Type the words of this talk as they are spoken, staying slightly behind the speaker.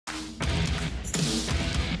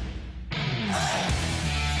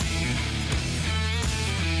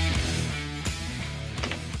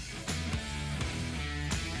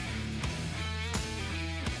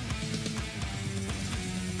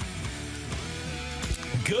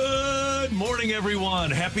Good morning, everyone.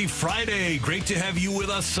 Happy Friday. Great to have you with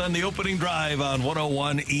us on the opening drive on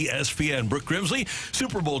 101 ESPN. Brooke Grimsley,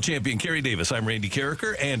 Super Bowl champion Caray Davis. I'm Randy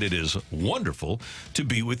Carricker, and it is wonderful to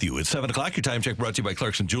be with you. It's 7 o'clock. Your time check brought to you by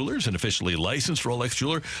Clarkson Jewelers, an officially licensed Rolex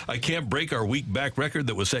jeweler. I can't break our week back record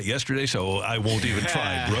that was set yesterday, so I won't even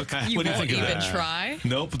try, Brooke. You what do you think of that? won't even try?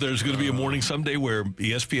 Nope. There's going to be a morning someday where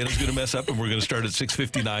ESPN is going to mess up, and we're going to start at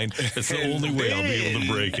 6:59. That's the only way I'll be able to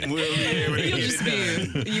break it.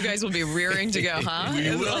 You guys will be rearing to go, huh?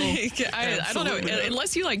 We will. I don't know.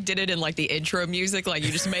 Unless you did it in the intro music,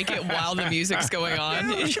 you just make it while the music's going on.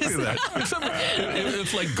 It's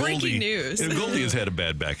like Goldie. Breaking news. Goldie has had a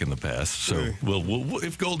bad back in the past, so we'll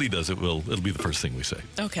if Goldie does it, it'll be the first thing we say.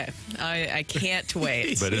 Okay. I can't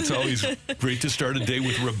wait. But it's always great to start a day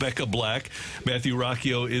with Rebecca Black. Matthew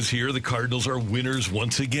Rocchio is here. The Cardinals are winners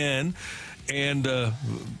once again. And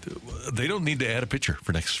they don't need to add a pitcher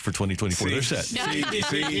for 2024. They're set.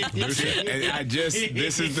 They're set. And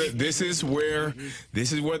this is where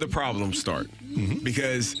the problems start,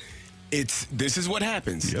 because this is what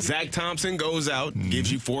happens. Yep. Zach Thompson goes out,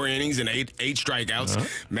 gives you 4 innings and eight strikeouts.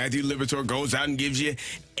 Matthew Liberatore goes out and gives you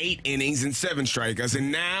 8 innings and 7 strikeouts.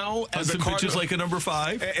 And now, as a Cardinal, pitches like a number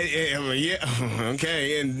 5.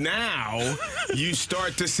 Okay. And now you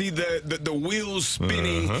start to see the wheels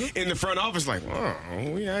spinning in the front office. Like,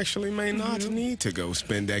 we actually may not need to go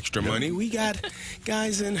spend extra money. We got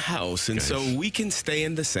guys in house, and so we can stay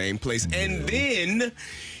in the same place. And then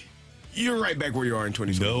you're right back where you are in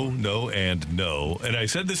 2020. No, and no. And I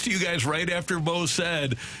said this to you guys right after Bo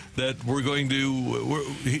said that we're going to,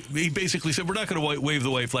 he basically said, we're not going to wave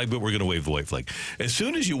the white flag, but we're going to wave the white flag. As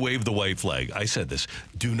soon as you wave the white flag, I said this,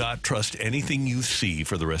 do not trust anything you see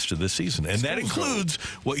for the rest of this season. And that includes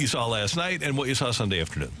what you saw last night and what you saw Sunday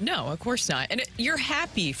afternoon. No, of course not. And you're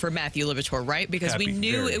happy for Matthew Liberatore, right? Because we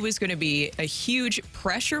knew it was going to be a huge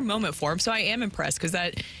pressure moment for him. So I am impressed, because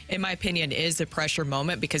that, in my opinion, is a pressure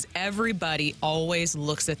moment, because everybody always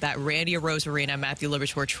looks at that Randy Arozarena, Matthew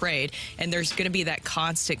Liberatore trade, and there's going to be that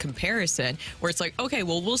constant comparison where it's like, okay,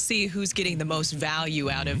 well, we'll see who's getting the most value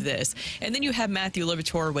out of this. And then you have Matthew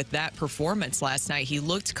Liberatore with that performance last night. He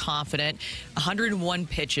looked confident, 101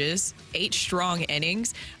 pitches, 8 strong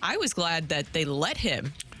innings. I was glad that they let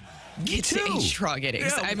him get to 8 strong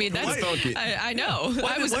innings. Yeah, I mean, that's, I know.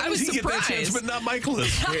 I was surprised. Get that chance, but not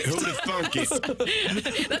Michaelis? Who would have thunk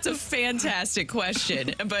it? That's a fantastic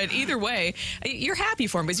question. But either way, you're happy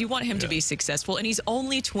for him because you want him to be successful. And he's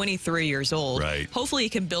only 23 years old. Right. Hopefully he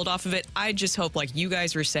can build off of it. I just hope, like you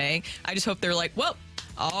guys were saying, I just hope they're like, well,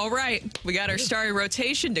 all right, we got our starting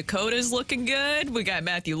rotation. Dakota's looking good. We got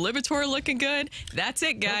Matthew Liberatore looking good. That's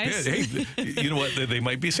it, guys. Hey, you know what? They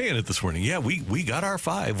might be saying it this morning. Yeah, we got our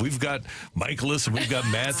 5. We've got Michaelis, and we've got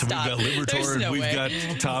Matz, and we've got Liberatore, and we've got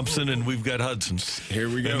Thompson, and we've got Hudson. Here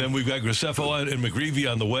we go. And then we've got Graceffo and McGreevy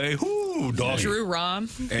on the way. Ooh, dog. Drew Rom.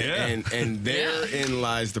 And therein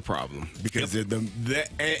lies the problem, because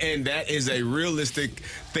and that is a realistic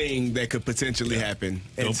thing that could potentially happen.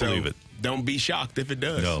 And Don't believe it. Don't be shocked if it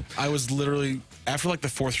does. No. I was literally, after the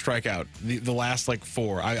 4th strikeout, the last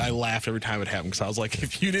 4, I laughed every time it happened, because I was like,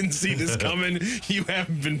 if you didn't see this coming, you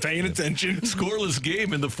haven't been paying attention. Scoreless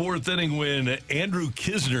game in the 4th inning when Andrew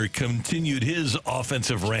Knizner continued his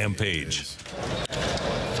offensive rampage.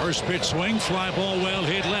 First pitch swing, fly ball well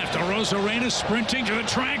hit left. Arozarena sprinting to the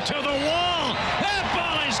track, to the wall. That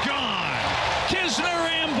ball is gone.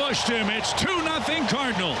 Knizner ambushed him. It's 2-0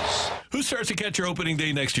 Cardinals. Who starts at catcher opening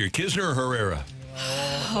day next year, Knizner or Herrera?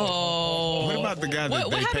 Oh. What about the guy that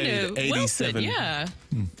they paid $87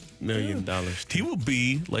 million? He will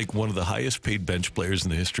be like one of the highest paid bench players in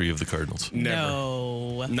the history of the Cardinals. Never.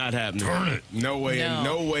 No. Not happening. Turn it. No way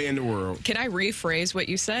in the world. Can I rephrase what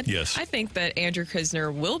you said? Yes. I think that Andrew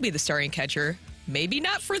Knizner will be the starting catcher. Maybe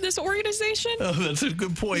not for this organization. Oh, that's a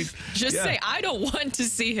good point. Just say, I don't want to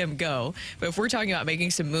see him go. But if we're talking about making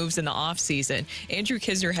some moves in the offseason, Andrew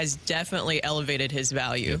Knizner has definitely elevated his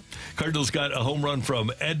value. Cardinals got a home run from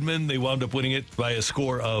Edman. They wound up winning it by a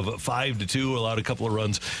score of 5-2. Allowed a couple of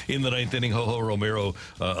runs in the 9th inning. Ho-Ho Romero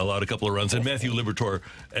allowed a couple of runs. And Matthew Liberatore,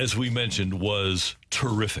 as we mentioned, was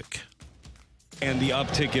terrific. And the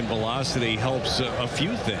uptick in velocity helps a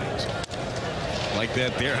few things. Like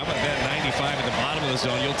that there. How about that 95 at the bottom of the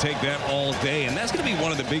zone? You'll take that all day. And that's going to be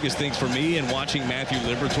one of the biggest things for me in watching Matthew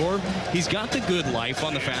Liberatore. He's got the good life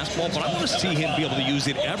on the fastball, but I want to see him be able to use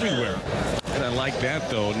it everywhere. And I like that,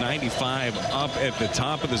 though. 95 up at the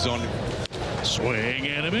top of the zone. Swing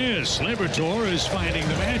and a miss. Liberatore is finding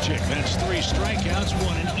the magic. That's 3 strikeouts,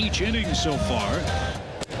 1 in each inning so far.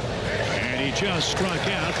 And he He just struck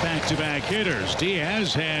out back-to-back hitters.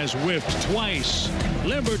 Diaz has whiffed twice.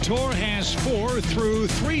 Liberatore has 4 through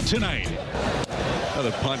 3 tonight.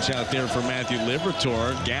 Another punch out there for Matthew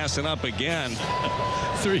Liberatore, gassing up again.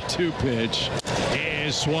 3-2 pitch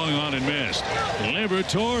is swung on and missed.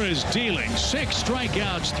 Liberatore is dealing 6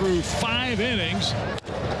 strikeouts through 5 innings.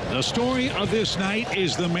 The story of this night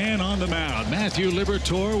is the man on the mound, Matthew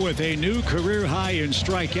Liberatore, with a new career high in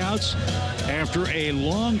strikeouts. After a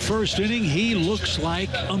long first inning, he looks like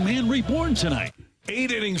a man reborn tonight.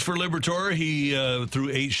 8 innings for Liberatore. He threw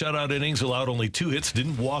 8 shutout innings, allowed only 2 hits,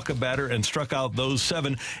 didn't walk a batter, and struck out those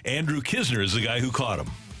 7. Andrew Knizner is the guy who caught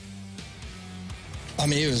him. I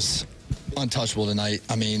mean, he was untouchable tonight.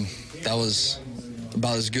 I mean, that was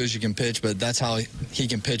about as good as you can pitch, but that's how he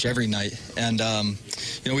can pitch every night. And,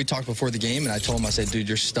 you know, we talked before the game, and I told him, I said, dude,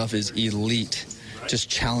 your stuff is elite. Just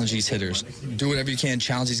challenge these hitters. Do whatever you can.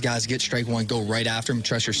 Challenge these guys. Get strike one. Go right after him.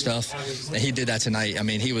 Trust your stuff. And he did that tonight. I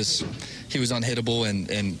mean, he was unhittable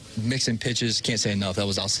and mixing pitches. Can't say enough. That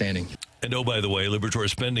was outstanding. And oh, by the way, Liberatore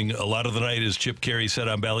spending a lot of the night, as Chip Caray said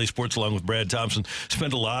on Bally Sports along with Brad Thompson,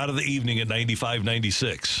 spent a lot of the evening at 95,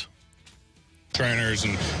 96. Trainers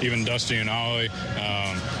and even Dusty and Ollie,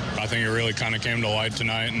 I think it really kind of came to light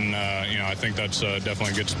tonight, and you know, I think that's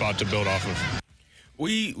definitely a good spot to build off of.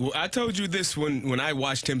 I told you this when I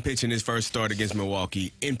watched him pitch in his first start against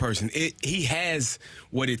Milwaukee in person. He has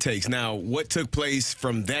what it takes. Now, what took place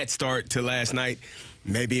from that start to last night,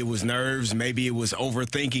 maybe it was nerves, maybe it was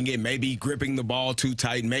overthinking it, maybe gripping the ball too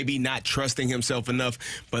tight, maybe not trusting himself enough.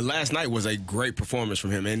 But last night was a great performance from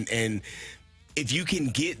him. And if you can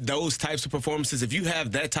get those types of performances, if you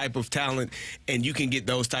have that type of talent and you can get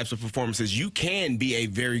those types of performances, you can be a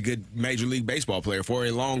very good Major League Baseball player for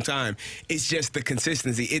a long time. It's just the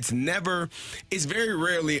consistency. It's very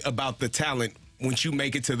rarely about the talent. Once you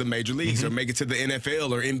make it to the major leagues or make it to the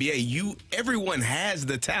NFL or NBA, everyone has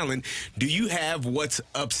the talent. Do you have what's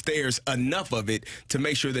upstairs, enough of it to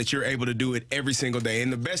make sure that you're able to do it every single day?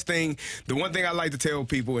 And the one thing I like to tell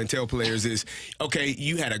people and tell players is, okay,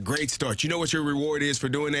 you had a great start. You know what your reward is for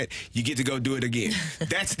doing that? You get to go do it again.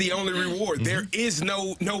 That's the only reward. There is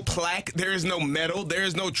no plaque. There is no medal. There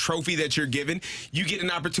is no trophy that you're given. You get an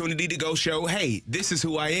opportunity to go show, hey, this is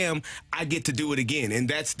who I am. I get to do it again. And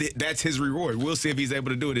that's his reward. We'll see if he's able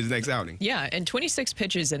to do it his next outing. Yeah, and 26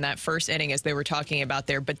 pitches in that first inning, as they were talking about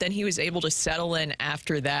there, but then he was able to settle in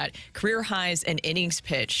after that. Career highs in innings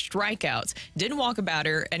pitched, strikeouts, didn't walk a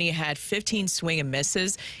batter, and he had 15 swing and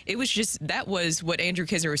misses. It was just, that was what Andrew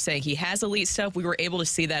Knizner was saying. He has elite stuff. We were able to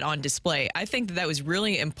see that on display. I think that was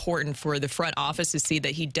really important for the front office to see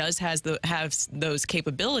that he does have those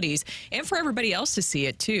capabilities, and for everybody else to see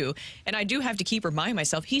it too. And I do have to keep reminding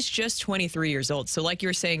myself, he's just 23 years old. So like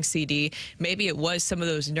you're saying, CD, maybe it was some of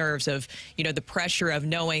those nerves of, you know, the pressure of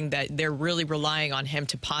knowing that they're really relying on him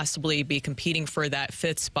to possibly be competing for that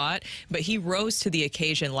 5th spot. But he rose to the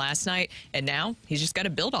occasion last night, and now he's just got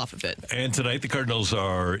to build off of it. And tonight the Cardinals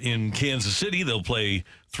are in Kansas City. They'll play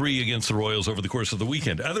 3 against the Royals over the course of the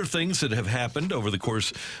weekend. Other things that have happened over the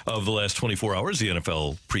course of the last 24 hours, the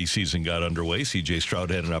NFL preseason got underway. C.J.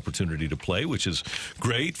 Stroud had an opportunity to play, which is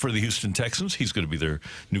great for the Houston Texans. He's going to be their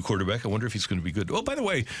new quarterback. I wonder if he's going to be good. Oh, by the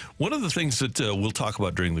way, one of the things that we'll talk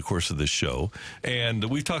about during the course of this show, and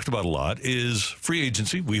we've talked about a lot, is free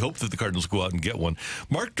agency. We hope that the Cardinals go out and get one.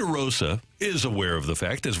 Mark DeRosa is aware of the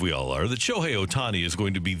fact, as we all are, that Shohei Ohtani is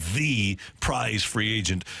going to be the prize free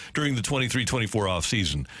agent during the 23-24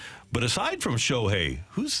 offseason. But aside from Shohei,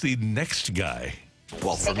 who's the next guy?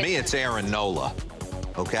 Well, for me, it's Aaron Nola,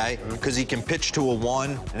 okay? Because he can pitch to a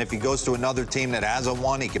 1, and if he goes to another team that has a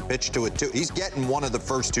 1, he can pitch to a 2. He's getting one of the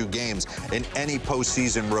first 2 games in any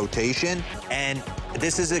postseason rotation, and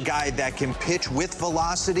this is a guy that can pitch with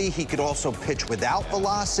velocity. He could also pitch without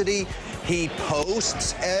velocity. He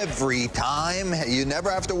posts every time. You never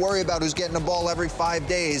have to worry about who's getting the ball every 5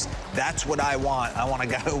 days. That's what I want. I want a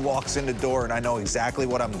guy who walks in the door and I know exactly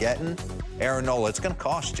what I'm getting. Aaron Nola, it's going to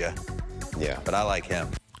cost you. Yeah, but I like him.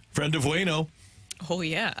 Friend of Waino. Oh,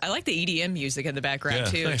 yeah. I like the EDM music in the background,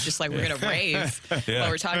 too. It's just like we're going to rave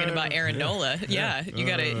while we're talking about Aaron Nola. Yeah, you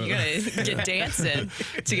gotta get dancing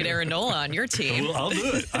to get Aaron Nola on your team. Well, I'll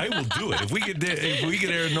do it. I will do it. If we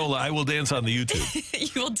get Aaron Nola, I will dance on the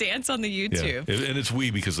YouTube. You will dance on the YouTube. Yeah. And it's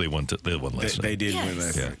we because they won last night. They did win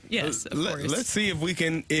last night. Yes, of course. Let's see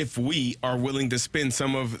if we are willing to spend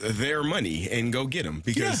some of their money and go get them,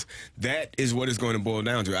 because that is what it's going to boil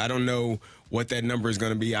down to. I don't know what that number is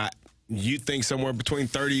going to be. You think somewhere between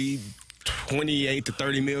 28 to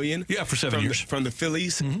 30 million? Yeah, for 7 years. From the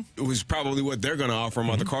Phillies, it was probably what they're going to offer them.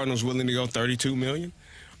 Are the Cardinals willing to go 32 million?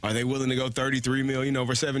 Are they willing to go 33 million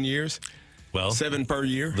over 7 years? Well, 7 per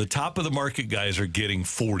year. The top of the market guys are getting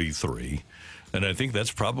 43. And I think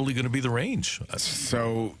that's probably going to be the range.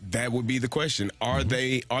 So that would be the question. Are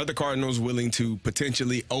the Cardinals willing to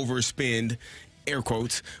potentially overspend, air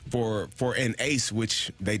quotes, for an ace, which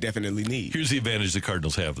they definitely need? Here's the advantage the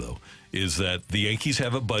Cardinals have, though, is that the Yankees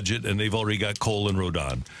have a budget, and they've already got Cole and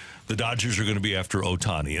Rodon. The Dodgers are going to be after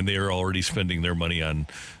Ohtani, and they are already spending their money on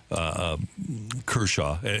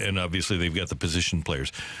Kershaw, and obviously they've got the position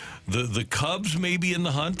players. The Cubs may be in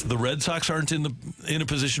the hunt. The Red Sox aren't in a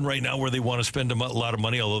position right now where they want to spend a lot of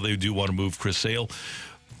money, although they do want to move Chris Sale.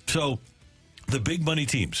 So the big money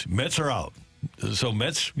teams, Mets are out. So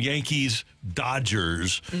Mets, Yankees,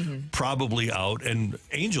 Dodgers probably out, and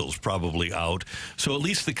Angels probably out. So at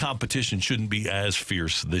least the competition shouldn't be as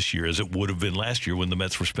fierce this year as it would have been last year when the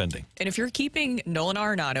Mets were spending. And if you're keeping Nolan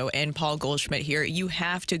Arenado and Paul Goldschmidt here, you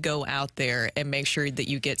have to go out there and make sure that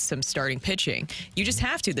you get some starting pitching. You just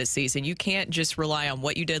have to this season. You can't just rely on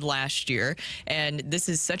what you did last year. And this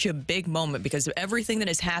is such a big moment because of everything that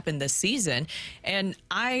has happened this season. And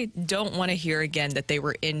I don't want to hear again that they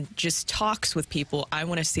were in just talks with people. I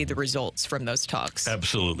want to see the results from those talks.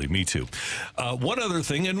 Absolutely. Me too. One other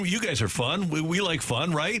thing, and you guys are fun. We like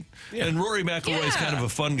fun, right? Yeah. And Rory McIlroy is kind of a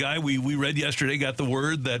fun guy. We read yesterday, got the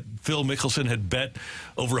word that Phil Mickelson had bet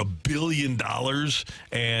over $1 billion,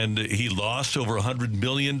 and he lost over $100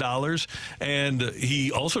 million. And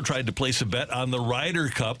he also tried to place a bet on the Ryder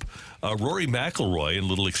Cup. Rory McIlroy, in a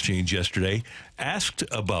little exchange yesterday, asked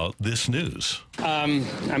about this news. I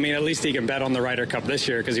mean, at least he can bet on the Ryder Cup this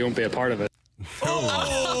year because he won't be a part of it.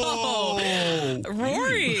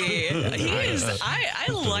 Rory, he is. I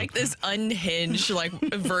like this unhinged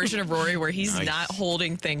version of Rory where he's not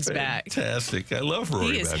holding things back. Fantastic! I love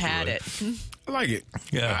Rory. He has had it. I like it.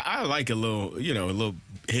 Yeah, I like a little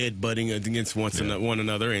head butting against one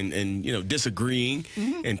another and disagreeing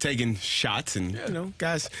and taking shots and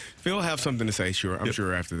guys, Phil have something to say. Sure, I'm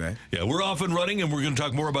sure after that. Yeah, we're off and running, and we're going to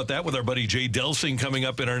talk more about that with our buddy Jay Delsing coming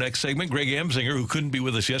up in our next segment. Greg Amsinger, who couldn't be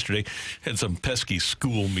with us yesterday, had some pesky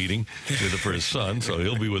school meeting for his son, so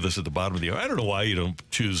he'll be with us at the bottom of the hour. I don't know why you don't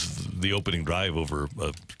choose the opening drive over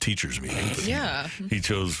a teacher's meeting. Yeah, he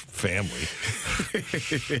chose family,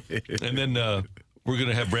 and then. We're going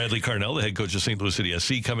to have Bradley Carnell, the head coach of St. Louis City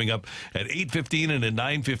SC, coming up at 8:15 and at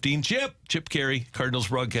 9:15. Chip Caray, Cardinals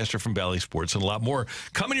broadcaster from Bally Sports, and a lot more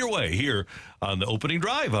coming your way here on the opening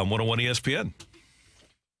drive on 101 ESPN.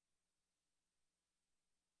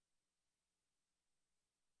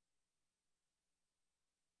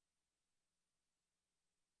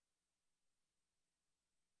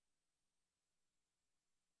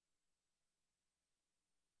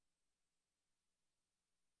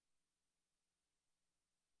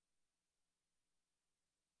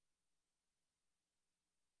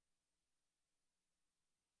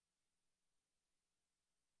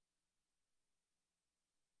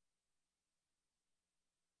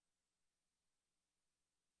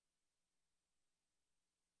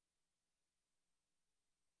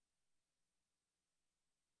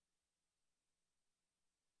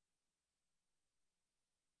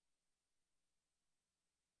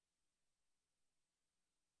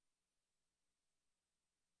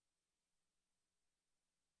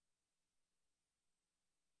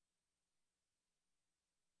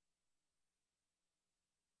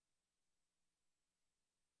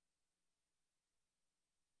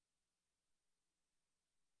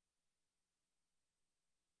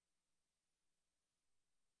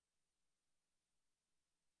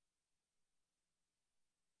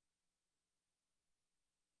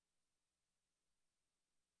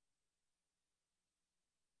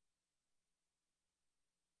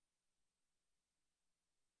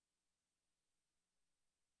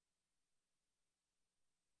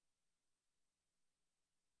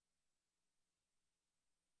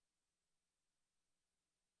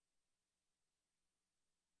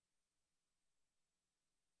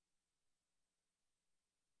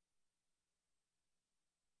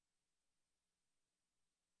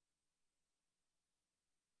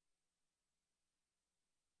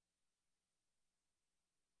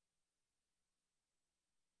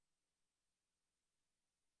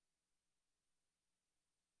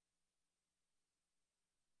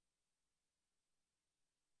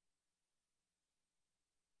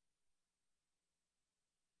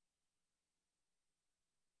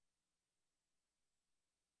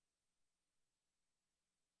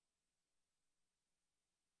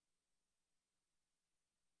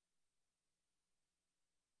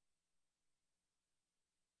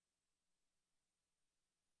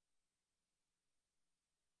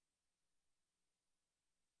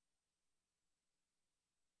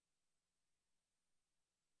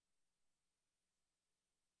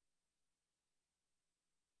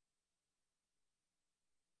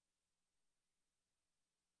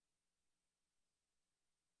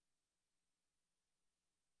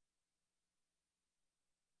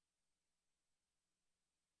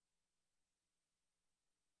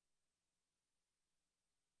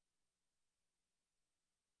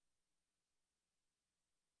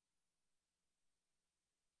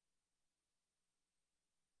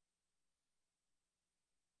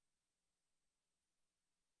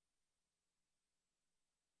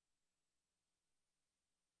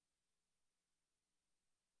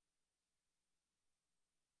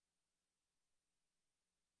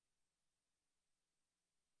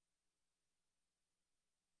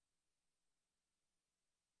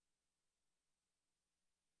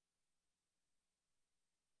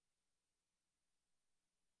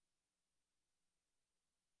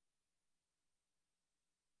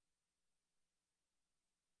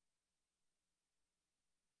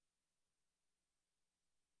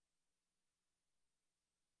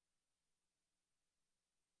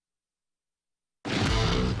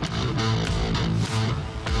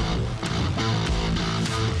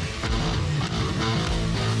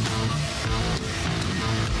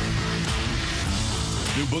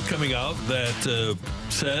 book coming out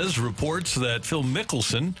that reports that Phil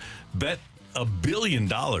Mickelson bet $1 billion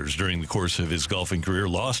during the course of his golfing career,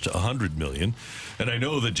 lost $100 million. And I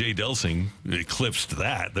know that Jay Delsing eclipsed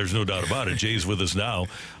that. There's no doubt about it. Jay's with us now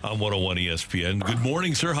on 101 ESPN. Good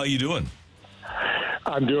morning, sir. How you doing?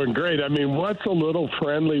 I'm doing great. I mean, what's a little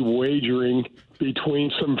friendly wagering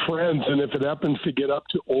between some friends, and if it happens to get up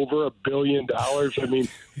to over $1 billion, I mean,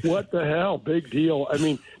 what the hell? Big deal. I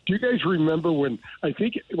mean, do you guys remember when, I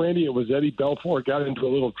think, Randy, it was Eddie Belfour got into a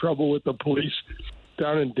little trouble with the police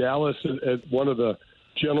down in Dallas at one of the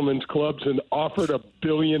gentlemen's clubs and offered $1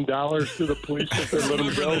 billion to the police if they let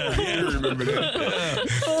him go? I remember that.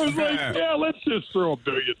 I was like, yeah, let's just throw $1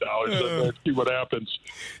 billion in there and see what happens.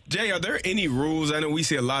 Jay, are there any rules? I know we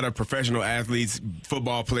see a lot of professional athletes,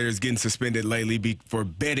 football players getting suspended lately for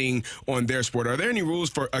betting on their sport. Are there any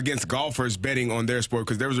rules against golfers betting on their sport?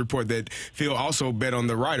 Because there was a report that Phil also bet on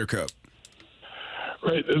the Ryder Cup.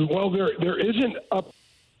 Right. Well, there isn't a.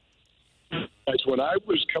 When I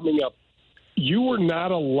was coming up, you were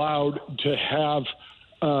not allowed to have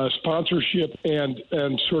sponsorship and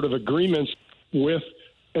sort of agreements with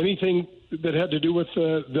anything that had to do with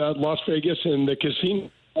the Las Vegas and the casino.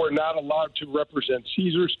 You were not allowed to represent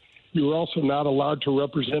Caesars. You were also not allowed to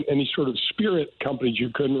represent any sort of spirit companies. You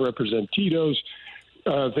couldn't represent Tito's,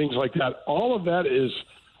 things like that. All of that is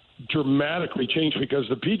dramatically changed because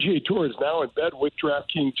the PGA Tour is now in bed with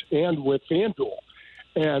DraftKings and with FanDuel.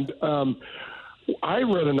 And I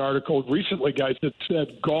read an article recently, guys, that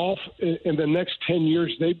said golf in the next 10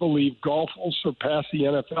 years, they believe golf will surpass the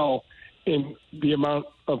NFL in the amount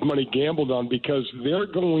of money gambled on because they're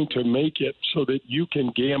going to make it so that you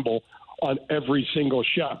can gamble on every single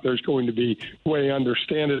shot. There's going to be, the way I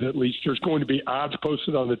understand it at least, there's going to be odds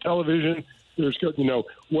posted on the television. There's,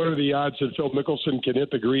 what are the odds that Phil Mickelson can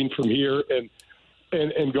hit the green from here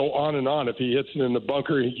and go on and on. If he hits it in the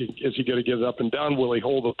bunker, is he going to get it up and down? Will he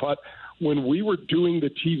hold the putt? When we were doing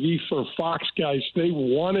the TV for Fox, guys,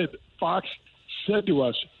 Fox said to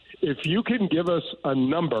us, if you can give us a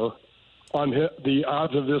number on the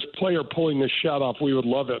odds of this player pulling this shot off, we would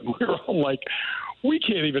love it. And we were all like, we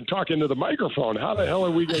can't even talk into the microphone. How the hell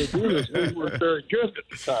are we going to do this? We weren't very good at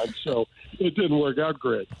the time, so it didn't work out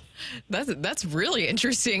great. That's really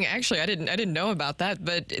interesting. Actually, I didn't know about that,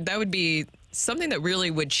 but that would be something that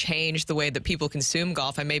really would change the way that people consume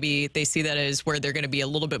golf, and maybe they see that as where they're going to be a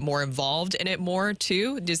little bit more involved in it more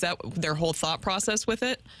too. Is that their whole thought process with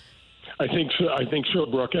it? I think so,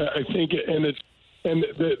 Brooke. I think, and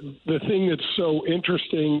the thing that's so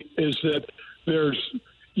interesting is that there's,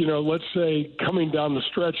 let's say coming down the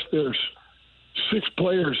stretch, there's 6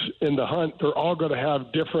 players in the hunt. They're all going to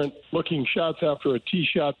have different looking shots after a tee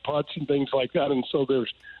shot, putts, and things like that. And so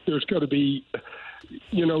there's going to be,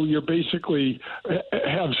 you're basically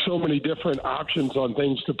have so many different options on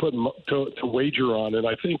things to put to wager on. And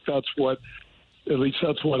I think that's what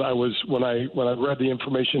I was when I read the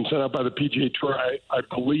information sent out by the PGA Tour. I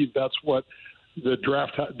believe that's what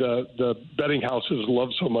the betting houses love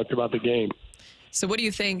so much about the game. So what do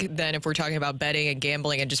you think then, if we're talking about betting and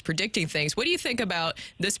gambling and just predicting things, what do you think about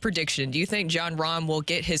this prediction? Do you think Jon Rahm will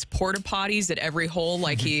get his porta potties at every hole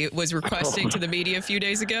like he was requesting to the media a few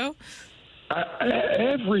days ago?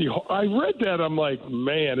 I read that. I'm like,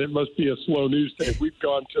 man, it must be a slow news day. We've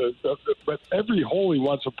gone to, but every hole he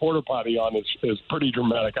wants a porta potty on is pretty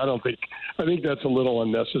dramatic. I think that's a little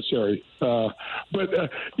unnecessary. But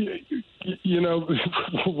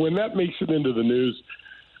when that makes it into the news,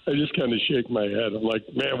 I just kind of shake my head. I'm like,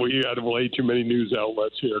 man, we had way too many news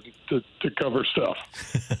outlets here to cover stuff.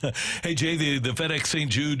 Hey, Jay, the FedEx St.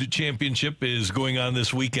 Jude Championship is going on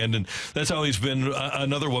this weekend, and that's always been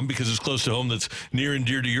another one because it's close to home that's near and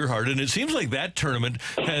dear to your heart. And it seems like that tournament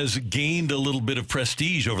has gained a little bit of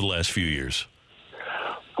prestige over the last few years.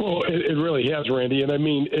 Well, it really has, Randy. And I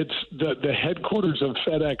mean, it's the headquarters of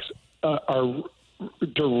FedEx are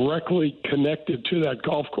directly connected to that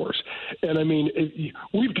golf course. And I mean,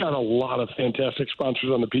 we've got a lot of fantastic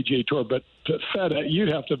sponsors on the PGA Tour, but to FedEx,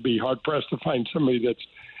 you'd have to be hard pressed to find somebody that's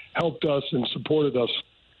helped us and supported us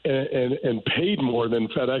and paid more than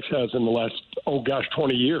FedEx has in the last,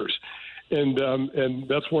 20 years. And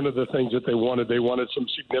that's one of the things that they wanted. They wanted some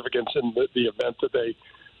significance in the event that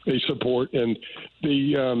they support. And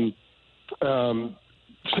the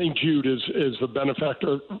St. Jude is the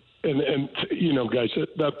benefactor. And guys,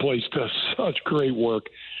 that place does such great work.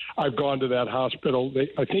 I've gone to that hospital.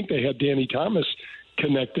 I think they had Danny Thomas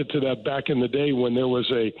connected to that back in the day when there was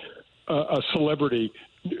a celebrity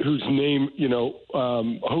whose name,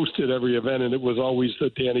 hosted every event, and it was always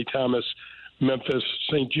the Danny Thomas Memphis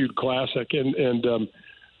St. Jude Classic. And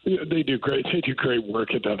they do great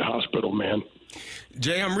work at that hospital, man.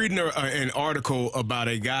 Jay, I'm reading an article about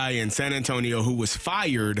a guy in San Antonio who was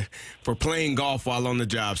fired for playing golf while on the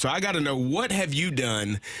job. So I got to know, what have you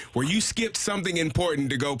done where you skipped something important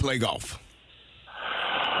to go play golf?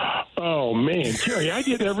 Oh, man, Jerry, I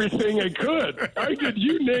did everything I could. I did,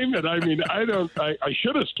 you name it. I mean, I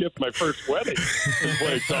should have skipped my first wedding to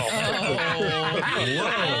play golf.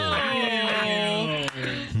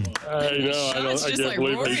 I know. It's just like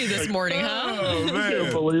Rory this morning, huh? Oh, man. I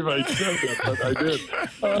can't believe I said that, but I did.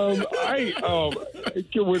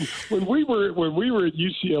 When we were at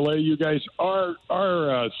UCLA, you guys, our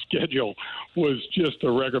schedule was just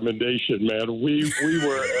a recommendation, man. We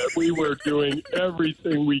were doing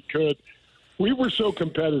everything we could. We were so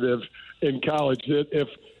competitive in college that if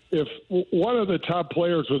one of the top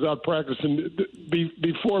players was out practicing,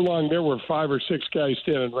 before long there were 5 or 6 guys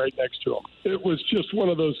standing right next to him. It was just one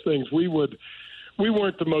of those things. We weren't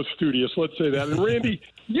the most studious, let's say that. And Randy,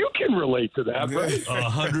 you can relate to that, right?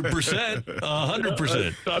 100%.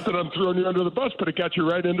 100%. Not that I'm throwing you under the bus, but it got you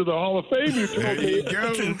right into the Hall of Fame. You told me.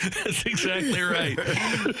 That's exactly right.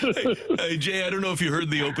 Hey, Jay, I don't know if you heard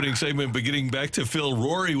the opening segment, but getting back to Phil,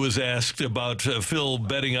 Rory was asked about Phil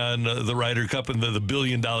betting on the Ryder Cup and the $1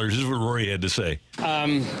 billion. This is what Rory had to say. I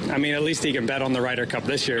mean, at least he can bet on the Ryder Cup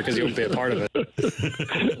this year because he won't be a part of it.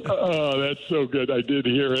 Oh, that's so good. I did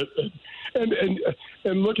hear it. And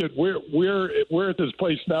look at we're at this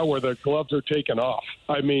place now where the gloves are taken off.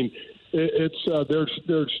 I mean, it's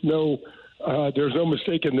there's no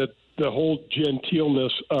mistaking that the whole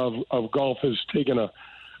genteelness of golf has taken a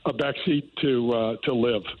backseat to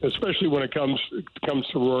live, especially when it comes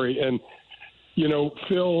to Rory. And you know,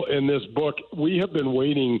 Phil, in this book, we have been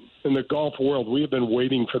waiting in the golf world. We have been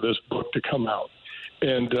waiting for this book to come out,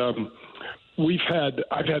 and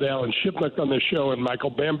I've had Alan Shipnuck on the show and Michael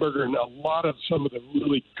Bamberger and a lot of some of the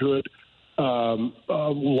really good,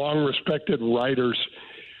 long-respected writers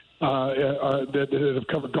that have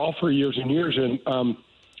covered golf for years and years. And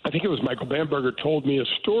I think it was Michael Bamberger told me a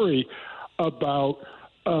story about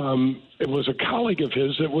it was a colleague of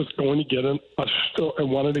his that was going to get and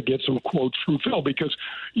wanted to get some quotes from Phil because,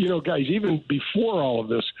 you know, guys, even before all of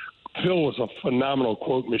this, Phil was a phenomenal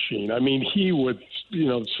quote machine. I mean, he would, you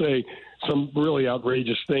know, say some really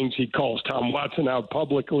outrageous things. He calls Tom Watson out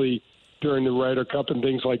publicly during the Ryder Cup and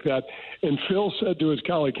things like that. And Phil said to his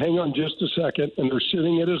colleague, hang on just a second. And they're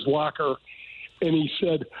sitting at his locker. And he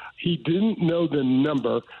said he didn't know the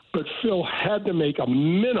number, but Phil had to make a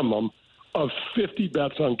minimum of 50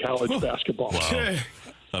 bets on college basketball. Wow.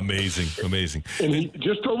 Amazing. And he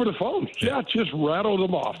just over the phone, just rattled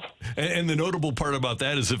them off. And the notable part about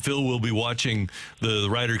that is that Phil will be watching the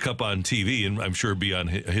Ryder Cup on TV, and I'm sure be on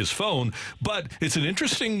his phone. But it's an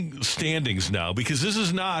interesting standings now because this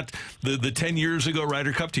is not the 10 years ago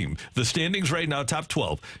Ryder Cup team. The standings right now, top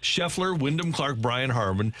 12: Scheffler, Wyndham Clark, Brian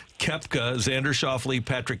Harmon, Koepka, Xander Schauffele,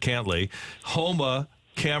 Patrick Cantlay, Homa,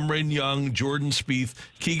 Cameron Young, Jordan Spieth,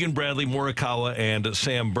 Keegan Bradley, Morikawa, and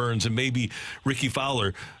Sam Burns, and maybe Ricky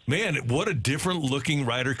Fowler. Man, what a different-looking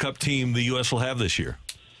Ryder Cup team the U.S. will have this year.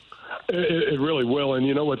 It really will. And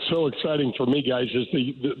you know what's so exciting for me, guys, is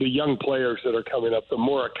the young players that are coming up, the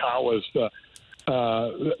Morikawas, the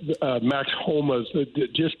Max Homas,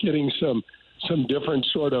 just getting some different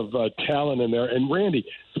sort of talent in there. And, Randy,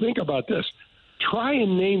 think about this. Try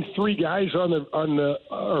and name 3 guys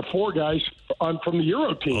or 4 guys from the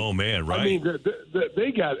Euro team. Oh man, right? I mean,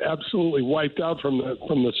 they got absolutely wiped out from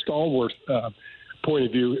the stalwart point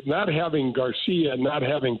of view. Not having Garcia, not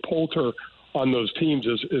having Poulter on those teams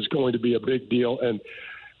is going to be a big deal. And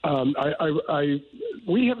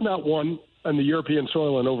we have not won on the European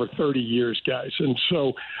soil in over 30 years, guys. And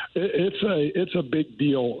so it's a big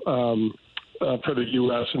deal for the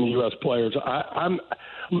U.S. and the U.S. players.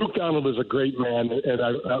 Luke Donald is a great man and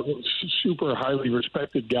a super highly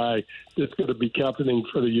respected guy that's going to be captaining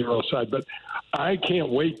for the Euro side. But I can't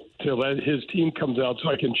wait till his team comes out so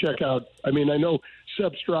I can check out. I mean, I know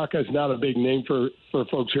Sepp Straka is not a big name for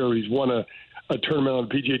folks here. He's won a tournament on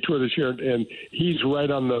the PGA Tour this year, and he's right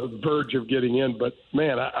on the verge of getting in. But,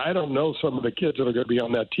 man, I don't know some of the kids that are going to be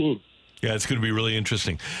on that team. Yeah, it's going to be really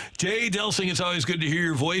interesting. Jay Delsing, it's always good to hear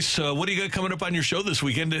your voice. What do you got coming up on your show this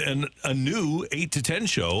weekend? And a new 8 to 10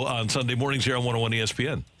 show on Sunday mornings here on 101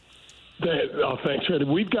 ESPN. Thanks, Randy.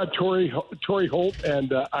 We've got Tory Holt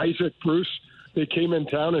and Isaac Bruce. They came in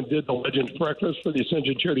town and did the Legends Breakfast for the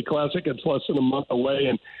Ascension Charity Classic. It's less than a month away.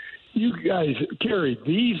 And you guys, Caray,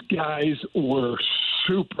 these guys were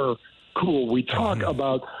super cool. We talk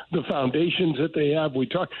about the foundations that they have.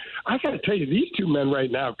 I got to tell you, these 2 men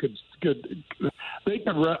right now they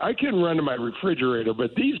could run. I can run to my refrigerator,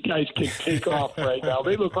 but these guys can take off right now.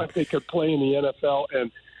 They look like they could play in the NFL,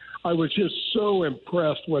 and I was just so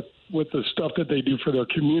impressed with the stuff that they do for their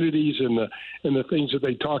communities and the things that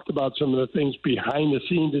they talked about, some of the things behind the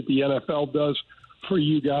scenes that the NFL does for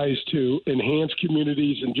you guys to enhance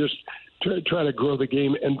communities and just try to grow the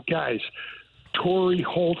game. And guys, Torrey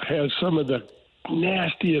Holt has some of the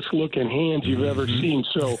nastiest looking hands you've ever seen.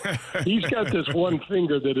 So he's got this one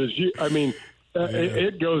finger that is,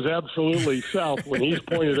 it goes absolutely south when he's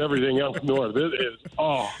pointed everything else north. It is,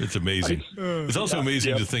 it's amazing. It's also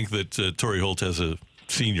amazing to think that Torrey Holt has a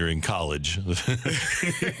senior in college.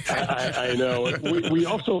 I know. We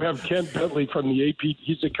also have Ken Bentley from the AP.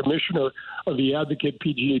 He's the commissioner of the Advocate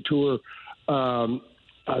PGA Tour.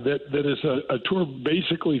 That is a tour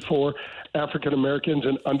basically for African Americans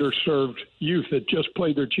and underserved youth that just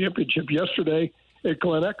played their championship yesterday at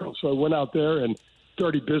Glen Echo. So I went out there, and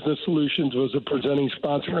 30 Business Solutions was a presenting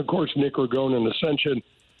sponsor. And, of course, Nick Ragone and Ascension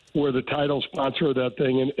were the title sponsor of that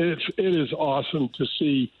thing. And it is awesome to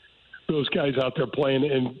see those guys out there playing.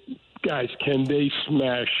 And, guys, can they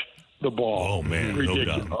smash the ball? Oh, man.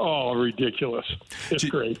 Ridiculous. No doubt. Oh, ridiculous. It's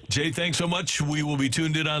great. Jay, thanks so much. We will be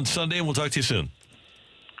tuned in on Sunday, and we'll talk to you soon.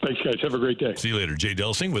 Thanks, guys. Have a great day. See you later. Jay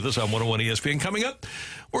Delsing with us on 101 ESPN. Coming up,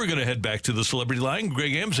 we're going to head back to the Celebrity Line.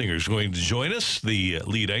 Greg Amsinger is going to join us, the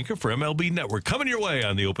lead anchor for MLB Network. Coming your way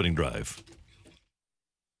on the opening drive.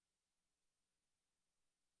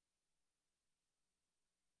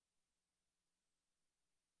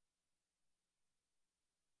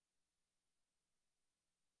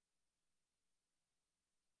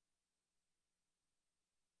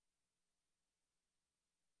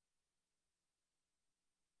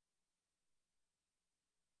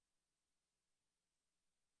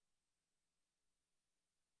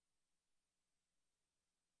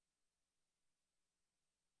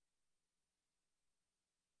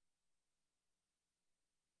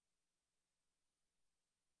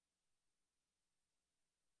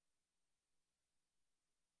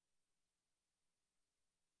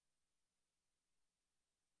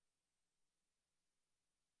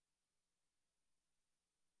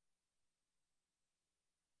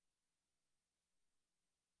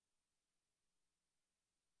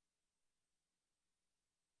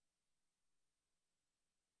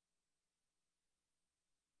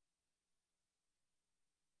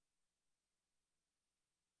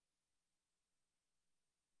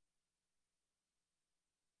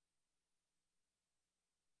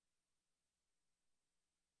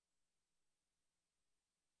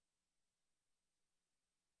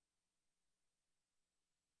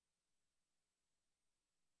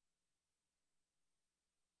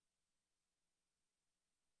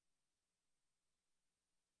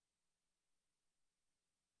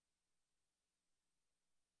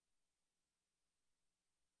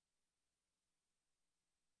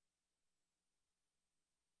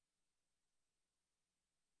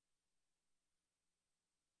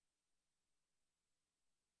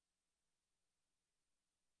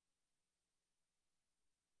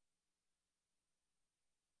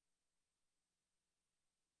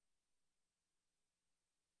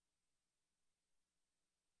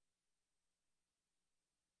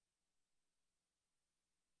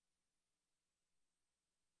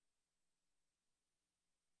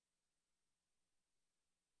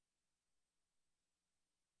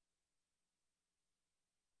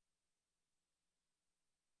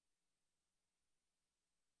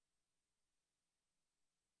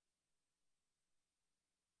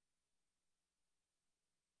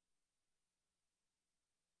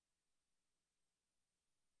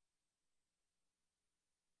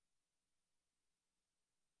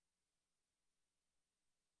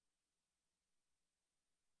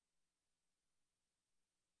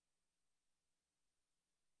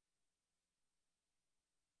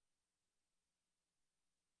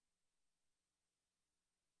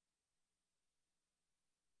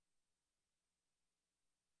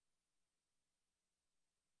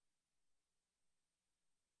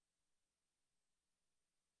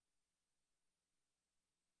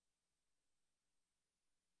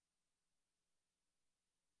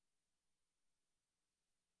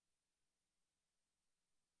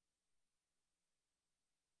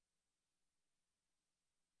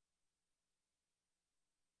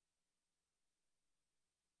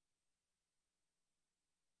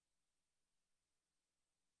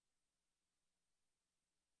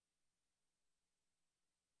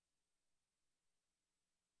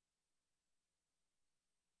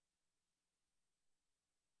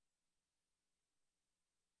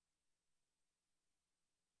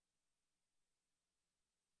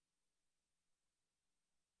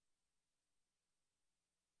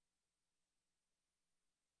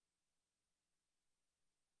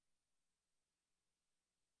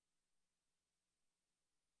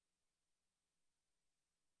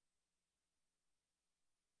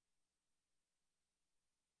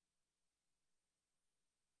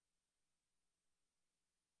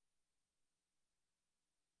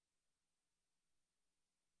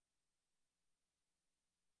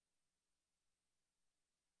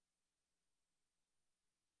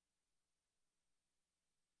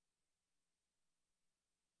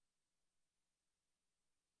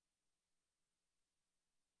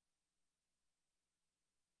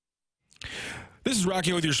 This is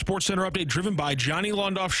Rocky with your Sports Center update, driven by Johnny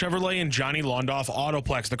Londoff Chevrolet and Johnny Londoff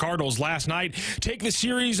Autoplex. The Cardinals last night take the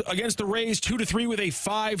series against the Rays 2-3 with a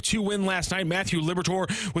 5-2 win last night. Matthew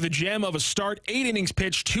Liberatore with a gem of a start, 8 innings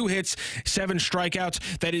pitched, 2 hits, 7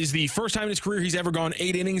 strikeouts. That is the first time in his career he's ever gone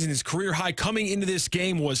 8 innings, and his career high coming into this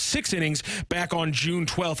game was 6 innings back on June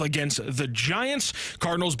 12th against the Giants.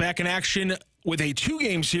 Cardinals back in action with a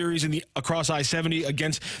 2-game series across I-70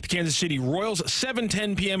 against the Kansas City Royals.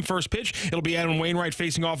 7:10 p.m. first pitch. It'll be Adam Wainwright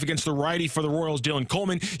facing off against the righty for the Royals, Dylan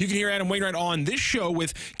Coleman. You can hear Adam Wainwright on this show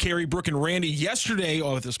with Caray, Brooke, and Randy yesterday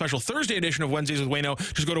with a special Thursday edition of Wednesdays with Wayno.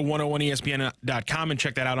 Just go to 101ESPN.com and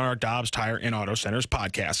check that out on our Dobbs Tire and Auto Centers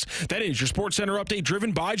podcast. That is your Sports Center update,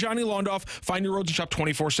 driven by Johnny Londoff. Find your roads and shop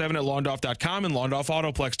 24/7 at londoff.com and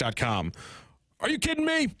londoffautoplex.com. Are you kidding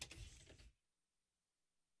me?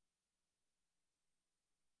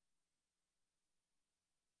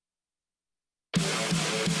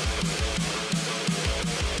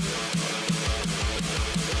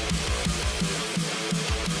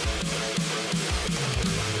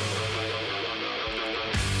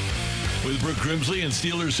 With Brooke Grimsley and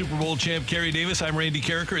Steelers Super Bowl champ Caray Davis, I'm Randy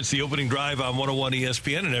Carricker. It's the opening drive on 101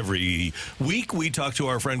 ESPN, and every week we talk to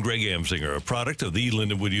our friend Greg Amsinger, a product of the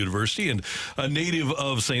Lindenwood University and a native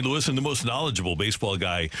of St. Louis and the most knowledgeable baseball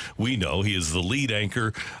guy we know. He is the lead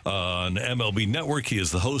anchor on MLB Network. He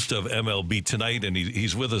is the host of MLB Tonight, and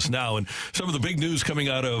he's with us now. And some of the big news coming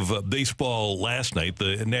out of baseball last night,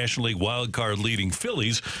 the National League wild card leading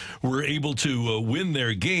Phillies were able to win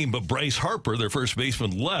their game, but Bryce Harper, their first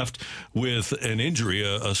baseman, left with an injury,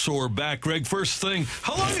 a sore back. Greg, first thing,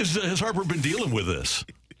 how long has Harper been dealing with this?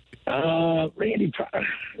 Randy,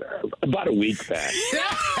 about a week back.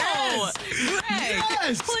 No! Greg,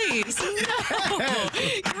 yes! Please, no!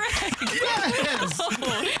 Greg, yes! No.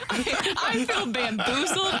 I feel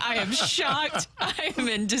bamboozled. I am shocked. I am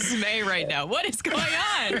in dismay right now. What is going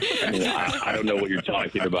on? I don't know what you're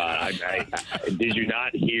talking about. Did you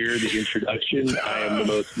not hear the introduction? I am the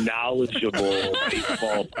most knowledgeable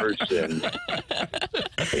baseball person.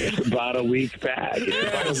 It's about a week back.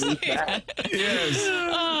 Yes.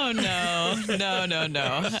 Oh, no.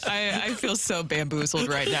 I feel so bamboozled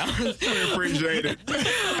right now. I appreciate it.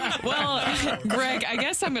 Well, Greg, I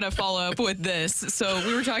guess I'm going to follow up with this. So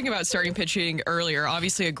we were talking about starting pitching earlier.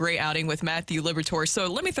 Obviously, a great outing with Matthew Liberatore. So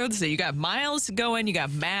let me throw this at you. You got Miles going, you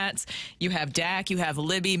got Matz, you have Dak, you have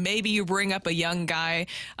Libby. Maybe you bring up a young guy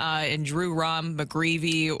in Drew Rom,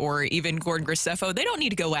 McGreevy, or even Gordon Graceffo. They don't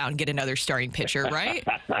need to go out and get another starting pitcher, right?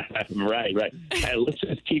 Right. Hey, let's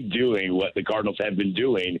just keep doing what the Cardinals have been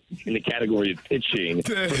doing in the category of pitching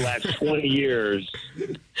for the last 20 years.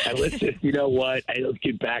 And let's just, you know what? Let's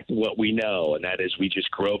get back to what we know, and that is we just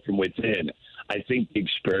grow from within. I think the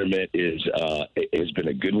experiment has been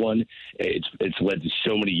a good one. It's led to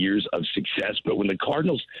so many years of success. But when the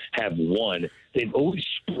Cardinals have won, they've always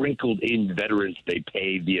sprinkled in veterans they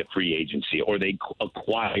pay via free agency or they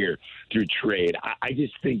acquire through trade. I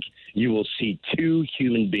just think you will see 2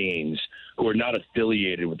 human beings who are not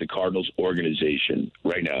affiliated with the Cardinals organization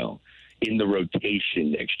right now in the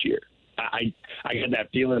rotation next year. I got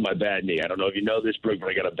that feeling in my bad knee. I don't know if you know this, Brooke, but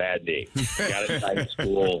I got a bad knee. I got it in high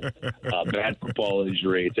school, bad football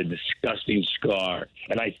injury. It's a disgusting scar.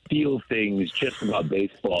 And I feel things just about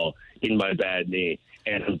baseball in my bad knee.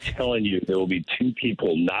 And I'm telling you, there will be 2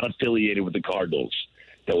 people not affiliated with the Cardinals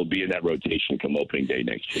that will be in that rotation come opening day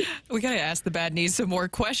next year. We got to ask the bad knee some more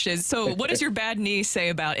questions. So what does your bad knee say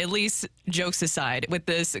about, at least jokes aside, with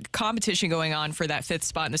this competition going on for that 5th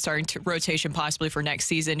spot in the starting rotation possibly for next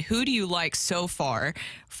season, who do you like so far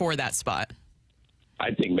for that spot?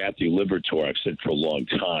 I think Matthew Liberatore, I've said for a long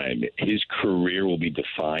time, his career will be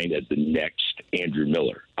defined as the next Andrew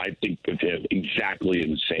Miller. I think of him exactly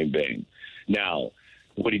in the same vein. Now,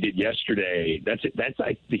 what he did yesterday, that's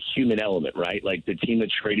like the human element, right? Like the team that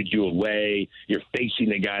traded you away, you're facing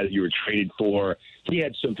the guy that you were traded for. He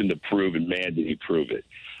had something to prove, and man, did he prove it.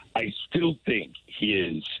 I still think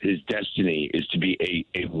his destiny is to be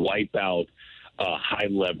a wipeout, high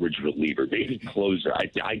leverage reliever, maybe closer.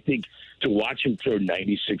 I think to watch him throw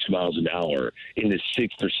 96 miles an hour in the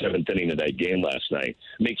 6th or 7th inning of that game last night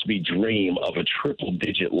makes me dream of a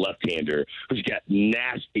triple-digit left-hander who's got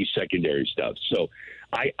nasty secondary stuff. So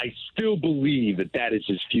I still believe that is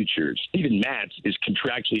his future. Steven Matz is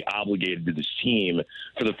contractually obligated to this team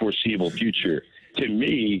for the foreseeable future. To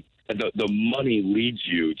me, the money leads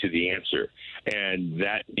you to the answer, and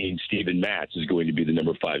that means Steven Matz is going to be the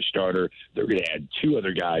number 5 starter. They're going to add 2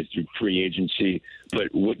 other guys through free agency,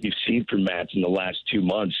 but what you've seen from Matz in the last 2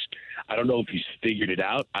 months, I don't know if he's figured it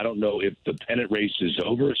out. I don't know if the pennant race is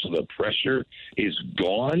over, so the pressure is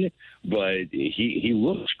gone, but he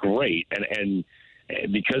looks great, and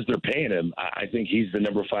because they're paying him, I think he's the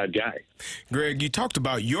number 5 guy. Greg, you talked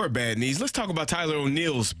about your bad knees. Let's talk about Tyler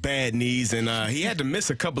O'Neill's bad knees, and he had to miss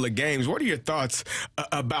a couple of games. What are your thoughts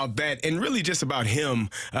about that, and really just about him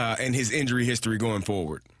and his injury history going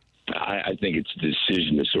forward? I think it's a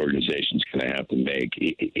decision this organization's going to have to make.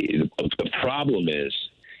 The problem is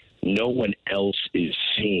no one else is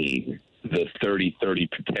seeing the 30-30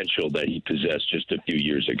 potential that he possessed just a few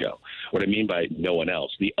years ago. What I mean by no one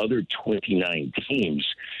else, the other 29 teams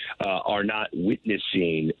are not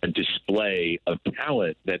witnessing a display of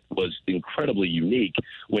talent that was incredibly unique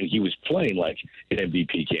when he was playing like an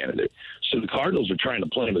MVP candidate. So the Cardinals are trying to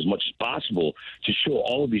play him as much as possible to show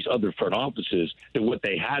all of these other front offices that what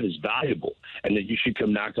they have is valuable and that you should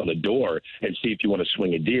come knock on the door and see if you want to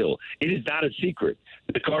swing a deal. It is not a secret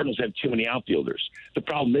that the Cardinals have too many outfielders. The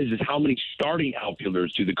problem is how many starting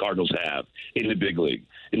outfielders do the Cardinals have in the big league?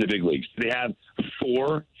 In the big leagues, they have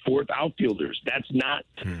 4 fourth outfielders. That's not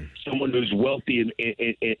someone who's wealthy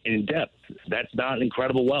in depth. That's not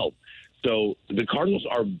incredible wealth. So the Cardinals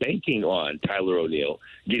are banking on Tyler O'Neill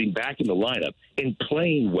getting back in the lineup and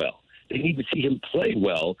playing well. They need to see him play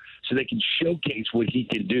well so they can showcase what he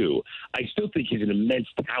can do. I still think he's an immense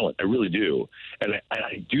talent. I really do. And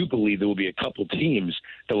I do believe there will be a couple teams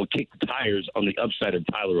that will kick the tires on the upside of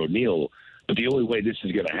Tyler O'Neill. But the only way this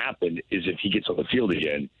is going to happen is if he gets on the field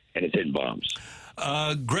again and it's hitting bombs.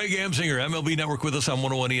 Greg Amsinger, MLB Network, with us on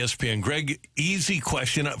 101 ESPN. Greg, easy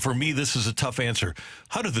question. For me, this is a tough answer.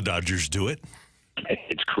 How did the Dodgers do it?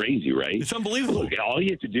 It's crazy, right? It's unbelievable. Look, all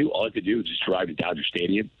you have to do is just drive to Dodger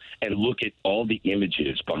Stadium and look at all the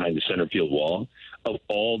images behind the center field wall of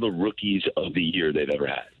all the rookies of the year they've ever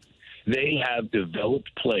had. They have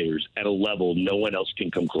developed players at a level no one else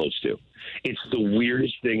can come close to. It's the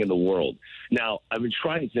weirdest thing in the world. Now, I've been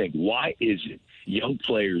trying to think, why is it young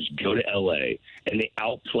players go to L.A. and they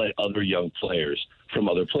outplay other young players from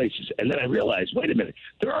other places? And then I realized, wait a minute,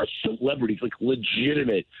 there are celebrities, like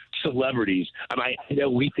legitimate celebrities. I know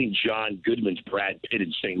we think John Goodman's Brad Pitt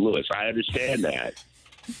in St. Louis. I understand that.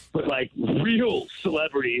 But, like, real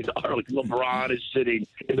celebrities are, like, LeBron is sitting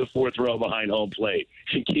in the 4th row behind home plate.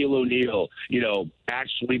 Shaquille O'Neal,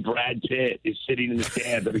 actually Brad Pitt is sitting in the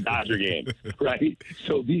stands at the Dodger game, right?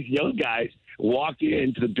 So these young guys walk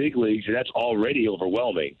into the big leagues, and that's already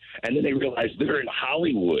overwhelming. And then they realize they're in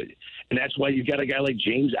Hollywood. And that's why you've got a guy like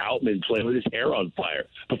James Outman playing with his hair on fire.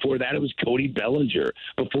 Before that, it was Cody Bellinger.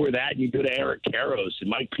 Before that, you go to Eric Karros and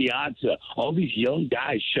Mike Piazza. All these young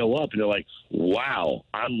guys show up, and they're like, wow,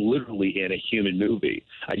 I'm literally in a human movie.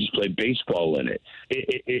 I just played baseball in it.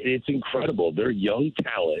 It's incredible. They're young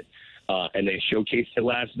talent. And they showcased it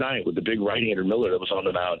last night with the big right-hander Miller that was on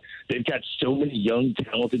the mound. They've got so many young,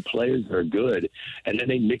 talented players that are good, and then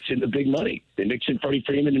they mix in the big money. They mix in Freddie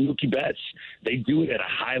Freeman and Mookie Betts. They do it at a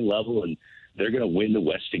high level, and they're going to win the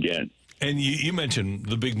West again. And you mentioned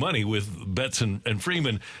the big money with Betts and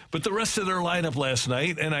Freeman, but the rest of their lineup last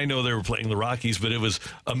night, and I know they were playing the Rockies, but it was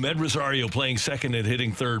Ahmed Rosario playing second and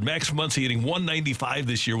hitting third. Max Muncy hitting 195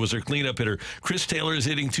 this year was their cleanup hitter. Chris Taylor is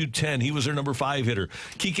hitting 210. He was their number 5 hitter.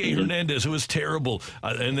 Kike Hernandez, who was terrible.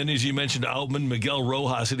 And then, as you mentioned, Outman, Miguel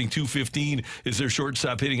Rojas hitting 215 is their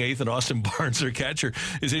shortstop hitting 8th, and Austin Barnes, their catcher,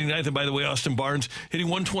 is hitting 9th. And by the way, Austin Barnes hitting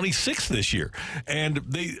 126 this year. And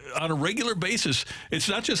they, on a regular basis, it's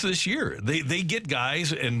not just this year. They get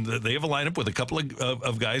guys, and they have a lineup with a couple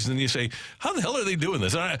of guys, and then you say, how the hell are they doing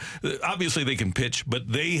this? Obviously, they can pitch,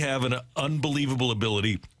 but they have an unbelievable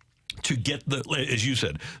ability to get, as you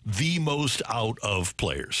said, the most out of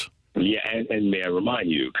players. Yeah, and may I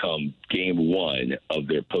remind you, come game 1 of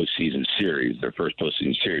their postseason series, their first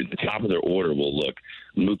postseason series, the top of their order will look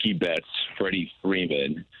Mookie Betts, Freddie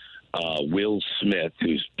Freeman, Will Smith,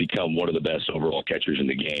 who's become one of the best overall catchers in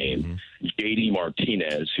the game, JD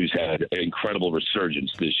Martinez, who's had an incredible resurgence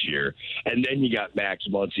this year, and then you got Max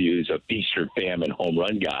Muncy, who's a feast or famine home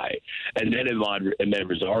run guy, and then Ahmed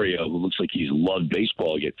Rosario, who looks like he's loved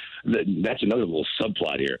baseball again. That's another little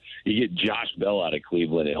subplot here. You get Josh Bell out of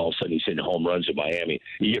Cleveland, and all of a sudden he's hitting home runs in Miami.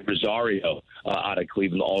 You get Rosario out of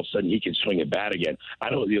Cleveland, all of a sudden he can swing a bat again.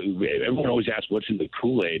 Everyone always asks what's in the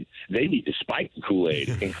Kool-Aid. They need to spike the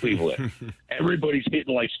Kool-Aid in Cleveland. Everybody's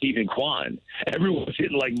hitting like Stephen Kwan. Everyone's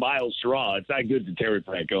hitting like Miles Straw. It's not good to Terry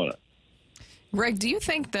Francona. Greg, do you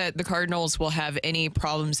think that the Cardinals will have any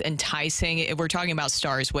problems enticing? If we're talking about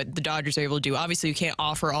stars, what the Dodgers are able to do. Obviously, you can't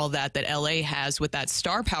offer all that L.A. has with that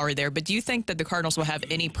star power there, but do you think that the Cardinals will have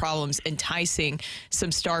any problems enticing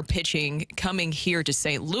some star pitching coming here to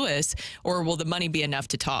St. Louis, or will the money be enough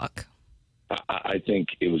to talk? I think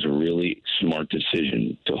it was a really smart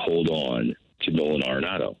decision to hold on to Nolan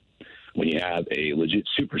Arenado. When you have a legit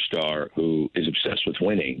superstar who is obsessed with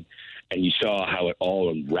winning And you saw how it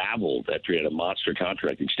all unraveled after he had a monster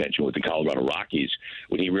contract extension with the Colorado Rockies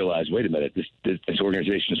when he realized, wait a minute, this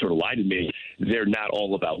organization sort of lied to me. They're not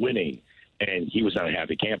all about winning. And he was not a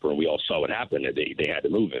happy camper, and we all saw what happened. They had to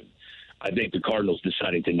move him. I think the Cardinals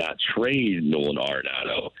deciding to not trade Nolan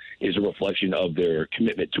Arenado is a reflection of their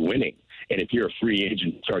commitment to winning. And if you're a free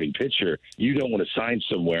agent starting pitcher, you don't want to sign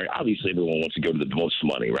somewhere. Obviously, everyone wants to go to the most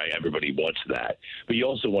money, right? Everybody wants that. But you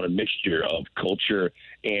also want a mixture of culture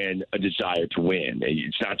and a desire to win. And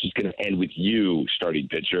it's not just going to end with you, starting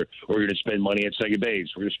pitcher. We're going to spend money at second base.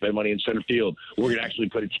 We're going to spend money in center field. We're going to actually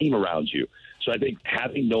put a team around you. So I think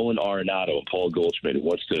having Nolan Arenado and Paul Goldschmidt, who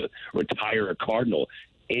wants to retire a Cardinal,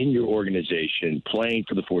 in your organization, playing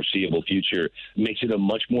for the foreseeable future, makes it a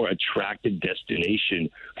much more attractive destination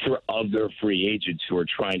for other free agents who are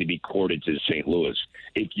trying to be courted to St. Louis.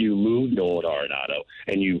 If you move Nolan Arenado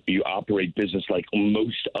and you operate business like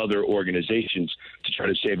most other organizations to try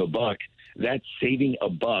to save a buck, that saving a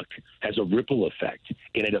buck has a ripple effect,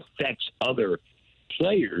 and it affects other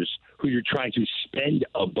players who you're trying to spend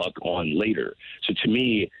a buck on later. So to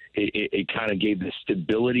me, it kind of gave the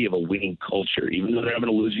stability of a winning culture. Even though they're having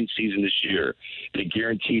a losing season this year, they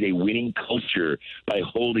guaranteed a winning culture by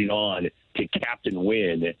holding on to Captain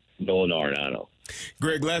Win, Nolan Arenado.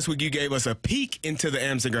 Greg, last week you gave us a peek into the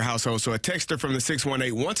Amsinger household. So a texter from the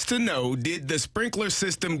 618 wants to know, did the sprinkler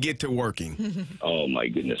system get to working? Oh, my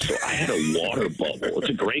goodness. So I had a water bubble. It's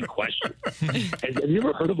a great question. Have you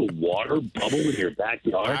ever heard of a water bubble in your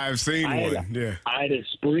backyard? I've seen one, yeah. I had a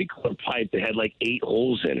sprinkler pipe that had like 8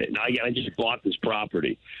 holes in it. And I just bought this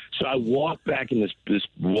property. So I walked back in this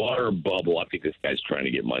water bubble. I think this guy's trying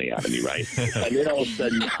to get money out of me, right? And then all of a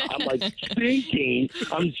sudden, I'm like stinking.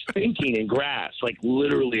 I'm stinking in grass. Like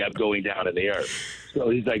literally, I'm going down in the earth. So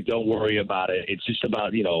he's like, "Don't worry about it. It's just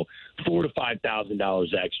about $4,000 to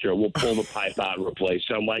 $5,000 extra. We'll pull the pipe out and replace."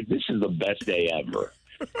 So I'm like, "This is the best day ever.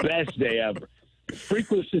 Best day ever." The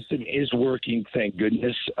sprinkler system is working, thank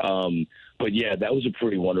goodness. But yeah, that was a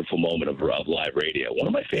pretty wonderful moment of live radio. One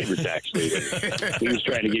of my favorites, actually. He was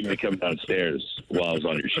trying to get me to come downstairs while I was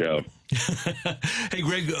on your show. Hey,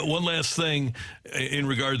 Greg, one last thing in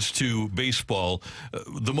regards to baseball.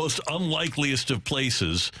 The most unlikeliest of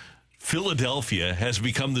places, Philadelphia, has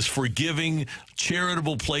become this forgiving,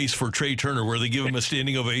 charitable place for Trey Turner where they give him a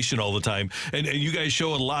standing ovation all the time. And you guys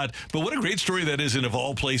show it a lot. But what a great story that is in, of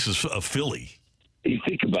all places, of Philly. You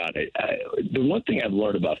think about it. The one thing I've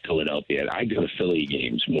learned about Philadelphia, I go to Philly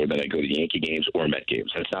games more than I go to Yankee games or Met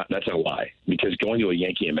games. That's a lie. Because going to a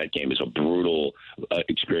Yankee and Met game is a brutal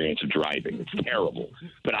experience of driving. It's terrible.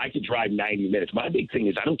 But I could drive 90 minutes. My big thing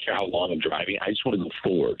is I don't care how long I'm driving. I just want to go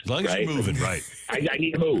forward. As long as you're moving, right. I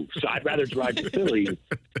need to move. So I'd rather drive to Philly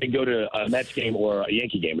than go to a Mets game or a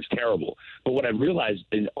Yankee game. It's terrible. But what I've realized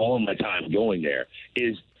in all of my time going there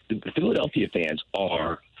is the Philadelphia fans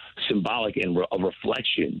are symbolic and a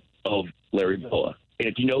reflection of Larry Bowa. And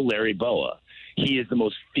if you know Larry Bowa, he is the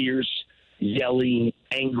most fierce, yelling,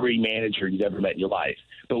 angry manager you've ever met in your life.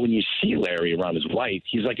 But when you see Larry around his wife,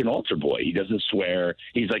 he's like an altar boy. He doesn't swear.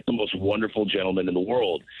 He's like the most wonderful gentleman in the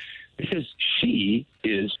world. Because she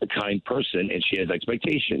is a kind person and she has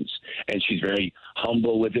expectations. And she's very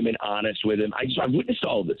humble with him and honest with him. I've witnessed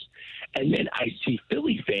all of this. And then I see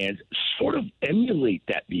Philly fans sort of emulate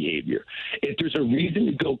that behavior. If there's a reason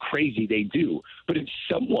to go crazy, they do. But if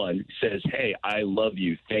someone says, "Hey, I love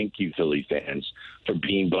you. Thank you, Philly fans, for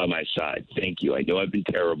being by my side. Thank you. I know I've been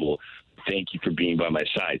terrible. Thank you for being by my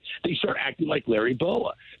side." They start acting like Larry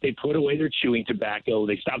Bowa. They put away their chewing tobacco.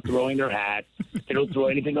 They stop throwing their hats. They don't throw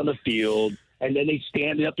anything on the field. And then they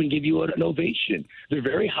stand up and give you an ovation. They're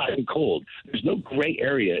very hot and cold. There's no gray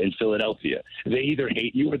area in Philadelphia. They either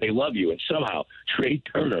hate you or they love you. And somehow Trey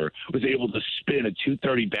Turner was able to spin a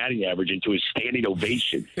 .230 batting average into a standing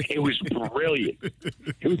ovation. It was brilliant.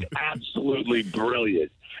 It was absolutely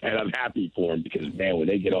brilliant. And I'm happy for him because, man, when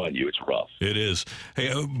they get on you, it's rough. It is.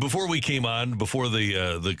 Hey, before we came on, before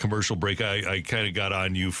the commercial break, I kind of got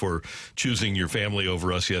on you for choosing your family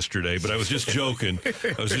over us yesterday, but I was just joking.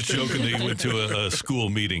 I was just joking that you went to a school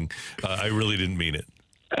meeting. I really didn't mean it.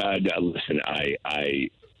 No, listen,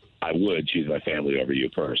 I would choose my family over you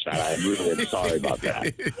first. I really am sorry about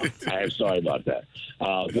that. I am sorry about that.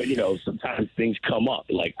 But, sometimes things come up.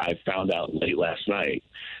 Like I found out late last night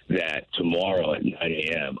that tomorrow at 9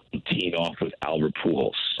 a.m. I'm teeing off with Albert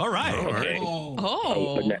Pujols. All right. Okay?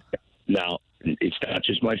 Oh. Now, it's not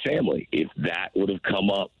just my family. If that would have come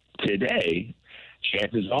up today,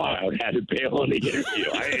 chances are I would have to bail on the interview.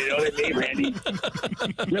 You know what I mean, Randy?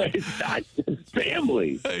 It's not just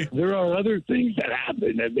family. There are other things that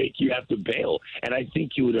happen that make you have to bail. And I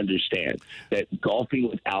think you would understand that golfing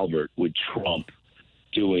with Albert would trump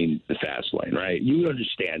doing the fast lane, right? You would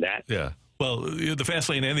understand that. Yeah. Well, the fast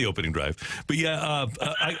lane and the opening drive. But yeah,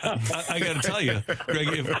 I got to tell you, Greg,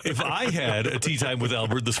 if I had a tea time with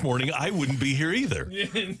Albert this morning, I wouldn't be here either. He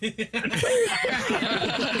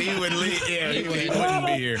would leave. Yeah, he wouldn't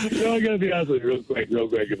be here. No, I'm going to be honest with you real quick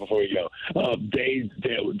before we go. Day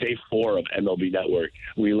 4 of MLB Network,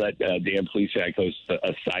 we let Dan Plesac host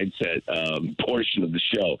a side set portion of the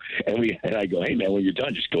show. And I go, hey, man, when you're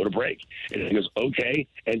done, just go to break. And he goes, okay.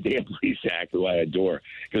 And Dan Plesac, who I adore,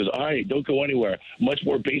 goes, all right, don't go anywhere. Much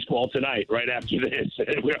more baseball tonight right after this.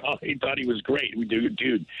 And he thought he was great. We do,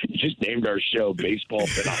 dude, you just named our show Baseball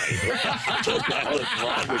Tonight. What the hell is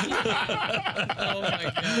wrong with you? Oh, my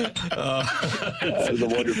God. That was a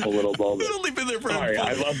wonderful little moment. It's only been there for Sorry,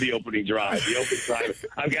 I love the opening drive. The opening drive.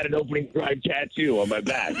 I've got an opening drive tattoo on my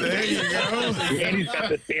back. There you go. Andy's got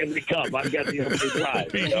the Stanley Cup. I've got the opening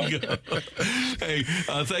drive. You know? Hey,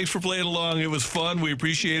 thanks for playing along. It was fun. We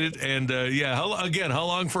appreciate it. And, how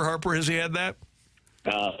long for Harper has he had that?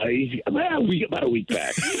 He's about a week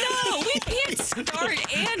back. No, we can't start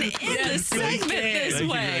and end the segment this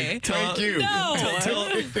way. Thank you. No.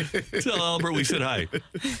 Tell Albert we said hi.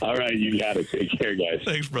 All right, you got it. Take care, guys.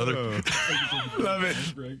 Thanks, brother. Love it.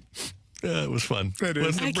 It was fun.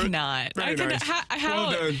 I cannot. Very nice.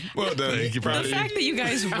 How, Well done. Thank you, the brother. fact that you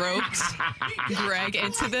guys roped Greg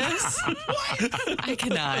into this, I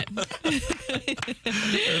cannot.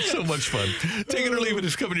 It's so much fun. Take it or leave it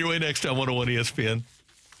is coming your way next on 101 ESPN.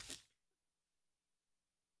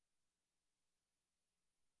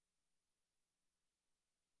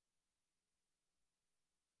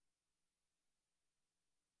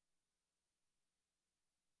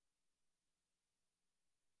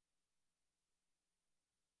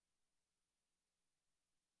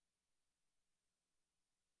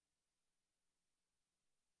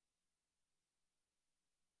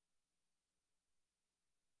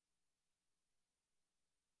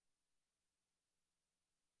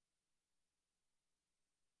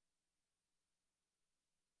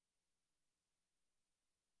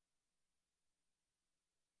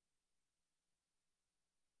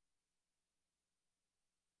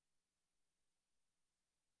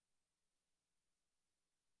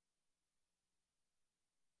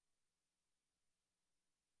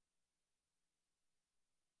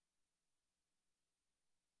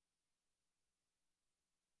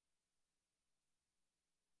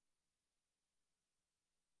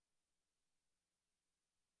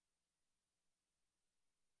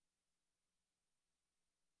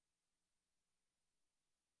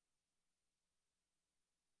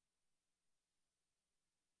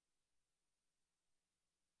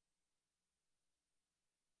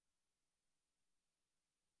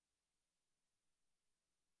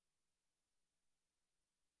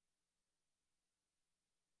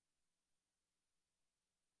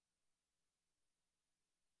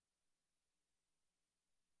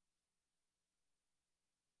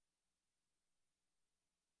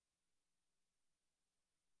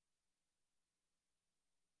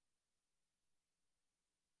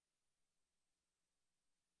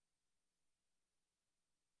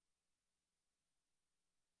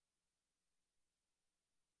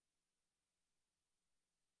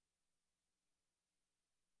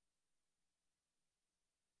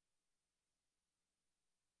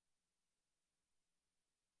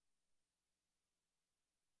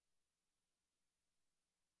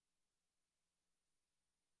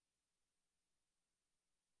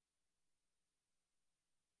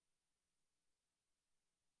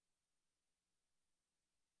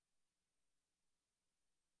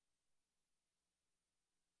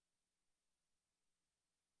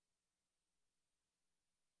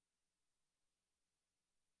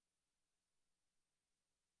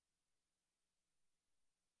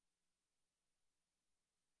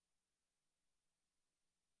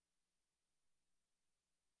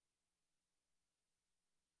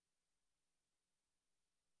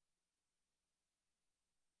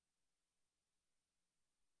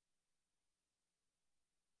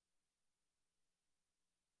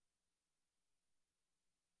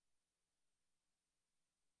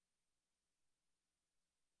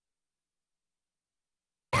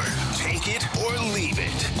 Take it or leave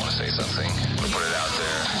it. Want to say something? Put it out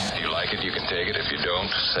there. If you like it, you can take it. If you don't,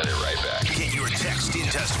 send it right back. Get your text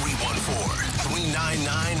into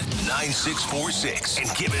 314-399-9646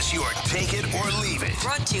 and give us your take it or leave it.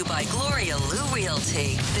 Brought to you by Gloria Lou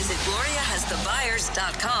Realty. Visit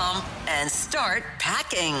GloriaHasTheBuyers.com and start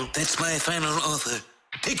packing. That's my final offer.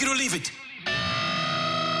 Take it or leave it.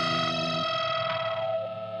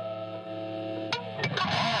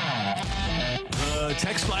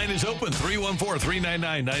 Text line is open,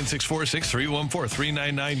 314-399-9646,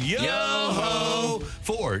 314-399-YO-HO.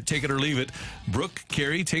 4, take it or leave it. Brooke,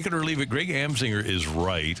 Carey, take it or leave it. Greg Amsinger is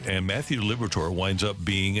right, and Matthew Liberatore winds up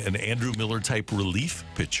being an Andrew Miller-type relief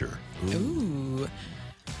pitcher. Ooh.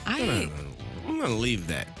 I'm going to leave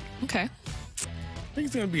that. Okay. I think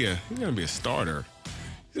he's going to be a starter.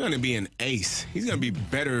 He's going to be an ace. He's going to be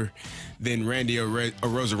better than Randy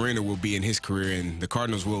Arozarena will be in his career, and the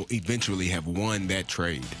Cardinals will eventually have won that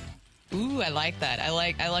trade. Ooh, I like that. I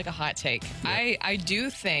like a hot take. Yeah. I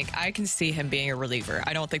do think I can see him being a reliever.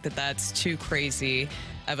 I don't think that that's too crazy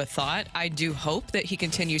of a thought. I do hope that he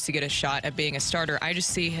continues to get a shot at being a starter. I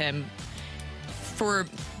just see him for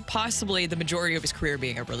possibly the majority of his career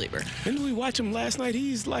being a reliever. Didn't we watch him last night?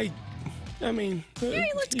 He's like, I mean, yeah,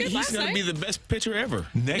 he looked good last night. He's going to be the best pitcher ever.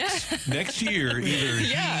 Next year, either...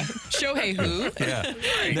 Yeah, Shohei who? Yeah.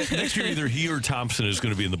 Next year, either he or Thompson is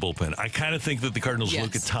going to be in the bullpen. I kind of think that the Cardinals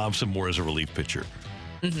look at Thompson more as a relief pitcher.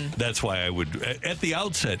 Mm-hmm. That's why I would, at the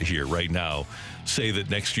outset here right now, say that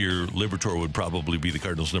next year Liberatore would probably be the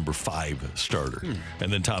Cardinals' number 5 starter.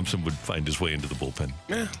 And then Thompson would find his way into the bullpen.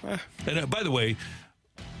 Yeah. And by the way,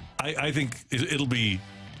 I think it'll be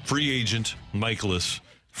free agent Michaelis,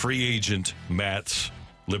 free agent Matz,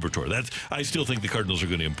 Liberatore. I still think the Cardinals are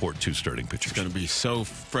going to import 2 starting pitchers. It's going to be so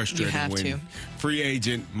frustrating when free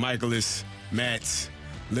agent Michaelis, Matz,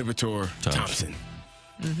 Liberatore, Thompson.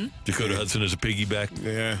 Mm-hmm. Dakota Hudson is a piggyback.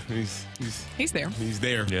 Yeah, he's there. He's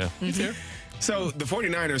there. Yeah, he's there. So the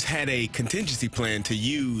 49ers had a contingency plan to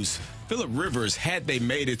use Phillip Rivers had they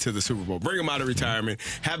made it to the Super Bowl. Bring him out of retirement,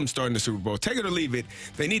 have him start in the Super Bowl. Take it or leave it.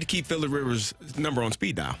 They need to keep Phillip Rivers' number on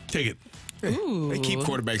speed dial. Take it. Ooh. They keep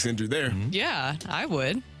quarterbacks injured there. Yeah, I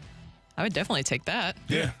would definitely take that.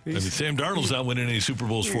 Yeah. I mean, Sam Darnold's not winning any Super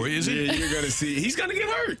Bowls for you, is he? Yeah, you're going to see. He's going to get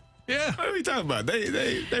hurt. Yeah. What are we talking about?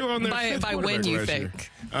 They were on their by when you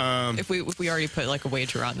think? If we already put like a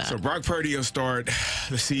wager on that. So Brock Purdy will start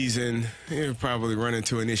the season. He'll probably run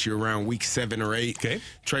into an issue around week 7 or 8. Okay.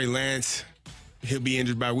 Trey Lance, he'll be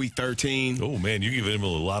injured by week 13. Oh man, you're giving him a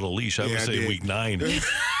lot of leash. I would say week 9. Who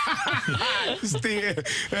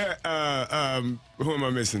am I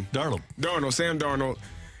missing? Darnold. Sam Darnold.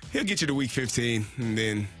 He'll get you to week 15, and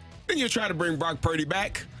then you'll try to bring Brock Purdy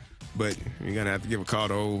back. But you're going to have to give a call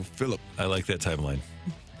to old Phillip. I like that timeline.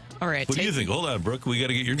 All right. What do you think? Hold on, Brooke. We got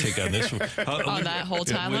to get your take on this. On that whole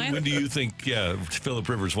timeline? When do you think, Phillip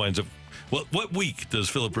Rivers winds up? What week does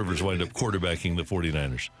Phillip Rivers wind up quarterbacking the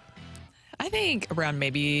 49ers? I think around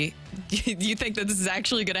maybe, you think that this is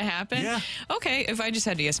actually going to happen? Yeah. Okay, if I just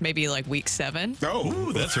had to guess, maybe like week 7.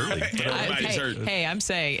 Oh, that's early. Everybody's hurt. Hey, I'm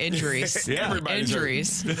saying injuries.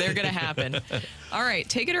 Injuries. They're going to happen. All right,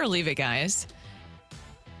 take it or leave it, guys.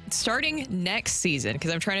 Starting next season,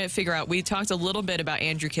 because I'm trying to figure out, we talked a little bit about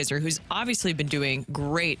Andrew Knizner, who's obviously been doing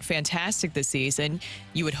great, fantastic this season.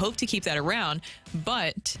 You would hope to keep that around,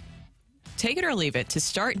 but take it or leave it. To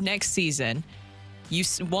start next season, you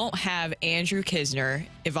won't have Andrew Knizner,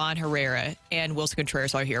 Ivan Herrera, and Wilson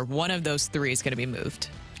Contreras all here. One of those 3 is going to be moved.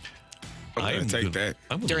 I'm going to take that.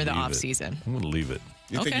 During the offseason. I'm going to leave it.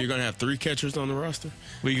 You think you're going to have 3 catchers on the roster?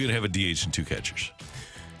 Well, you're going to have a DH and 2 catchers.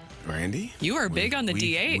 Randy? You are big on the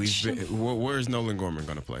DH. Where's Nolan Gorman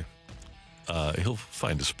going to play? He'll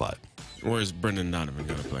find a spot. Where's Brendan Donovan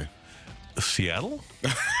going to play? Seattle?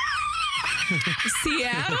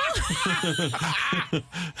 Seattle?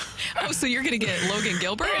 Oh, so you're going to get Logan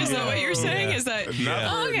Gilbert? Is that what you're saying? Is that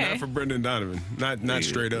not for Brendan Donovan? Not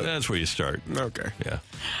straight up. That's where you start. Okay. Yeah.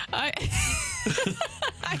 I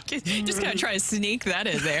just kind of try to sneak that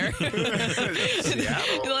in there.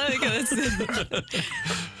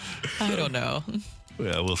 I don't know.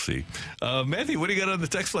 Yeah, we'll see. Matthew, what do you got on the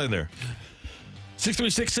text line there?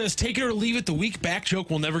 636 says, take it or leave it. The weak back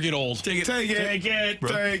joke will never get old. Take it. Take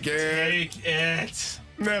it.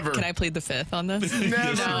 Never. Can I plead the 5th on this?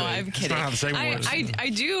 Never. No, I'm kidding. I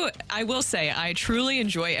will say, I truly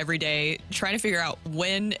enjoy every day trying to figure out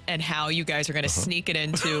when and how you guys are going to sneak it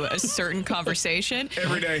into a certain conversation.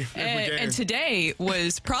 Every day. And today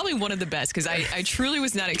was probably one of the best because I truly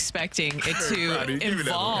was not expecting it to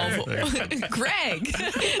involve Greg.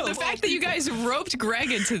 The fact that you guys roped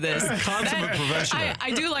Greg into this. Consummate professional.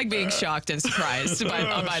 I do like being shocked and surprised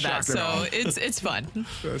by that. So it's fun.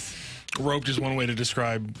 Roped is one way to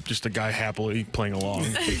describe just a guy happily playing along.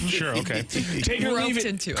 Sure, okay. Take it or leave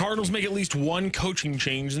it. Cardinals make at least 1 coaching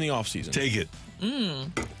change in the offseason. Take it.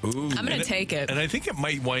 I'm going to take it. And I think it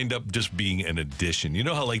might wind up just being an addition. You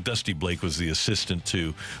know how like Dusty Blake was the assistant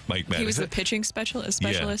to Mike Madden? He was the pitching specialist?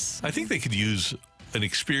 Yeah. I think they could use an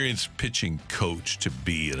experienced pitching coach to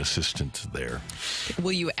be an assistant there.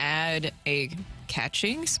 Will you add a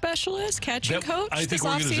catching specialist, catching coach? I think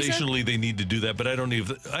organizationally they need to do that, but I don't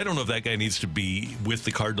know if that guy needs to be with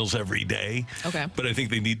the Cardinals every day. Okay. But I think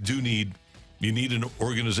they need an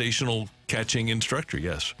organizational catching instructor,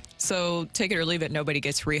 yes. So take it or leave it, nobody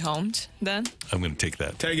gets rehomed then? I'm going to take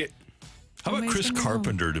that. Take it. How about Chris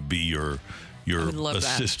Carpenter to be your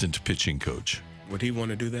assistant pitching coach? Would he want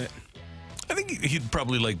to do that? I think he'd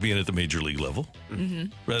probably like being at the major league level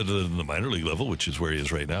rather than the minor league level, which is where he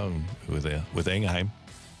is right now with Anaheim.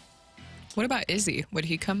 What about Izzy? Would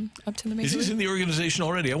he come up to the major league? Izzy's in the organization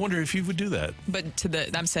already. I wonder if he would do that. But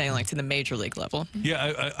I'm saying like to the major league level.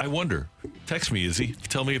 Yeah, I wonder. Text me, Izzy.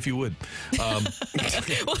 Tell me if you would.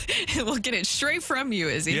 We'll get it straight from you,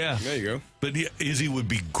 Izzy. Yeah. There you go. But Izzy would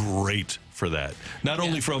be great for that. Not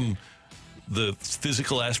only from the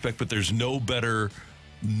physical aspect, but there's no better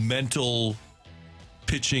mental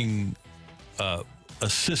pitching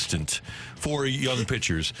assistant for young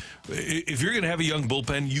pitchers. If you're going to have a young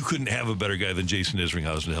bullpen, you couldn't have a better guy than Jason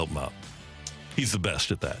Isringhausen to help him out. He's the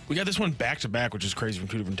best at that. We got this one back-to-back, which is crazy from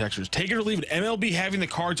two different textures. Take it or leave it. MLB having the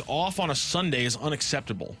Cards off on a Sunday is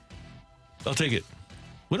unacceptable. I'll take it.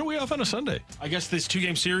 When are we off on a Sunday? I guess this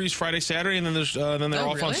 2-game series, Friday, Saturday, and then they're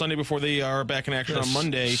off on Sunday before they are back in action on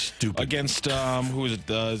Monday. Stupid. Against, who is it?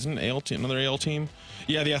 Isn't it AL team, another AL team?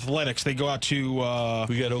 Yeah, the Athletics. They go out to...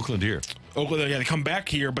 we got Oakland here. Oakland, yeah, they come back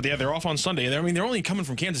here, but they're off on Sunday. They're only coming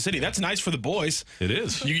from Kansas City. That's nice for the boys. It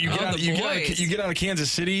is. You get out of Kansas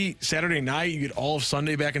City Saturday night. You get all of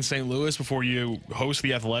Sunday back in St. Louis before you host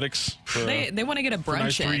the Athletics. They want to get a brunch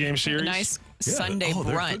nice 3-game series. A nice Sunday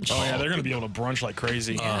brunch. Oh yeah, they're going to be able to brunch like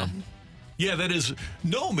crazy. Yeah, that is,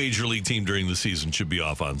 no major league team during the season should be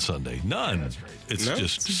off on Sunday. None. Yeah, it's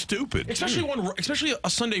just stupid. Especially a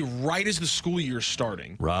Sunday right as the school year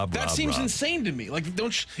starting. That seems insane to me. Like,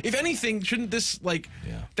 if anything, shouldn't this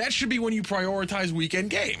that should be when you prioritize weekend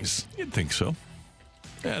games? You'd think so.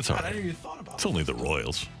 Yeah, it's all right. I didn't even thought about it. It's only the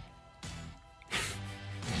Royals.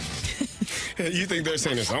 You think they're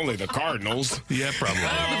saying it's only the Cardinals? Yeah, probably.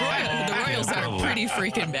 The Royals are pretty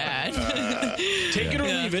freaking bad. Take it or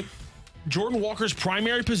leave it. Jordan Walker's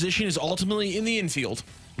primary position is ultimately in the infield.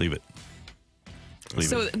 Leave it.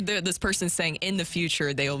 So this person's saying in the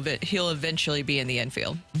future he'll eventually be in the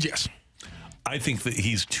infield. Yes. I think that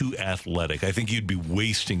he's too athletic. I think you'd be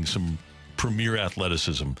wasting some premier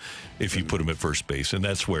athleticism if you put him at first base, and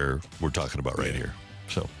that's where we're talking about right here.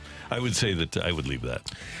 So I would say that I would leave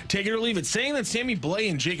that. Take it or leave it. Saying that Sammy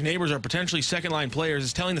Blais and Jake Neighbors are potentially second-line players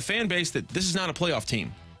is telling the fan base that this is not a playoff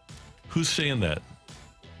team. Who's saying that?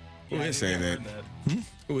 Who is saying that?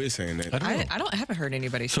 Who is saying that? I haven't heard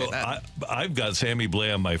anybody say that. I've got Sammy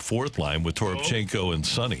Blais on my fourth line with Toropchenko and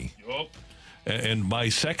Sonny. And my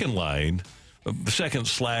second line,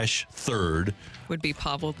 second/third, would be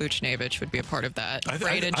Pavel Buchnevich would be a part of that. I've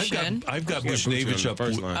got Buchnevich up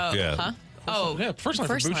first line. First line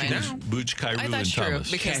for Buchnevich now. Buch, Kyrou, and true, Thomas.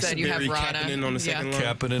 because then you have Kapanen on the second line.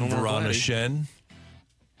 Kapanen, Verana, Shen.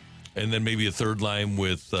 And then maybe a third line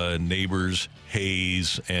with Neighbors,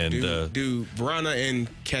 Hayes, and... Do Verana and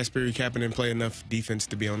Kapanen play enough defense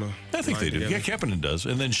to be on the I think they do. Together? Yeah, Kapanen does.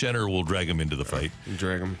 And then Schenner will drag him into the fight.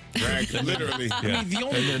 Drag him. Literally. Yeah. I mean, the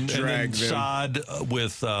only and then Saad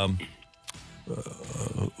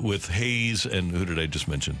with Hayes and who did I just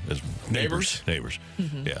mention? As Neighbors.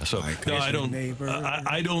 Mm-hmm. Yeah, so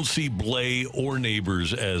I don't see Blais or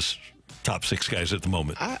Neighbors as top six guys at the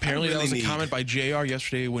moment. Apparently, that was a comment by JR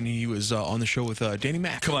yesterday when he was on the show with Danny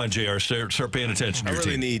Mac. Come on, JR, start paying attention to your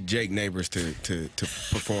team. need Jake Neighbors to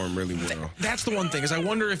perform really well. That's the one thing, is I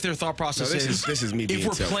wonder if their thought process this is me being if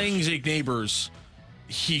we're selfish. playing Jake Neighbors,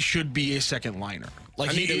 he should be a second liner.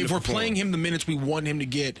 Like, if we're playing him the minutes we want him to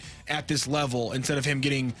get at this level, instead of him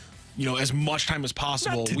getting, as much time as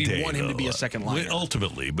possible, we want him to be a second liner.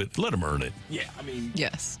 Ultimately, but let him earn it. Yeah, I mean...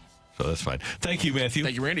 Yes. So that's fine. Thank you, Matthew.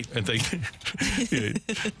 Thank you, Randy. And thank you,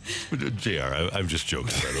 JR. I'm just joking,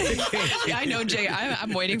 by the way. Yeah, I know, JR.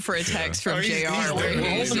 I'm waiting for a text from JR. We're holding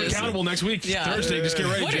him accountable next week. Yeah. Thursday. Just get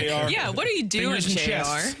ready, JR. Yeah, what are you doing,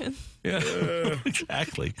 JR? Yeah,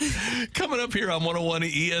 exactly. Coming up here on 101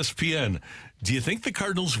 ESPN, do you think the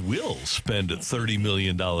Cardinals will spend $30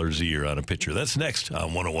 million a year on a pitcher? That's next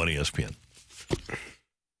on 101 ESPN.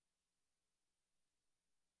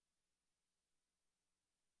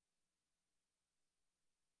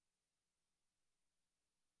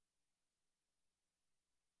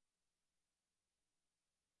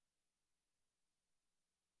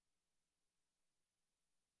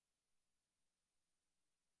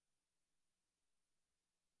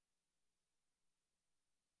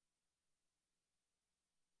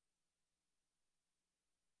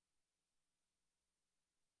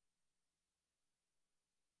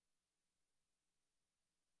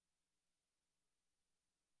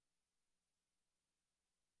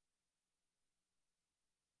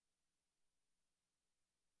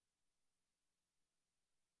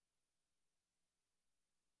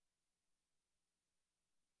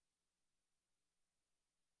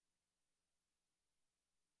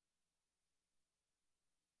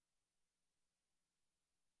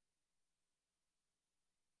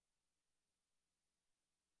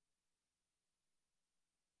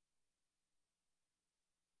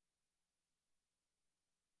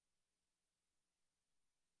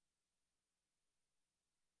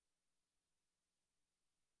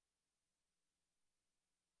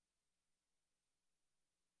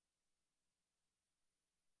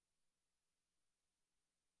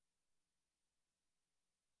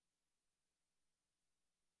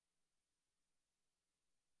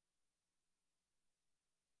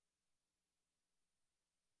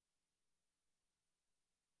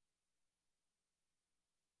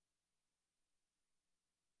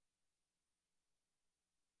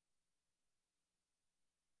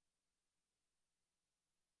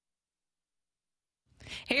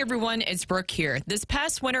 Hey everyone, it's Brooke here. This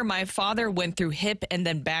past winter, my father went through hip and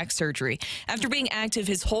then back surgery. After being active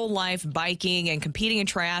his whole life, biking and competing in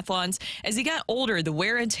triathlons, as he got older, the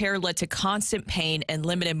wear and tear led to constant pain and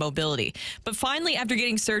limited mobility. But finally, after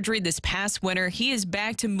getting surgery this past winter, he is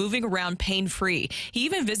back to moving around pain-free. He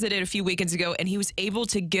even visited a few weekends ago and he was able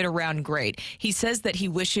to get around great. He says that he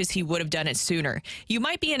wishes he would have done it sooner. You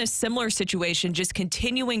might be in a similar situation, just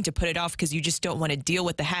continuing to put it off because you just don't want to deal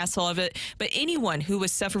with the hassle of it. But anyone who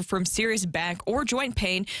has suffered from serious back or joint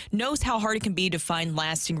pain knows how hard it can be to find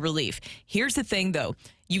lasting relief. Here's the thing, though.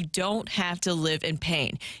 You don't have to live in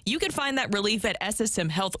pain. You can find that relief at SSM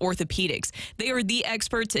Health Orthopedics. They are the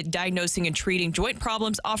experts at diagnosing and treating joint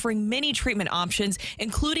problems, offering many treatment options,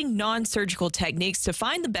 including non-surgical techniques to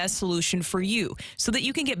find the best solution for you so that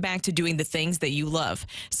you can get back to doing the things that you love.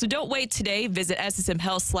 So don't wait today. Visit SSM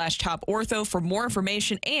Health/Top Ortho for more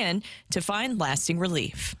information and to find lasting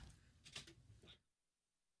relief.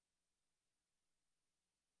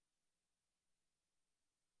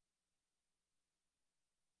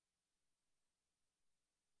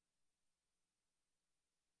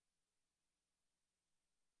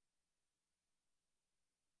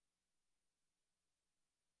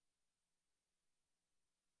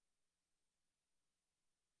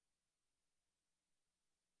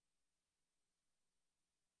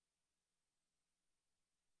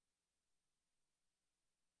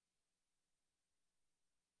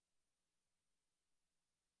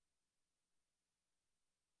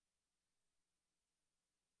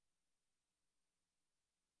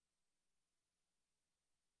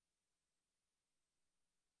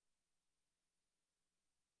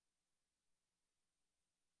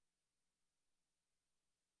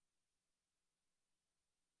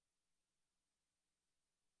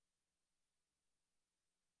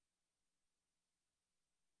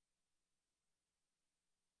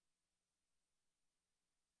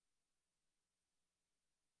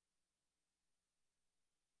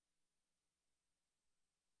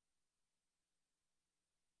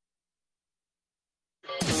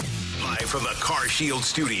 Live from the Car Shield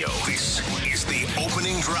studio, this is the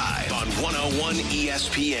opening drive on 101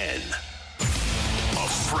 ESPN. A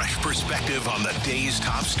fresh perspective on the day's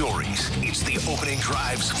top stories. It's the opening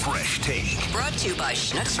drive's fresh take. Brought to you by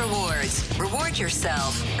Schnucks Rewards. Reward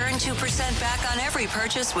yourself. Earn 2% back on every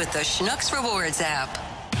purchase with the Schnucks Rewards app.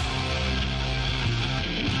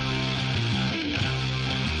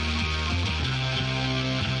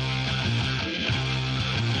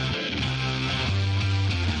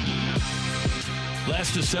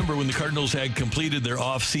 Last December, when the Cardinals had completed their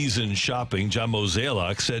off-season shopping, John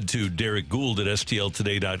Mozeliak said to Derek Gould at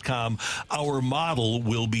STLtoday.com, our model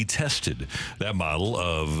will be tested. That model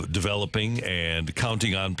of developing and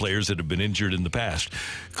counting on players that have been injured in the past.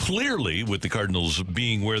 Clearly, with the Cardinals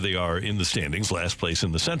being where they are in the standings, last place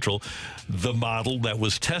in the Central, the model that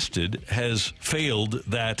was tested has failed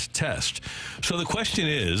that test. So the question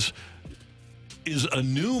is a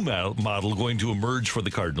new model going to emerge for the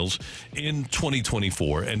Cardinals in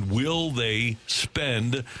 2024, and will they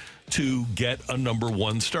spend to get a number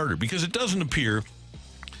one starter? Because it doesn't appear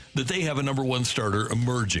that they have a number one starter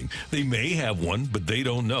emerging. They may have one, but they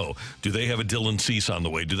don't know. Do they have a Dylan Cease on the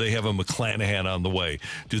way? Do they have a McClanahan on the way?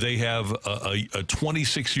 Do they have a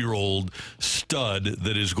 26-year-old stud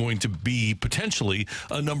that is going to be potentially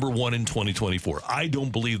a number one in 2024? I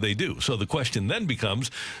don't believe they do. So the question then becomes,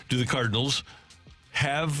 do the Cardinals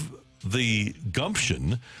have the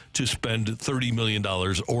gumption to spend $30 million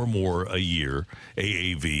or more a year,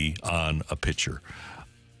 AAV, on a pitcher?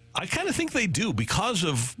 I kind of think they do because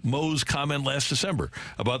of Mo's comment last December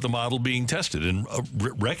about the model being tested and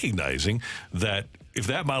recognizing that if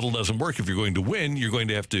that model doesn't work, if you're going to win, you're going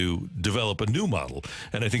to have to develop a new model.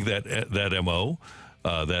 And I think that MO,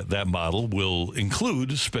 that model will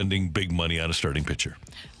include spending big money on a starting pitcher.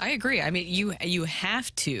 I agree. I mean, you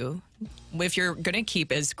have to, if you're going to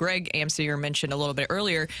keep, as Greg Amsinger mentioned a little bit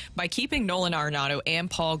earlier, by keeping Nolan Arenado and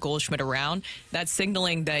Paul Goldschmidt around, that's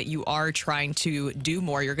signaling that you are trying to do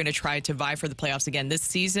more. You're going to try to vie for the playoffs again. This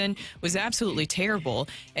season was absolutely terrible.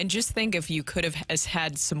 And just think if you could have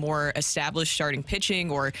had some more established starting pitching,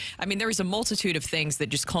 or, I mean, there was a multitude of things that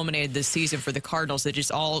just culminated this season for the Cardinals that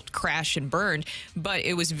just all crashed and burned. But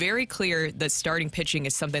it was very clear that starting pitching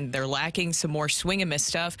is something they're lacking, some more swing and miss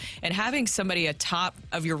stuff. And having somebody atop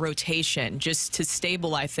of your rotation rotation just to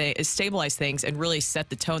stabilize things and really set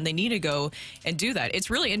the tone. They need to go and do that. It's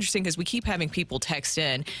really interesting because we keep having people text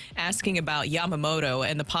in asking about Yamamoto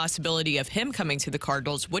and the possibility of him coming to the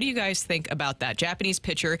Cardinals. What do you guys think about that? Japanese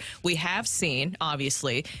pitcher, we have seen,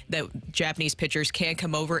 obviously, that Japanese pitchers can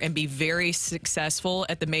come over and be very successful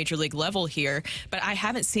at the major league level here, but I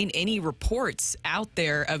haven't seen any reports out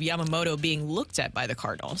there of Yamamoto being looked at by the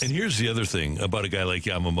Cardinals. And here's the other thing about a guy like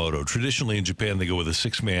Yamamoto. Traditionally in Japan, they go with a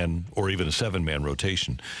 6-man or even a 7-man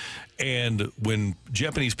rotation. And when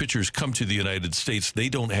Japanese pitchers come to the United States, they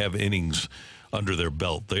don't have innings under their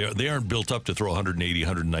belt. They aren't built up to throw 180,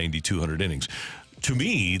 190, 200 innings. To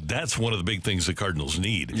me, that's one of the big things the Cardinals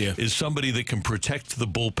need, is somebody that can protect the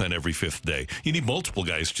bullpen every 5th day. You need multiple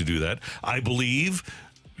guys to do that. I believe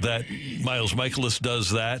that Miles Michaelis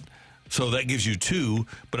does that. So that gives you 2,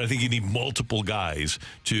 but I think you need multiple guys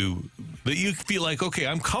that you feel like, okay,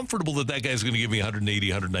 I'm comfortable that guy's going to give me 180,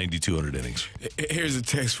 190, 200 innings. Here's a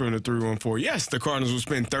text from the 314. Yes, the Cardinals will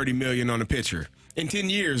spend $30 million on a pitcher in 10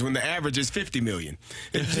 years when the average is $50 million.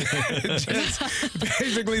 Just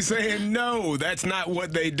basically saying, no, that's not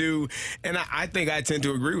what they do. And I think I tend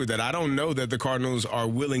to agree with that. I don't know that the Cardinals are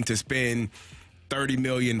willing to spend $30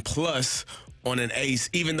 million plus on an ace,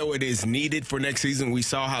 even though it is needed for next season. We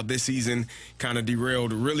saw how this season kind of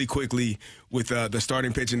derailed really quickly with the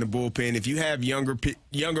starting pitch in the bullpen. If you have younger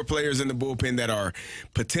players in the bullpen that are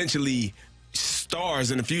potentially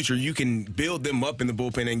stars in the future, you can build them up in the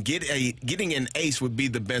bullpen, and getting an ace would be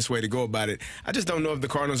the best way to go about it. I just don't know if the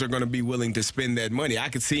Cardinals are going to be willing to spend that money. I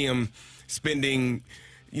could see them spending,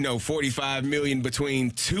 $45 million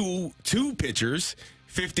between two pitchers,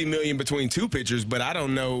 $50 million between 2 pitchers, but I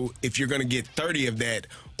don't know if you're going to get 30 of that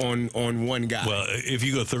on one guy. Well, if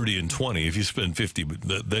you go 30 and 20, if you spend 50,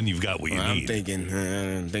 then you've got what you need.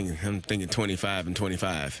 I'm thinking 25 and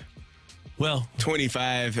 25. Well,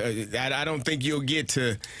 25. I don't think you'll get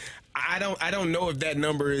to. I don't know if that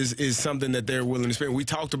number is something that they're willing to spend. We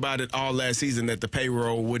talked about it all last season that the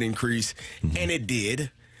payroll would increase, and it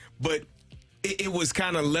did, but it was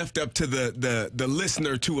kind of left up to the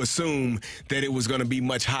listener to assume that it was going to be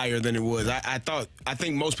much higher than it was. I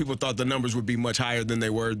think most people thought the numbers would be much higher than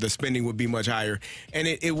they were. The spending would be much higher, and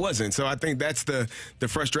it wasn't. So I think that's the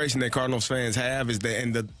frustration that Cardinals fans have, is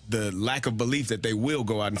the lack of belief that they will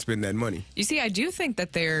go out and spend that money. You see, I do think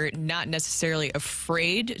that they're not necessarily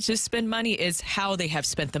afraid to spend money. It's how they have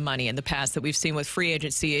spent the money in the past that we've seen with free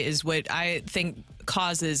agency is what I think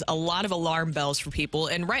causes a lot of alarm bells for people,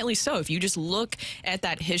 and rightly so. If you just look at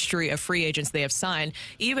that history of free agents they have signed,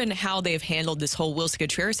 even how they've handled this whole Willson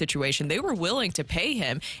Contreras situation, they were willing to pay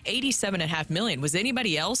him $87.5 million. Was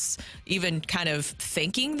anybody else even kind of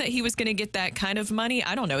thinking that he was going to get that kind of money?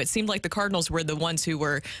 I don't know. It seemed like the Cardinals were the ones who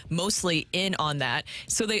were mostly in on that.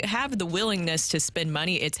 So they have the willingness to spend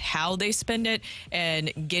money. It's how they spend it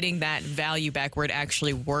and getting that value back where it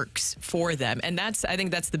actually works for them. And I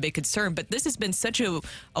think that's the big concern. But this has been such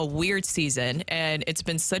a weird season, and it's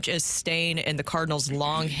been such a stain in the Cardinals'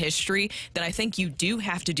 long history that I think you do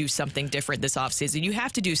have to do something different this offseason. You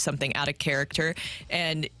have to do something out of character,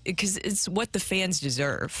 and because it's what the fans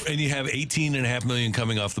deserve. And you have $18.5 million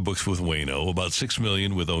coming off the books with Waino, about $6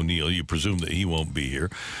 million with O'Neill. You presume that he won't be here.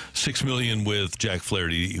 $6 million with Jack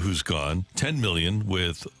Flaherty, who's gone. $10 million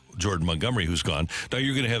with Jordan Montgomery, who's gone. Now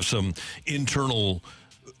you're going to have some internal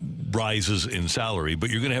rises in salary, but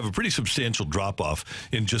you're going to have a pretty substantial drop-off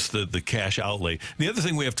in just the cash outlay. The other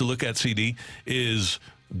thing we have to look at, CD, is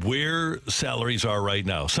where salaries are right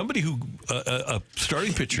now. Somebody a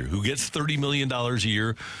starting pitcher who gets $30 million a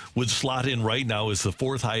year would slot in right now as the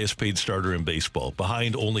 4th highest paid starter in baseball,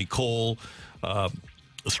 behind only Cole,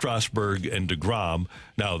 Strasburg, and DeGrom.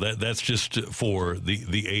 Now, that's just for the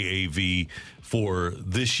AAV for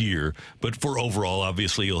this year, but for overall,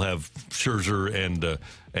 obviously, you'll have Scherzer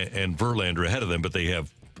and Verlander ahead of them, but they have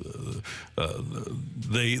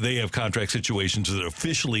they have contract situations that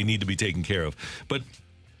officially need to be taken care of. But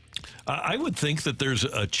I would think that there's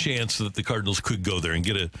a chance that the Cardinals could go there and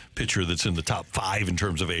get a pitcher that's in the top 5 in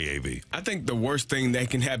terms of AAV. I think the worst thing that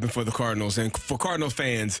can happen for the Cardinals and for Cardinal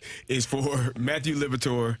fans is for Matthew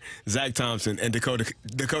Liberatore, Zach Thompson, and Dakota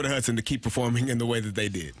Hudson to keep performing in the way that they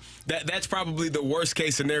did. That's probably the worst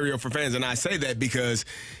case scenario for fans, and I say that because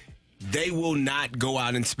they will not go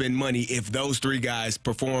out and spend money if those 3 guys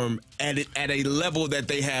perform at a level that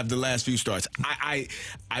they have the last few starts. I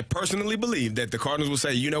personally believe that the Cardinals will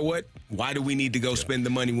say, you know what? Why do we need to go spend the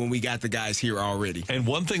money when we got the guys here already? And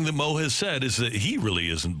one thing that Mo has said is that he really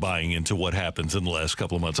isn't buying into what happens in the last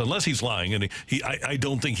couple of months, unless he's lying. And I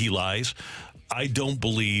don't think he lies. I don't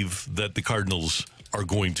believe that the Cardinals are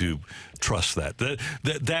going to trust that.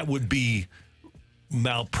 That would be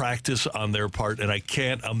malpractice on their part, and I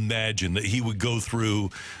can't imagine that he would go through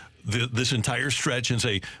this entire stretch and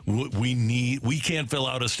say, we can't fill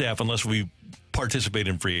out a staff unless we participate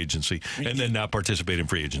in free agency, and then not participate in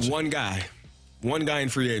free agency. One guy in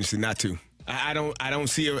free agency, not two. I don't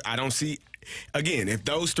see. Again, if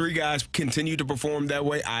those three guys continue to perform that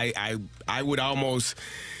way, I would almost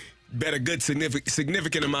bet a good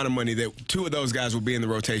significant amount of money that two of those guys will be in the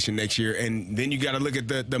rotation next year. And then you got to look at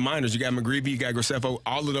the minors. You got McGreevy, you got Graceffo.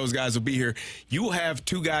 All of those guys will be here. You will have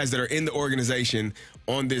two guys that are in the organization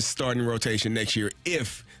on this starting rotation next year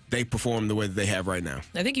if they perform the way that they have right now.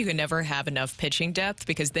 I think you can never have enough pitching depth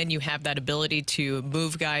because then you have that ability to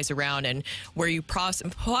move guys around, and where you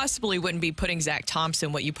possibly wouldn't be putting Zach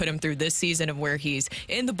Thompson, what you put him through this season of where he's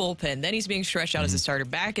in the bullpen, then he's being stretched out as a starter,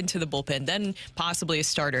 back into the bullpen, then possibly a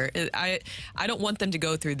starter. I don't want them to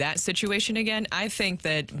go through that situation again. I think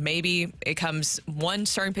that maybe it comes, one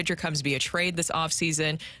starting pitcher comes via trade this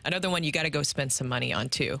offseason, another one you got to go spend some money on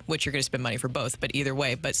too, which you're going to spend money for both, but either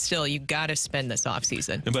way, but still you got to spend this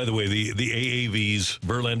offseason. And by the way, the AAVs,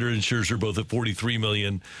 Verlander and Scherzer both at $43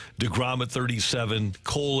 million, DeGrom at $37,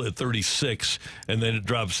 Cole at $36, and then it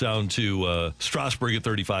drops down to Strasburg at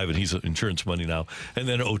 $35, and he's insurance money now, and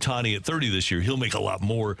then Ohtani at $30 this year. He'll make a lot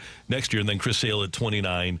more next year, and then Chris Sale at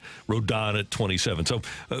 $29, Rodon at $27. So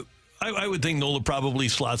I would think Nola probably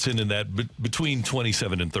slots in that between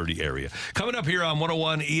 27 and 30 area. Coming up here on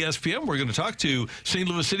 101 ESPN, we're going to talk to St.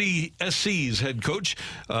 Louis City SC's head coach,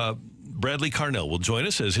 Bradley Carnell will join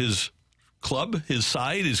us as his club, his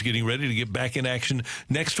side, is getting ready to get back in action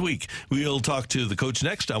next week. We'll talk to the coach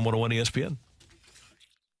next on 101 ESPN.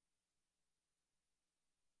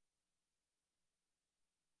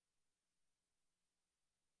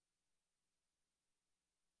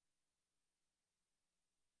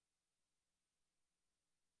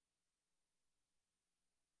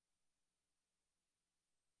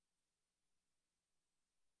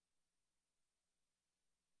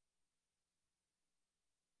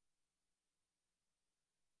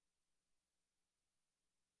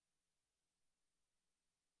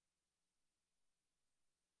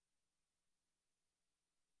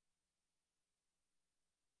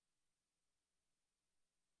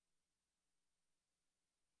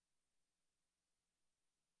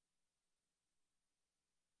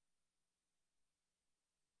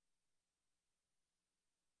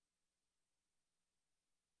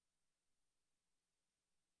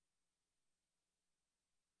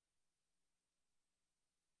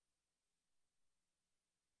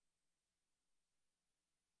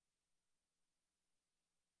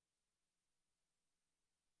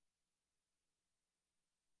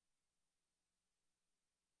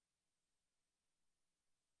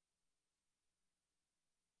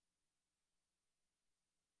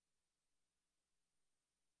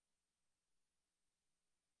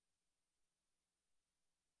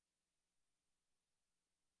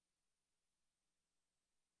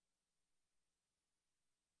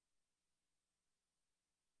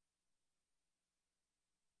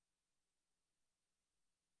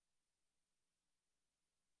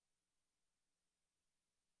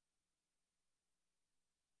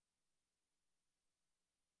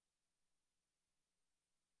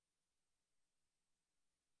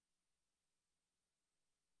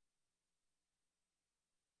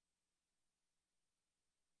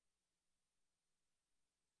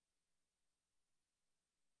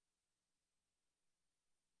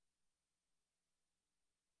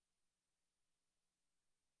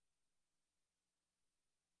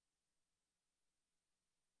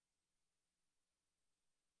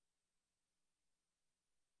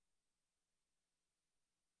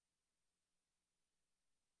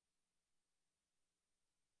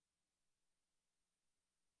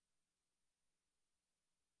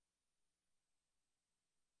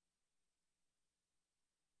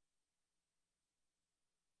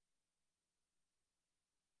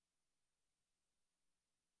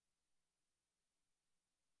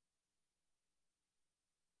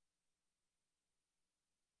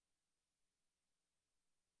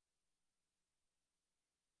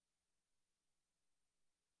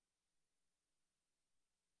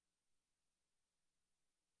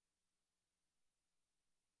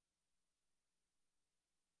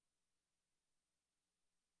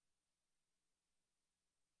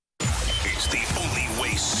 It's the only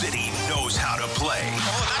way City knows how to play.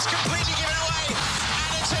 Oh, that's completely given away.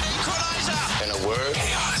 And it's an equalizer. In a word,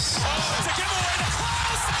 chaos. Oh, it's a giveaway to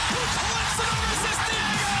Klauss, who clips it over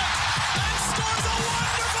Diego and scores a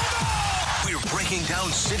wonderful goal. We're breaking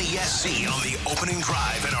TIOLI on the opening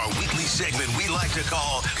drive in our weekly segment we like to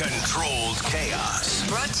call Controlled Chaos.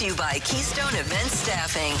 Brought to you by Keystone Event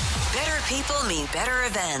Staffing. Better people mean better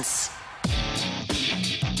events.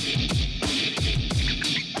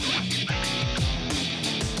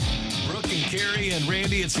 Caray and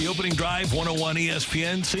Randy, it's the opening drive, 101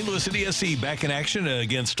 ESPN. St. Louis City SC back in action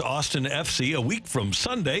against Austin FC a week from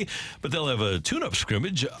Sunday, but they'll have a tune-up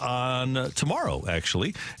scrimmage on tomorrow,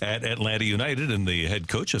 actually, at Atlanta United. And the head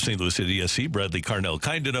coach of St. Louis City SC, Bradley Carnell,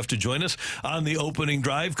 kind enough to join us on the opening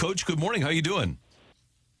drive. Coach, good morning. How you doing?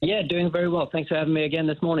 Yeah, doing very well. Thanks for having me again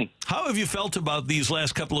this morning. How have you felt about these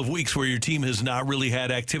last couple of weeks where your team has not really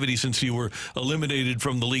had activity since you were eliminated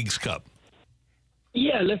from the League's Cup?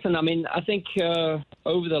 Yeah, listen, I mean, I think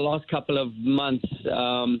over the last couple of months,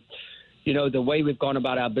 you know, the way we've gone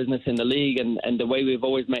about our business in the league and the way we've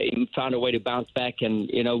always found a way to bounce back and,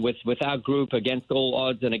 you know, with our group against all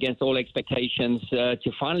odds and against all expectations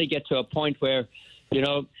to finally get to a point where, you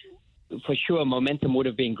know, for sure, momentum would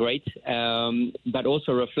have been great, but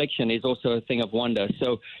also reflection is also a thing of wonder.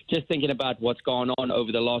 So just thinking about what's gone on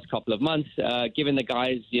over the last couple of months, giving the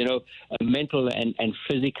guys, you know, a mental and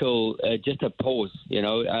physical, just a pause, you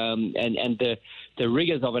know, and the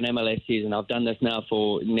rigors of an MLS season. I've done this now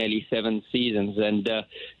for nearly 7 seasons, and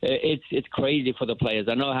it's crazy for the players.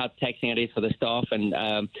 I know how taxing it is for the staff, and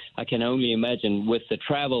I can only imagine with the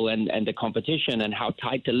travel and the competition and how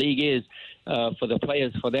tight the league is. For the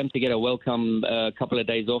players, for them to get a welcome couple of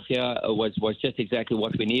days off here was just exactly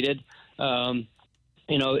what we needed.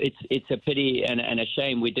 You know, it's a pity and a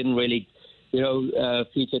shame we didn't really, you know,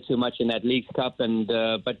 feature too much in that Leagues Cup, and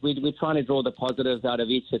but we're trying to draw the positives out of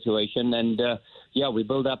each situation, and yeah, we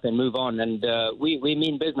build up and move on, and we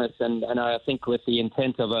mean business, and I think with the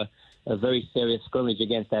intent of a very serious scrimmage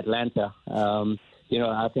against Atlanta. You know,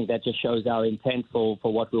 I think that just shows our intent for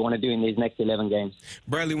what we want to do in these next 11 games.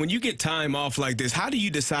 Bradley, when you get time off like this, how do you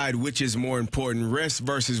decide which is more important, rest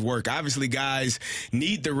versus work? Obviously, guys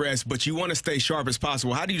need the rest, but you want to stay sharp as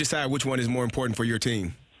possible. How do you decide which one is more important for your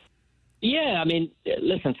team? Yeah, I mean,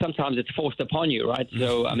 listen, sometimes it's forced upon you, right?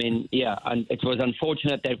 So, I mean, yeah, and it was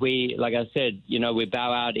unfortunate that we, like I said, you know, we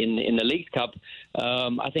bow out in the Leagues Cup.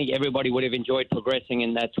 I think everybody would have enjoyed progressing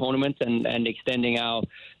in that tournament and extending our,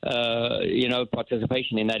 you know,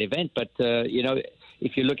 participation in that event. But, you know,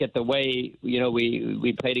 if you look at the way, you know,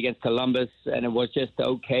 we played against Columbus and it was just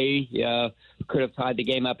okay. Could have tied the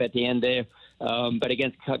game up at the end there. But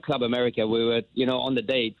against Club America, we were, you know, on the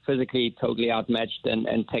day, physically totally outmatched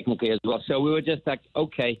and technically as well. So we were just like,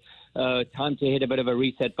 okay, time to hit a bit of a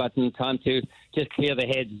reset button, time to just clear the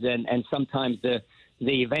heads. And sometimes the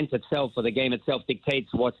event itself or the game itself dictates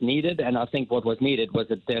what's needed. And I think what was needed was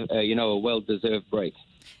a well-deserved break.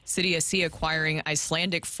 City SC acquiring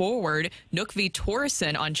Icelandic forward Nukvi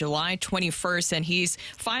Thorisson on July 21st, and he's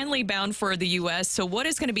finally bound for the U.S. So what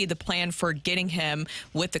is going to be the plan for getting him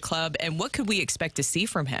with the club, and what could we expect to see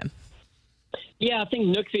from him? Yeah, I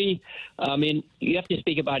think Nukvi, I mean, you have to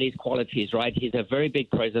speak about his qualities, right? He's a very big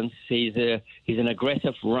presence. He's an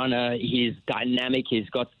aggressive runner. He's dynamic. He's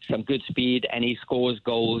got some good speed, and he scores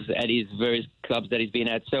goals at his various clubs that he's been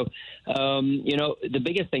at. So, you know, the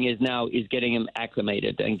biggest thing is now is getting him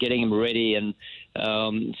acclimated and getting him ready. And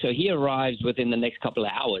so he arrives within the next couple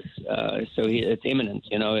of hours. So it's imminent.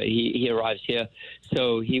 You know, he arrives here.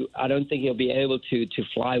 So I don't think he'll be able to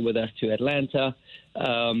fly with us to Atlanta.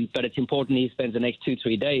 But it's important he spends the next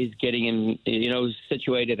 2-3 days getting him, you know,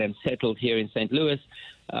 situated and settled here in St. Louis.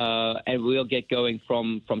 And we'll get going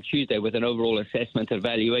from Tuesday with an overall assessment,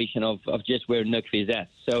 evaluation of just where Nukvi is at.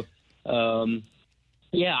 So,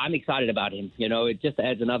 yeah, I'm excited about him. You know, it just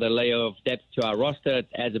adds another layer of depth to our roster. It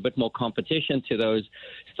adds a bit more competition to those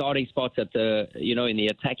starting spots at the, you know, in the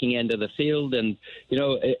attacking end of the field. And, you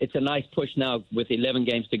know, it's a nice push now with 11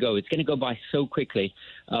 games to go. It's going to go by so quickly.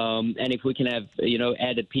 And if we can have, you know,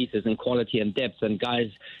 added pieces and quality and depth and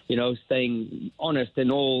guys, you know, staying honest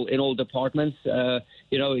in all departments,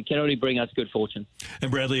 you know, it can only bring us good fortune.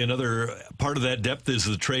 And Bradley, another part of that depth is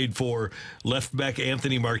the trade for left back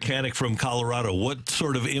Anthony Marcanic from Colorado. What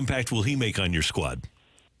sort of impact will he make on your squad?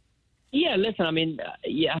 Yeah, listen, I mean,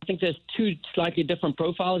 yeah, I think there's 2 slightly different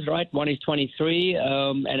profiles, right? One is 23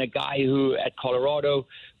 and a guy who at Colorado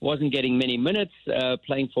wasn't getting many minutes,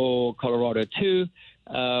 playing for Colorado too.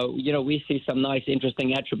 You know, we see some nice,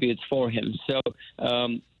 interesting attributes for him.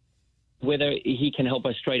 So whether he can help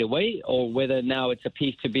us straight away or whether now it's a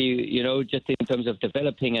piece to be, you know, just in terms of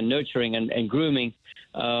developing and nurturing and grooming.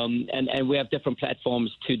 And we have different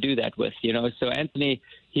platforms to do that with, you know. So Anthony,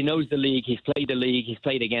 he knows the league. He's played the league. He's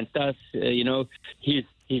played against us. You know, he's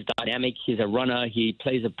dynamic. He's a runner. He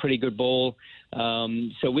plays a pretty good ball.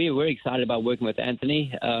 So we're excited about working with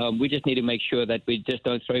Anthony. We just need to make sure that we just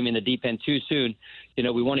don't throw him in the deep end too soon. You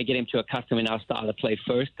know, we want to get him to accustom in our style of play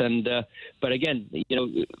first. And but again, you know,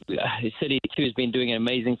 City 2 has been doing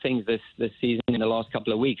amazing things this season in the last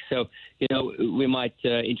couple of weeks. So, you know, we might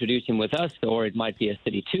introduce him with us, or it might be a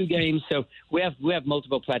City 2 game. So we have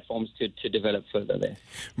multiple platforms to develop further there.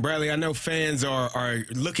 Bradley, I know fans are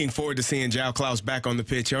looking forward to seeing João Klauss back on the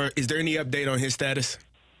pitch. Is there any update on his status?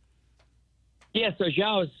 Yeah, so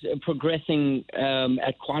João is progressing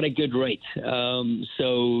at quite a good rate.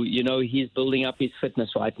 So, you know, he's building up his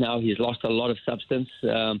fitness right now. He's lost a lot of substance.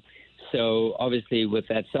 So, obviously, with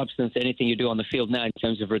that substance, anything you do on the field now in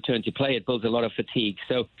terms of return to play, it builds a lot of fatigue.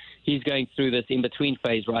 So he's going through this in-between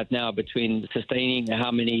phase right now between sustaining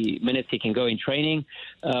how many minutes he can go in training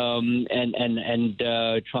and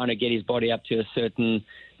trying to get his body up to a certain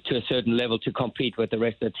level to compete with the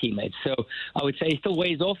rest of the teammates. So I would say he's still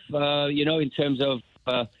ways off, you know, in terms of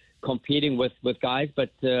competing with guys, but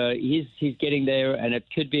he's getting there, and it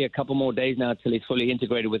could be a couple more days now until he's fully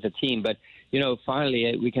integrated with the team. But, you know,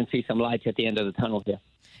 finally we can see some light at the end of the tunnel here.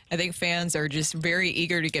 I think fans are just very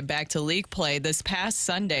eager to get back to league play. This past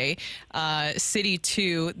Sunday, City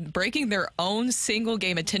 2 breaking their own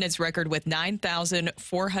single-game attendance record with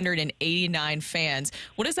 9,489 fans.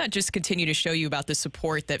 What does that just continue to show you about the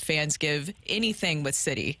support that fans give anything with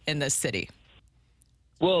City in this city?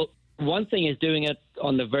 Well, one thing is doing it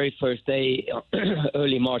on the very first day,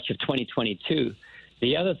 early March of 2022.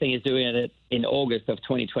 The other thing is doing it in August of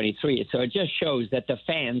 2023. So it just shows that the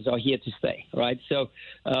fans are here to stay, right? So,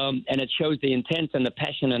 and it shows the intent and the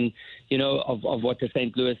passion and, you know, of what the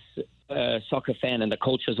St. Louis soccer fan and the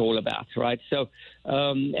culture is all about, right? So,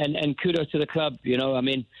 and kudos to the club. You know, I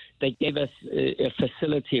mean, they gave us a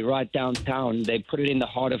facility right downtown. They put it in the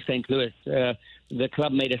heart of St. Louis. The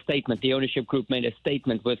club made a statement. The ownership group made a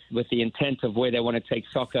statement with the intent of where they want to take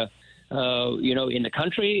soccer, you know, in the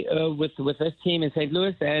country with this team in St.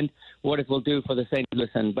 Louis and what it will do for the St.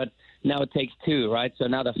 Louisan. But now it takes two, right? So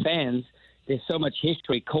now the fans, there's so much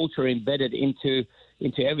history, culture embedded into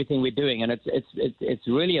everything we're doing, and it's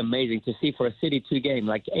really amazing to see for a City 2 game,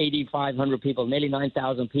 like 8,500 people, nearly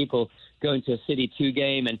 9,000 people going to a City 2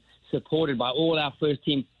 game and supported by all our first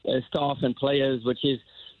team staff and players,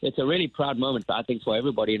 it's a really proud moment, I think, for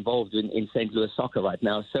everybody involved in St. Louis soccer right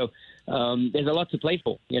now. So there's a lot to play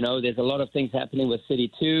for. You know, there's a lot of things happening with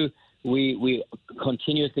City 2. We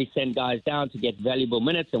continuously send guys down to get valuable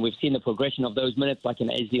minutes, and we've seen the progression of those minutes, like in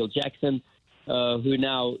Aziel Jackson, who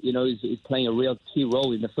now, you know, is playing a real key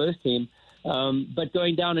role in the first team. But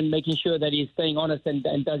going down and making sure that he's staying honest and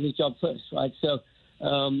does his job first, right? So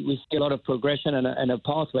we see a lot of progression and a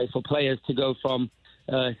pathway for players to go from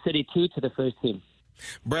City 2 to the first team.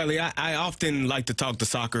 Bradley, I often like to talk to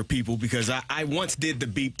soccer people because I once did the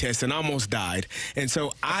beep test and almost died. And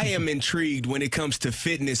so I am intrigued when it comes to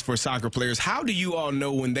fitness for soccer players. How do you all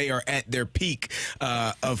know when they are at their peak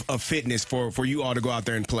of fitness for you all to go out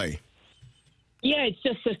there and play? Yeah, it's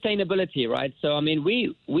just sustainability, right? So, I mean,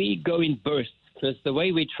 we go in bursts because the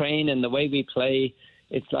way we train and the way we play,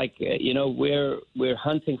 it's like, you know, we're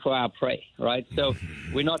hunting for our prey, right? So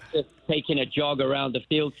we're not just taking a jog around the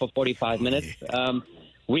field for 45 minutes.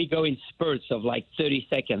 We go in spurts of like 30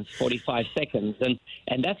 seconds, 45 seconds, and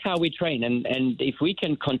that's how we train. And if we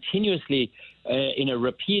can continuously, in a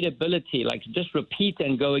repeatability, like just repeat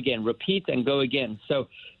and go again, repeat and go again. So,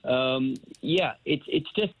 yeah,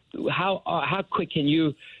 it's just how quick can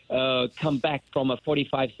you come back from a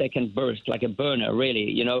 45-second burst, like a burner,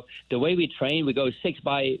 really. You know, the way we train, we go 6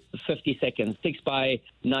 by 50 seconds, 6 by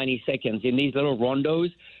 90 seconds in these little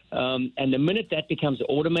rondos. And the minute that becomes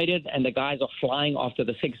automated and the guys are flying after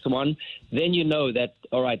the 6th one, then you know that,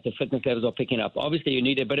 all right, the fitness levels are picking up. Obviously, you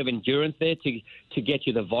need a bit of endurance there to get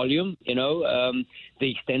you the volume, you know,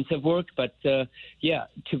 the extensive work. But, yeah,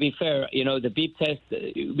 to be fair, you know, the beep test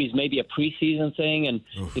is maybe a preseason thing. And,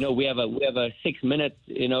 you know, we have a 6-minute,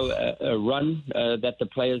 you know, a run that the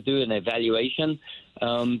players do, an evaluation.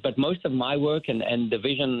 But most of my work and the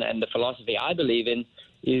vision and the philosophy I believe in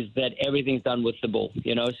is that everything's done with the ball,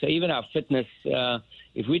 you know. So even our fitness,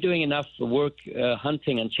 if we're doing enough work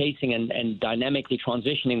hunting and chasing and dynamically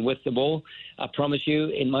transitioning with the ball, I promise you,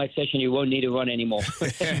 in my session, you won't need to run anymore.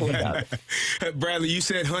 Bradley, you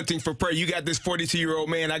said hunting for prey. You got this 42-year-old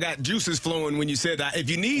man. I got juices flowing when you said that. If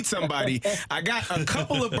you need somebody, I got a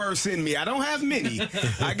couple of bursts in me. I don't have many.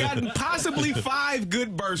 I got possibly 5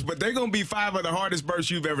 good bursts, but they're going to be 5 of the hardest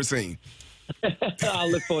bursts you've ever seen.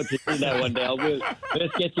 I'll look forward to seeing that one day.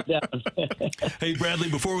 Let's get you down. Hey, Bradley,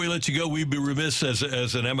 before we let you go, we'd be remiss as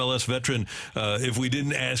an MLS veteran if we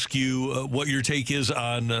didn't ask you what your take is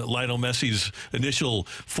on Lionel Messi's initial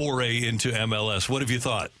foray into MLS. What have you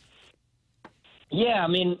thought? Yeah, I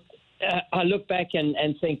mean, I look back and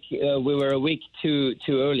think we were a week too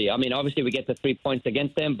early. I mean, obviously we get the 3 points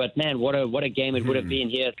against them, but man, what a game it would have been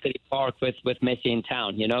here at City Park with Messi in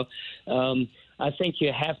town. You know, I think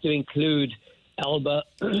you have to include Alba.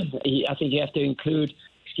 I think you have to include.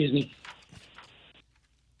 Excuse me.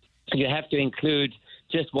 You have to include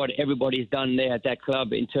just what everybody's done there at that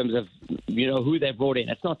club in terms of, who they brought in.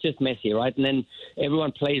 It's not just Messi, right? And then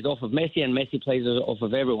everyone plays off of Messi, and Messi plays off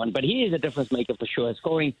of everyone. But he is a difference maker for sure,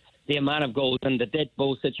 scoring the amount of goals and the dead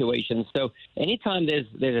ball situations. So anytime there's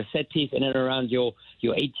a set piece in and around your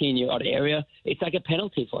 18-yard area, it's like a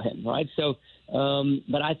penalty for him, right? So,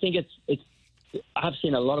 but I think it's I've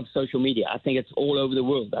seen a lot of social media. I think it's all over the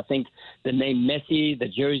world. I think the name Messi, the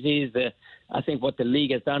jerseys, I think what the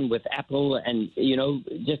league has done with Apple and,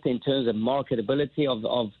 just in terms of marketability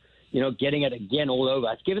of getting it again all over.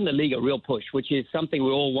 It's given the league a real push, which is something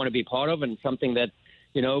we all want to be part of and something that,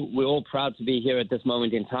 we're all proud to be here at this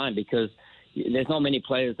moment in time because there's not many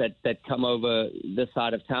players that come over this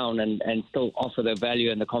side of town and still offer the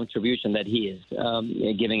value and the contribution that he is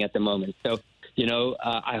giving at the moment. So,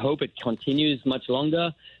 I hope it continues much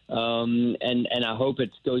longer, and I hope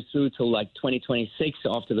it goes through till like 2026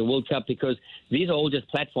 after the World Cup because these are all just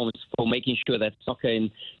platforms for making sure that soccer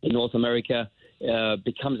in North America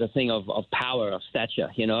becomes a thing of power, of stature,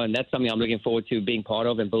 and that's something I'm looking forward to being part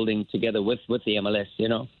of and building together with the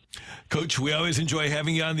MLS, Coach, we always enjoy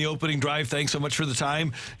having you on the opening drive. Thanks so much for the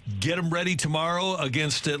time. Get them ready tomorrow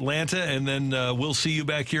against Atlanta, and then we'll see you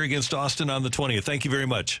back here against Austin on the 20th. Thank you very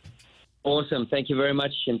much. Awesome. Thank you very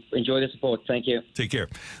much. Enjoy the support. Thank you. Take care.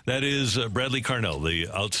 That is Bradley Carnell, the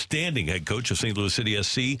outstanding head coach of St. Louis City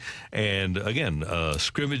SC. And again,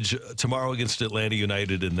 scrimmage tomorrow against Atlanta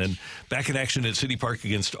United and then back in action at City Park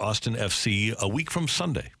against Austin FC a week from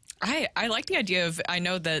Sunday. I like the idea of, I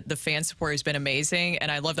know that the fan support has been amazing,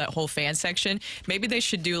 and I love that whole fan section. Maybe they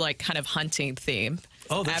should do like kind of hunting theme.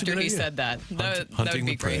 Oh, that's after a good he idea. said that. That would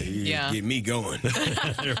be great. Yeah. Get me going.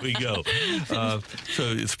 There we go.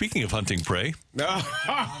 So speaking of hunting prey. Well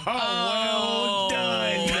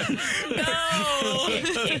done. No.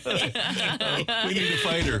 We need a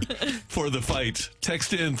fighter for the fight.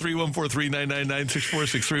 Text in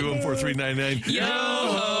 314-399-9646, 314-399.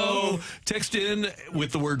 Yo! Text in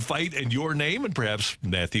with the word fight and your name, and perhaps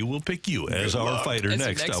Matthew will pick you as our fighter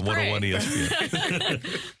next on 101 ESPN.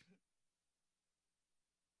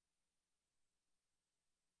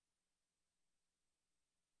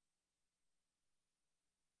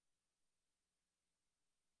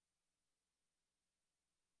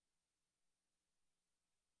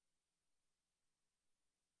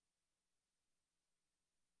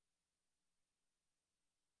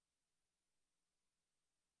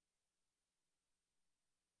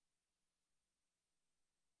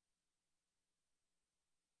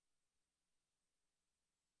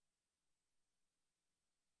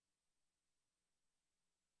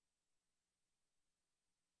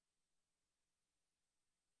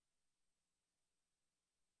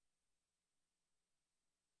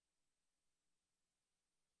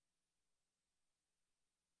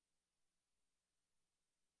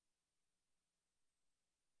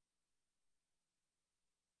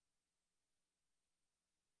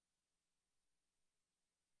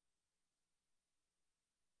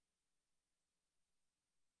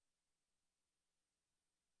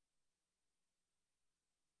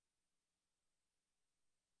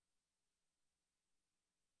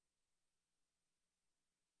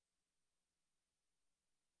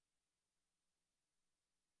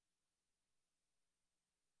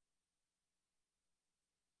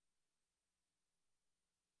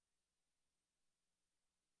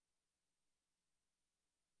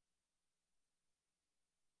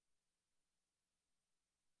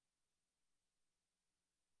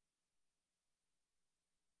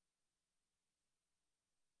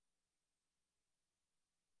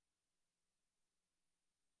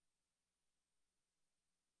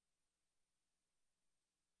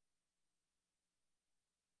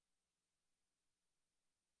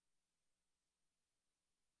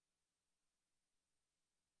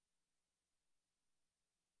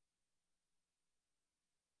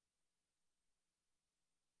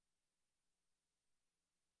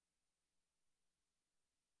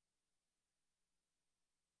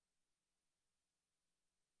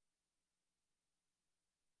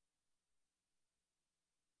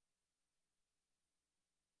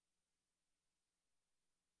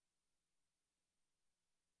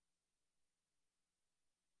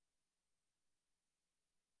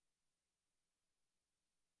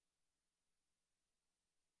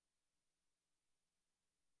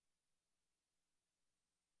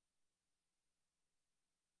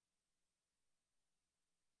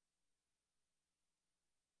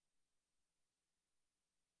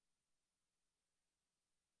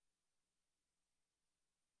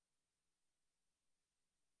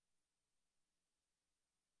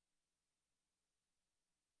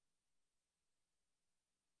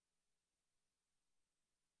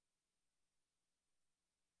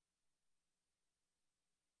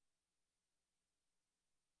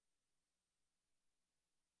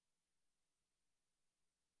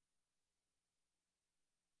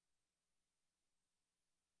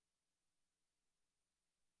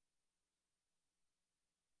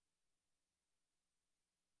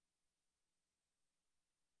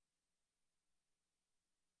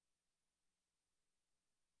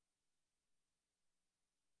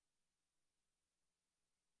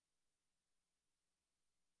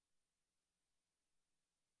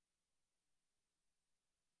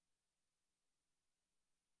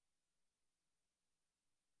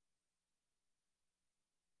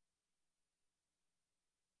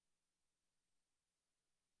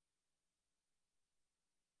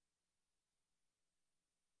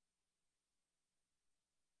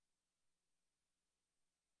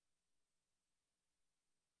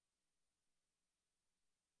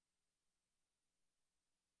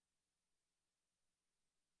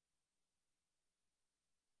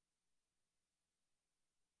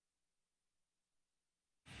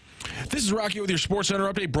 This is Rocky with your Sports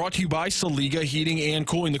Center update brought to you by Saliga Heating and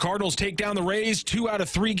Cooling. The Cardinals take down the Rays 2 out of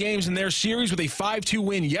 3 games in their series with a 5-2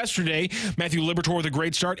 win yesterday. Matthew Liberatore with a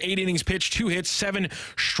great start, 8 innings pitched, 2 hits, 7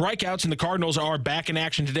 strikeouts, and the Cardinals are back in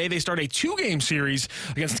action today. They start a 2-game series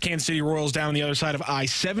against the Kansas City Royals down the other side of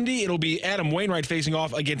I-70. It'll be Adam Wainwright facing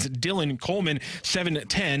off against Dylan Coleman,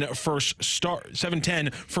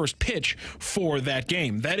 7:10 first pitch for that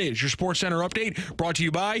game. That is your Sports Center update brought to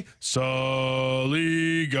you by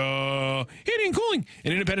Saliga Heating and Cooling,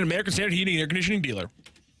 an independent American Standard heating and air conditioning dealer.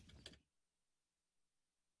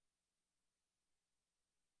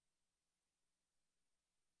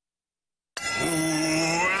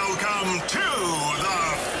 Welcome to the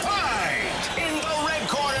fight. In the red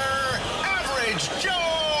corner, Average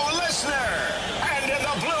Joe Listener. And in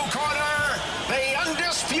the blue corner, the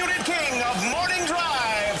undisputed king of morning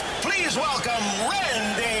drive. Please welcome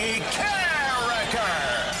Randy Carricker.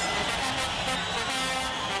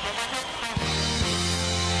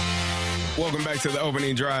 Welcome back to the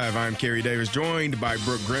opening drive. I'm Kerry Davis, joined by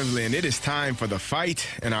Brooke Grimsley, and it is time for the fight.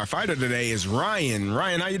 And our fighter today is Ryan.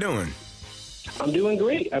 Ryan, how you doing? I'm doing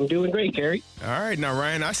great. Kerry. All right, now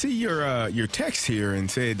Ryan, I see your text here and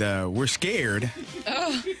said we're scared,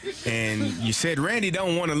 and you said Randy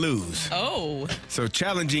don't want to lose. Oh. So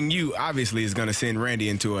challenging you obviously is going to send Randy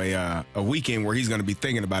into a weekend where he's going to be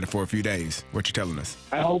thinking about it for a few days. What you telling us?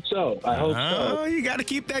 I hope so. Oh, you got to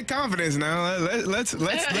keep that confidence now. Let's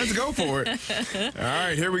go for it. All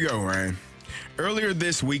right, here we go, Ryan. Earlier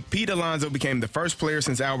this week, Pete Alonso became the first player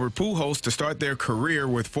since Albert Pujols to start their career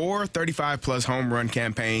with 4 35-plus home run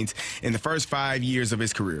campaigns in the first 5 years of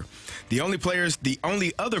his career. The only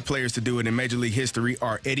other players to do it in Major League history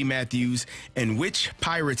are Eddie Matthews and which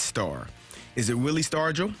Pirates star? Is it Willie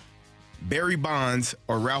Stargell, Barry Bonds,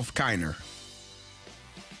 or Ralph Kiner?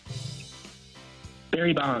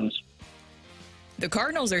 Barry Bonds. The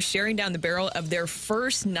Cardinals are staring down the barrel of their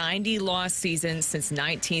first 90-loss season since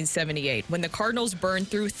 1978, when the Cardinals burned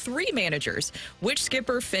through 3 managers. Which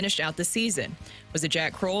skipper finished out the season? Was it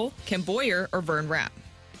Jack Kroll, Ken Boyer, or Vern Rapp?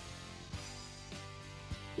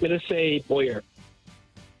 I'm going to say Boyer.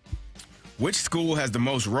 Which school has the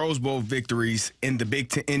most Rose Bowl victories in the Big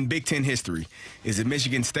Ten history? Is it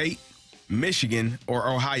Michigan State, Michigan, or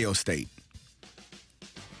Ohio State?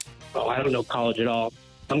 Oh, I don't know college at all.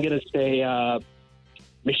 I'm going to say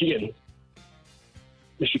Michigan.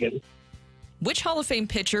 Which Hall of Fame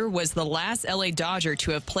pitcher was the last LA Dodger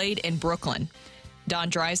to have played in Brooklyn? Don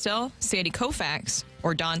Drysdale, Sandy Koufax,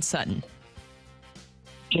 or Don Sutton?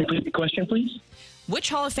 Can you repeat the question, please? Which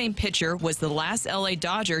Hall of Fame pitcher was the last LA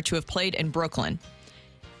Dodger to have played in Brooklyn?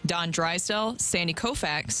 Don Drysdale, Sandy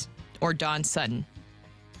Koufax, or Don Sutton?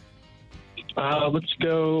 Let's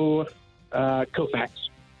go Koufax.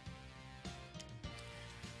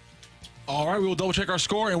 All right, we will double-check our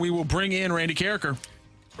score, and we will bring in Randy Carricker.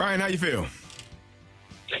 Ryan, how you feel?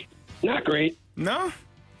 Not great. No?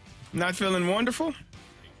 Not feeling wonderful?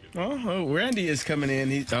 Oh, Randy is coming in.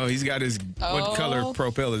 He's got his, what color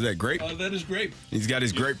Propel is that? Grape? That is grape. He's got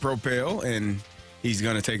his grape Propel, and he's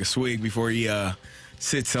going to take a swig before he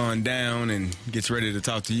sits on down and gets ready to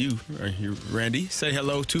talk to you. Randy, say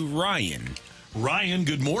hello to Ryan. Ryan,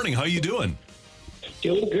 good morning. How you doing?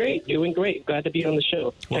 Doing great. Glad to be on the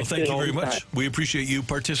show. Well, thank you very much. We appreciate you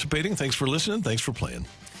participating. Thanks for listening. Thanks for playing.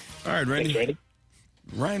 All right, Randy. Thanks, Randy.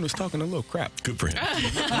 Ryan was talking a little crap. Good for him.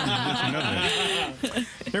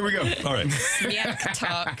 Here we go. All right. Smack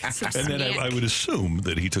talk. And then I would assume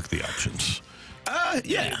that he took the options.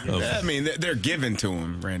 Yeah. Okay. I mean, they're given to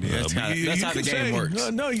him, Randy. That's how the game works.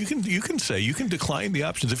 No, you can decline the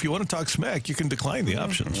options. If you want to talk smack, you can decline the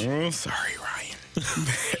options. Oh, sorry, Ryan.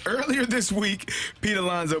 Earlier this week, Pete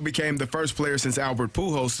Alonso became the first player since Albert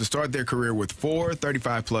Pujols to start their career with 4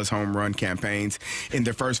 35-plus home run campaigns in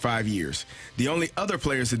their first 5 years. The only other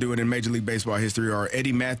players to do it in Major League Baseball history are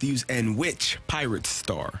Eddie Matthews and which Pirates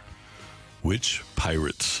star? Which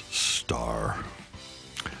Pirates star?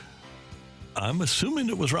 I'm assuming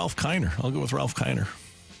it was Ralph Kiner. I'll go with Ralph Kiner.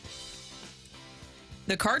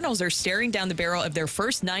 The Cardinals are staring down the barrel of their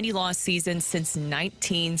first 90-loss season since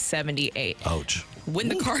 1978. Ouch. When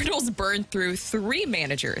the Cardinals burned through 3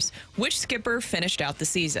 managers, which skipper finished out the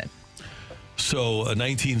season? So,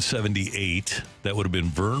 1978, that would have been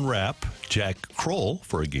Vern Rapp, Jack Kroll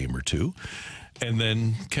for a game or 2, and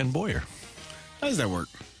then Ken Boyer. How does that work?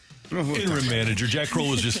 Interim manager. Jack Kroll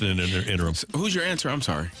was just an interim. Who's your answer? I'm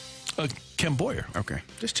sorry. Ken Boyer. Okay.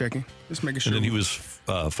 Just checking. Just making sure. And then he was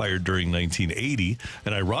fired during 1980.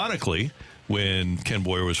 And ironically, when Ken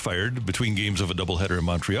Boyer was fired between games of a doubleheader in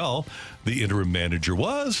Montreal, the interim manager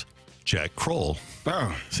was Jack Kroll.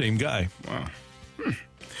 Oh. Same guy. Wow.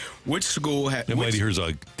 Which school had... And Whitey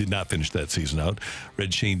Herzog did not finish that season out.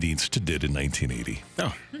 Red Shane Dienst did in 1980.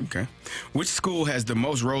 Oh, okay. Which school has the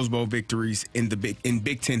most Rose Bowl victories in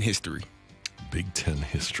Big Ten history? Big Ten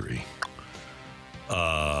history.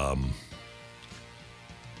 The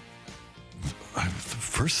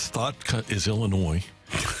first thought is Illinois.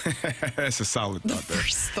 That's a solid thought.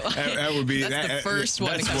 First thought. That would be the first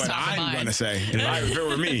one. That's that comes what top of I'm mind. going to say. If it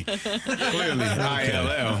were me, clearly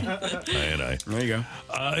ILL. I. There you go.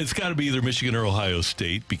 It's got to be either Michigan or Ohio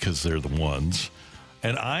State because they're the ones.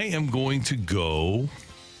 And I am going to go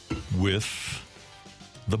with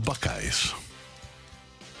the Buckeyes.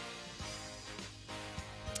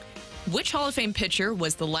 Which Hall of Fame pitcher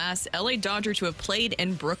was the last LA Dodger to have played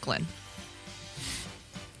in Brooklyn?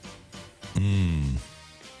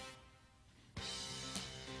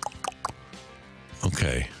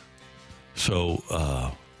 Okay. So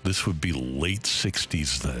this would be late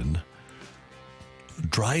 60s then.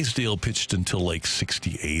 Drysdale pitched until like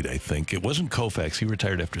 68, I think. It wasn't Koufax. He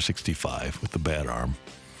retired after 65 with the bad arm.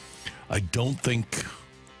 I don't think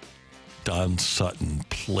Don Sutton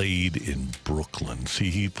played in Brooklyn. See,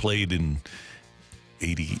 he played in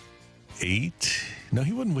 88. No,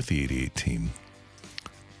 he wasn't with the 88 team.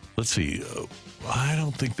 Let's see. I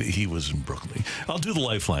don't think that he was in Brooklyn. I'll do the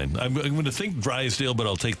lifeline. I'm going to think Drysdale, but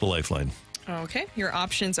I'll take the lifeline. Okay. Your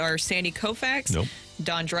options are Sandy Koufax, Nope.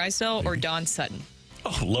 Don Drysdale, or Don Sutton.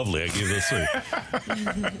 Oh, lovely. I gave those three.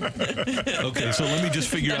 Okay, so let me just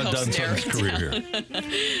figure out Don Sutton's career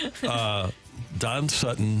here. Don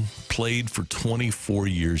Sutton played for 24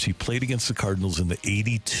 years. He played against the Cardinals in the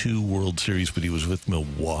 82 World Series, but he was with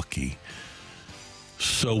Milwaukee.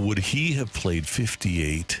 So would he have played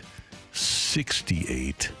 58,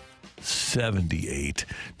 68, 78?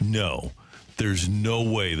 No. There's no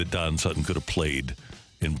way that Don Sutton could have played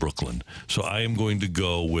in Brooklyn. So I am going to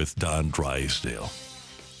go with Don Drysdale.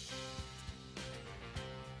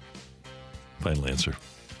 Final answer.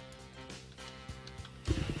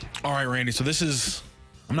 All right, Randy. So this is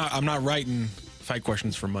I'm not writing fight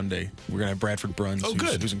questions for Monday. We're gonna have Bradford Bruns.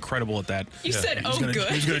 Who's incredible at that. You said, good.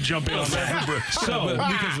 He's gonna jump in on that. So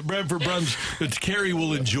because Bradford Bruns, Caray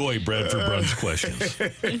will enjoy Bradford Bruns questions.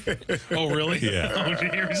 Oh, really? Yeah.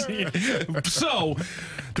 So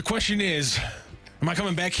the question is, am I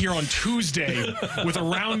coming back here on Tuesday with a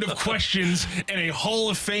round of questions and a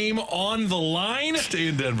Hall of Fame on the line? Stay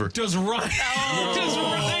in Denver. Does Ryan move through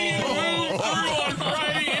on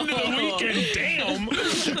Friday into the weekend? Damn.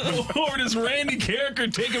 Or does Randy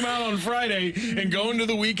Carricker take him out on Friday and go into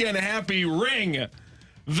the weekend happy? Ring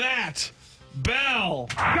that bell.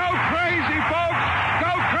 Go crazy, folks!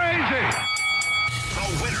 Go crazy! The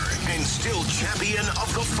winner and still champion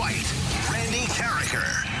of the fight, Randy Carricker.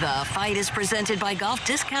 The fight is presented by Golf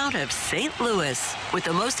Discount of St. Louis, with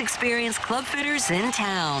the most experienced club fitters in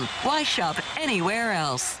town. Why shop anywhere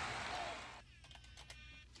else?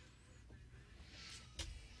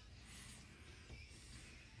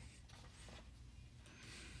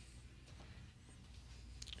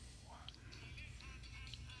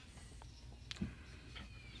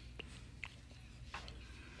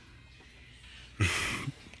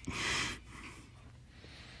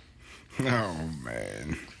 Oh,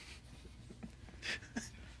 man.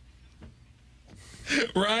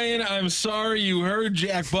 Ryan, I'm sorry you heard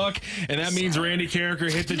Jack Buck, and that means Randy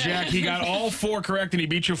Carricker hit the jack. He got all four correct, and he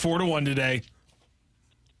beat you 4-1 today.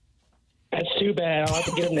 That's too bad. I'll have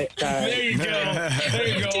to get him next time. There you go. There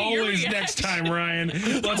you go. Always next time, Ryan.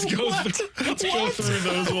 Let's go through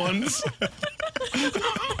those ones.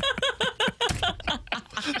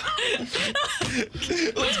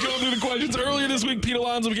 Let's go through the questions. Earlier this week, Pete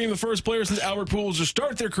Alonso became the first player since Albert Pujols to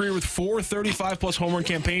start their career with 4 35-plus home run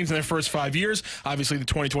campaigns in their first 5 years. Obviously, the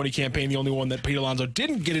 2020 campaign, the only one that Pete Alonso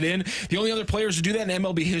didn't get it in. The only other players to do that in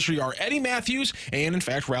MLB history are Eddie Matthews and, in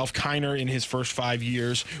fact, Ralph Kiner in his first 5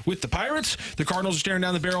 years with the Pirates. The Cardinals are staring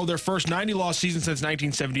down the barrel of their first 90-loss season since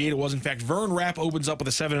 1978. It was, in fact, Vern Rapp opens up with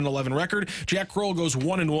a 7-11 record. Jack Kroll goes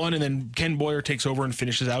 1-1, and then Ken Boyer takes over and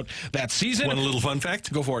finishes out that season. One little fun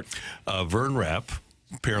fact. Go for it. Vern Rapp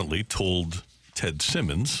apparently told Ted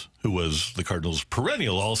Simmons, who was the Cardinals'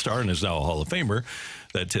 perennial all-star and is now a Hall of Famer,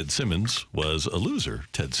 that Ted Simmons was a loser.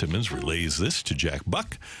 Ted Simmons relays this to Jack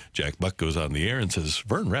Buck. Jack Buck goes on the air and says,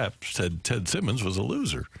 Vern Rapp said Ted Simmons was a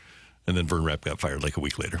loser. And then Vern Rapp got fired like a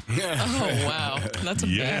week later. Oh, wow. That's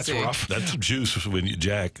amazing. Yeah, that's rough. That's juice when you,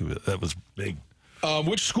 Jack, that was big.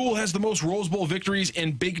 Which school has the most Rose Bowl victories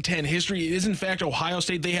in Big Ten history? It is, in fact, Ohio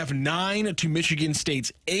State. They have 9 to Michigan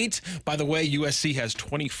State's 8. By the way, USC has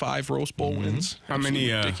 25 Rose Bowl wins. How many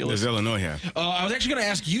does Illinois have? I was actually going to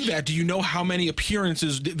ask you that. Do you know how many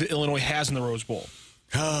appearances Illinois has in the Rose Bowl?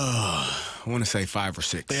 I want to say 5 or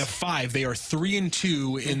 6. They have 5. They are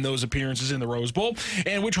 3-2 in those appearances in the Rose Bowl.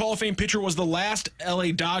 And which Hall of Fame pitcher was the last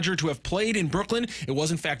L.A. Dodger to have played in Brooklyn? It was,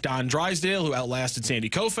 in fact, Don Drysdale, who outlasted Sandy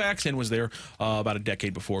Koufax and was there about a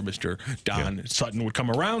decade before Mr. Don Sutton would come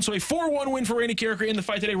around. So a 4-1 win for Randy Carricker in the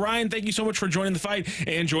fight today. Ryan, thank you so much for joining the fight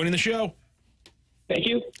and joining the show. Thank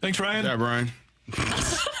you. Thanks, Ryan. Yeah, Brian.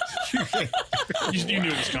 You knew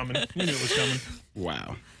it was coming. You knew it was coming.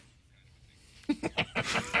 Wow.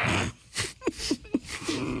 That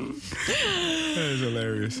is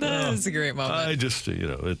hilarious. That is a great moment. I just,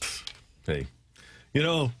 it's, hey,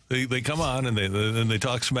 they come on and they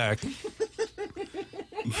talk smack.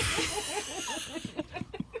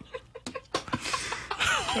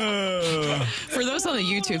 For those on the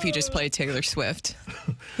YouTube, he just played Taylor Swift.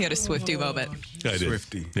 He had a Swiftie moment. I did.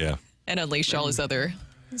 Swiftie. Yeah. And unleashed all his other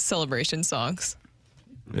celebration songs.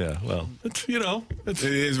 Yeah, well, it's,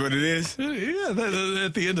 it is what it is. Yeah,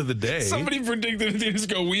 at the end of the day. Somebody predicted they just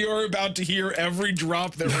go, we are about to hear every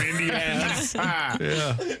drop that Randy has.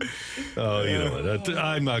 Yeah. Oh, you know what?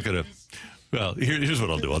 I'm not going to. Well, here's what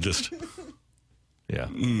I'll do. I'll just. Yeah.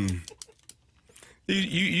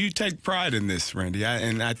 You take pride in this, Randy,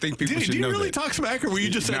 and I think people should know that. Did you really talk smack, or were you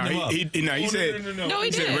just setting him up? He said. No,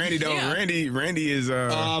 he said Randy don't. Yeah. Randy is.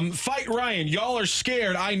 Fight Ryan. Y'all are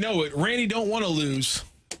scared. I know it. Randy don't want to lose.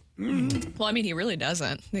 Well, I mean, he really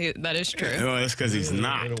doesn't. That is true. No, that's because he's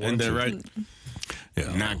not. And they're right.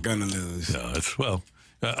 Yeah. Not gonna lose. No,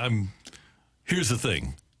 here's the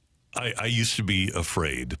thing. I used to be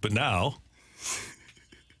afraid, but now.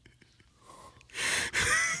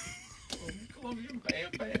 I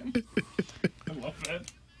love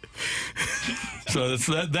that. So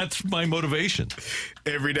that's my motivation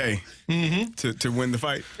every day to win the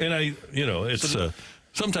fight. And it's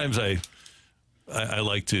sometimes I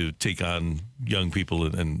like to take on young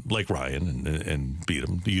people and like Ryan and beat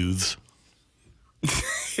them, the youths.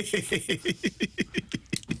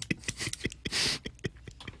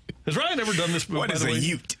 Has Ryan ever done this? What is a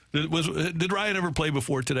youth? Did Ryan ever play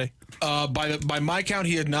before today? By my count,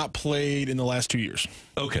 he had not played in the last 2 years.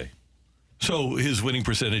 Okay. So his winning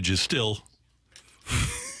percentage is still.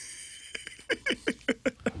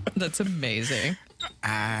 That's amazing.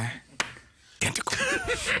 Identical.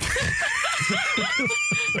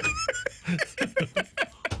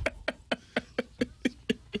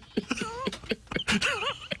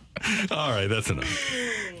 All right, that's enough.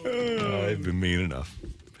 I've been mean enough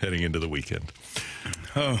heading into the weekend.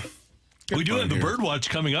 Oh, we do have the Birdwatch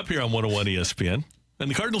coming up here on 101 ESPN. And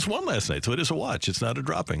the Cardinals won last night, so it is a watch. It's not a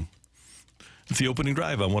dropping. It's the opening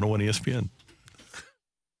drive on 101 ESPN.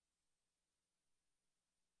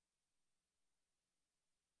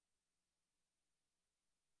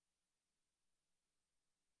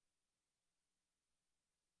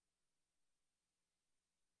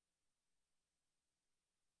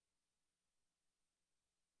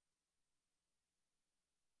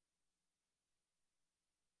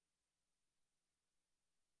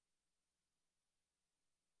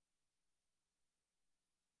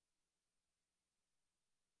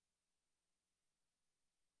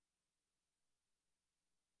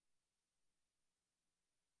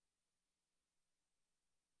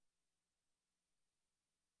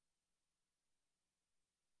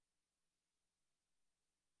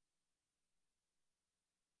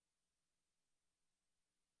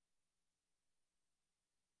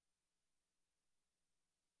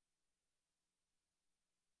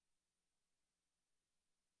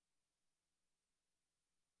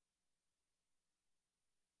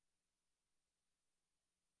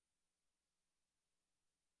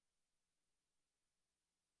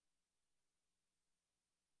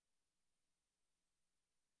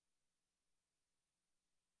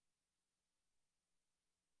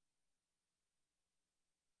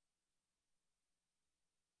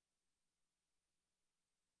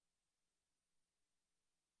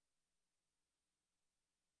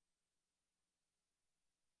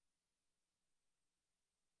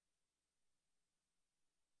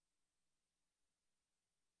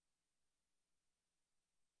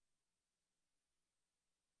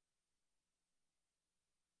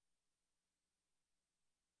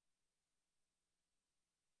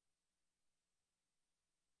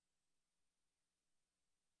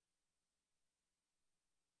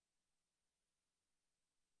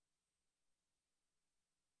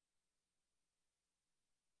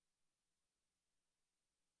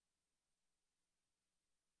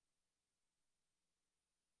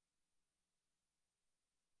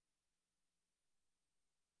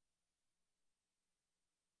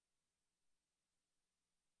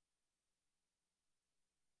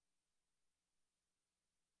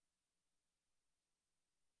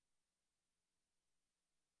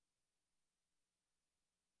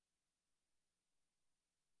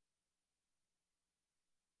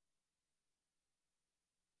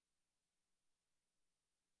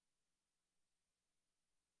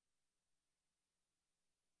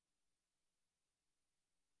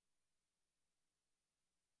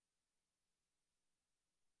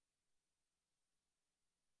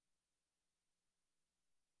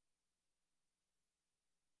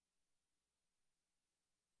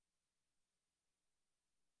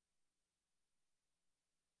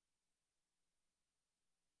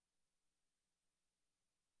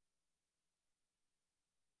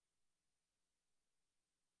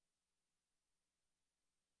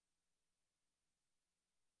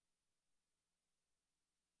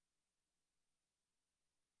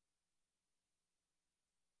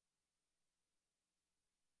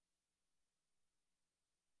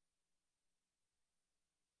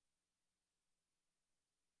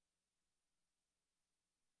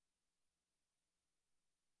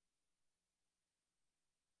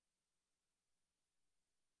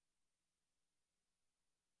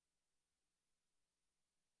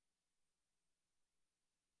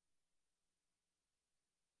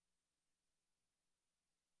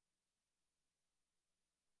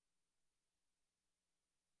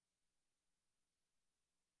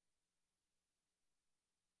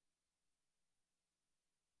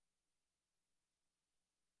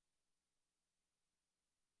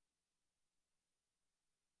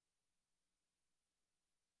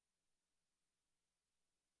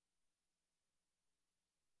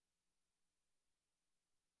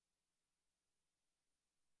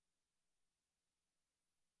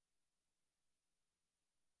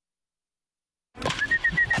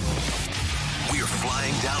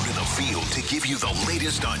 the field to give you the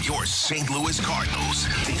latest on your St. Louis Cardinals.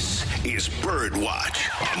 This is Bird Watch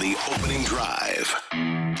on the opening drive.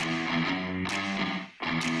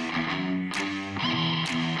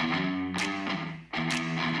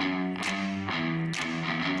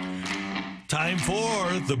 Time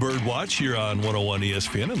for the Bird Watch here on 101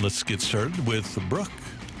 ESPN, and let's get started with Brooke.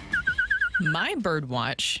 My Bird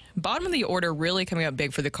Watch, bottom of the order, really coming up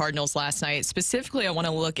big for the Cardinals last night. Specifically, I want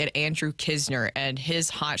to look at Andrew Knizner and his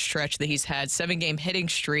hot stretch that he's had. 7-game hitting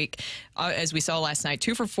streak, as we saw last night.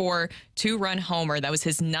 2 for 4, 2-run homer. That was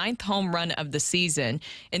his 9th home run of the season.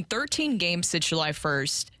 In 13 games since July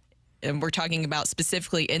 1st, and we're talking about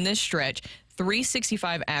specifically in this stretch,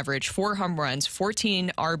 365 average, 4 home runs,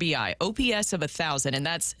 14 RBI, OPS of 1,000, and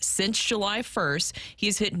that's since July 1st.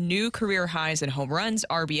 He's hit new career highs in home runs,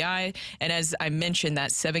 RBI, and as I mentioned,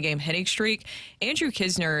 that 7-game hitting streak. Andrew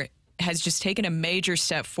Knizner has just taken a major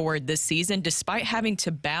step forward this season, despite having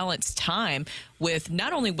to balance time with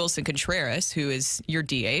not only Wilson Contreras, who is your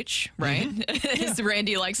DH, right? Mm-hmm. As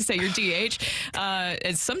Randy likes to say, your DH,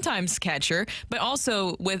 and sometimes catcher, but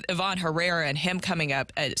also with Ivan Herrera and him coming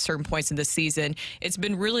up at certain points in the season. It's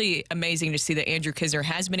been really amazing to see that Andrew Knizner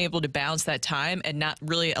has been able to balance that time and not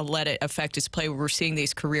really let it affect his play. We're seeing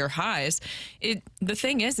these career highs. The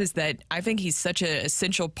thing is that I think he's such an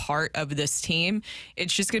essential part of this team.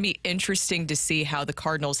 It's just going to be interesting to see how the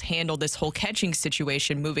Cardinals handle this whole catching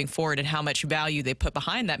situation moving forward and how much value they put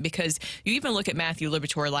behind that, because you even look at Matthew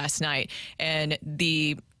Liberatore last night and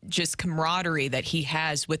the just camaraderie that he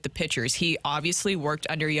has with the pitchers. He obviously worked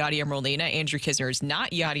under Yadier Molina. Andrew Knizner is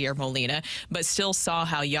not Yadier Molina, but still saw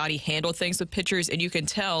how Yadi handled things with pitchers, and you can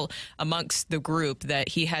tell amongst the group that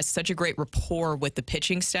he has such a great rapport with the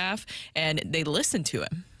pitching staff, and they listen to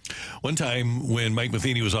him. One time when Mike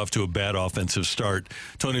Matheny was off to a bad offensive start,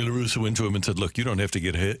 Tony La Russa went to him and said, look, you don't have to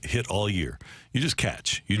get hit all year. You just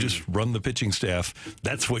catch. You just run the pitching staff.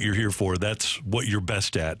 That's what you're here for. That's what you're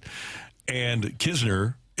best at. And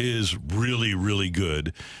Knizner is really, really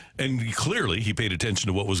good. And clearly he paid attention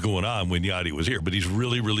to what was going on when Yadi was here. But he's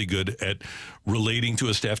really, really good at relating to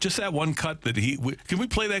his staff. Just that one cut that can we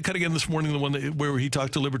play that cut again this morning, the one where he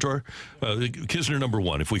talked to Liberatore? Knizner number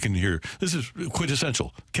 1, if we can hear. This is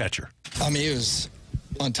quintessential catcher. I mean, he was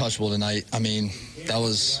untouchable tonight. I mean, that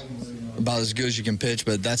was about as good as you can pitch,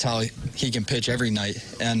 but that's how he can pitch every night.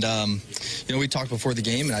 And, you know, we talked before the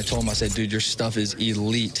game, and I told him, I said, dude, your stuff is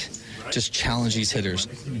elite. Just challenge these hitters.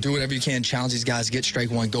 Do whatever you can. Challenge these guys. Get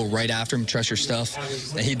strike one. Go right after him. Trust your stuff.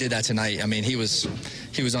 And he did that tonight. I mean, he was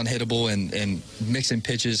unhittable and mixing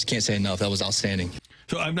pitches. Can't say enough. That was outstanding.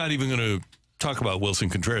 So I'm not even going to talk about Wilson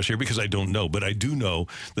Contreras here because I don't know, but I do know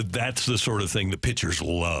that that's the sort of thing that pitchers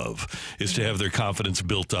love, is to have their confidence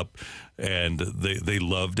built up, and they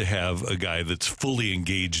love to have a guy that's fully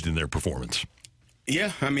engaged in their performance.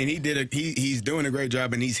 Yeah, I mean, he's doing a great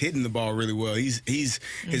job, and he's hitting the ball really well. His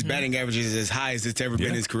batting average is as high as it's ever been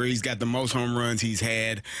in his career. He's got the most home runs he's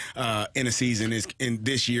had in a season in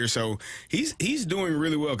this year. So he's doing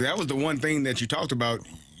really well. 'Cause that was the one thing that you talked about.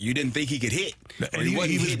 You didn't think he could hit. And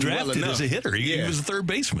he was drafted as a hitter. He was a third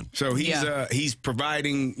baseman. So he's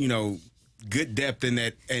providing, you know, good depth in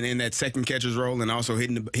that second catcher's role, and also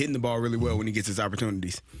hitting the ball really well when he gets his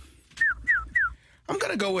opportunities. I'm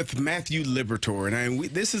going to go with Matthew Liberatore. And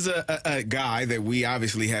this is a guy that we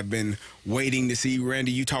obviously have been waiting to see.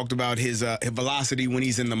 Randy, you talked about his velocity when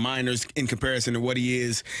he's in the minors in comparison to what he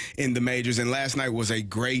is in the majors. And last night was a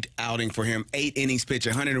great outing for him. 8 innings pitched,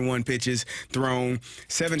 101 pitches thrown,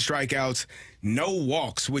 7 strikeouts, no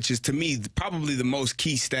walks, which is, to me, probably the most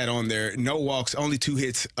key stat on there. No walks, only 2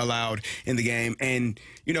 hits allowed in the game. And,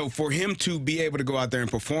 you know, for him to be able to go out there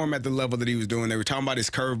and perform at the level that he was doing, they were talking about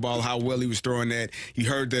his curveball, how well he was throwing that. You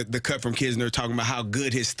heard the cut from Knizner talking about how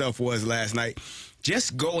good his stuff was last night.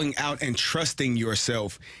 Just going out and trusting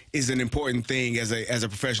yourself is an important thing as a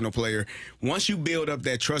professional player. Once you build up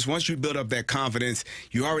that trust, once you build up that confidence,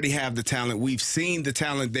 you already have the talent. We've seen the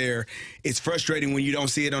talent there. It's frustrating when you don't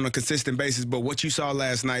see it on a consistent basis, but what you saw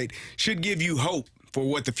last night should give you hope for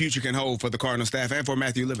what the future can hold for the Cardinals staff and for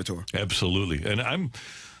Matthew Liberatore. Absolutely. And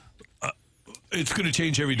it's going to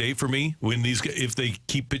change every day for me when if they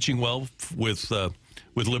keep pitching well with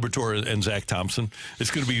Liberatore and Zach Thompson. It's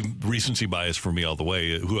going to be recency bias for me all the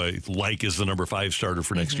way, who I like is the number 5 starter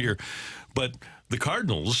for next year. But the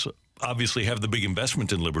Cardinals obviously have the big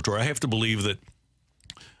investment in Liberatore. I have to believe that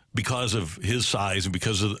because of his size and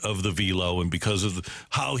because of the velo and because of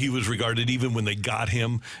how he was regarded even when they got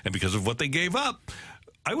him and because of what they gave up,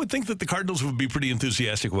 I would think that the Cardinals would be pretty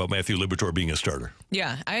enthusiastic about Matthew Liberatore being a starter.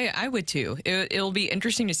 Yeah, I would too. It'll be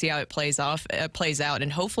interesting to see how it plays out,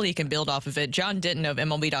 and hopefully he can build off of it. John Ditton of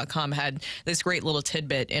MLB.com had this great little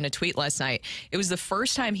tidbit in a tweet last night. It was the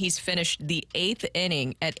first time he's finished the 8th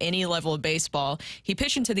inning at any level of baseball. He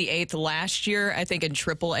pitched into the 8th last year, I think in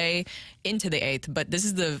AAA, into the 8th, but this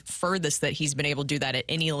is the furthest that he's been able to do that at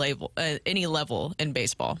any level in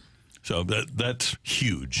baseball. So that's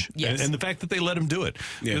huge. Yes. And the fact that they let him do it.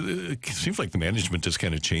 Yeah. It seems like the management has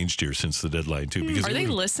kind of changed here since the deadline, too. Because are they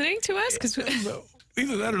listening to us?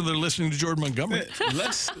 Either that or they're listening to Jordan Montgomery.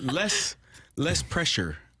 Less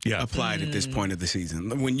pressure applied at this point of the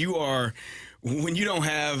season. When you don't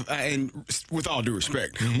have, and with all due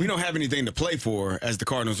respect, we don't have anything to play for as the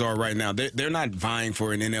Cardinals are right now. They're not vying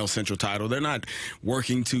for an NL Central title. They're not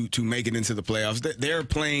working to make it into the playoffs. They're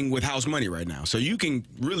playing with house money right now. So you can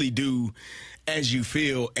really do as you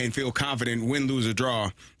feel and feel confident, win, lose, or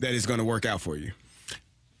draw, that it's going to work out for you.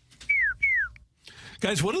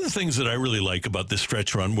 Guys, one of the things that I really like about this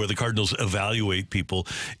stretch run where the Cardinals evaluate people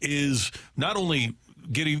is not only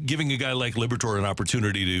giving a guy like Liberatore an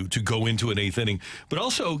opportunity to go into an 8th inning, but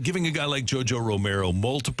also giving a guy like JoJo Romero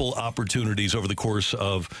multiple opportunities over the course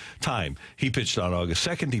of time. He pitched on August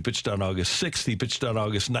 2nd, he pitched on August 6th, he pitched on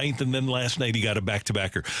August 9th, and then last night he got a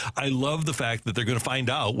back-to-backer. I love the fact that they're going to find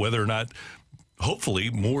out whether or not, hopefully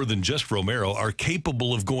more than just Romero, are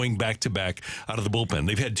capable of going back-to-back out of the bullpen.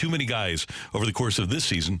 They've had too many guys over the course of this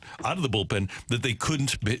season out of the bullpen that they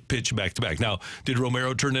couldn't pitch back-to-back. Now, did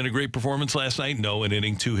Romero turn in a great performance last night? No, an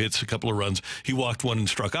inning, 2 hits, a couple of runs. He walked one and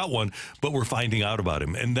struck out one, but we're finding out about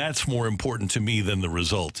him. And that's more important to me than the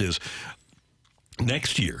result is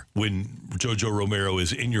next year when JoJo Romero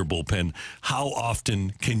is in your bullpen, how often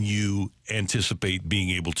can you anticipate being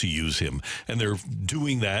able to use him? And they're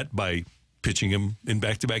doing that by pitching him in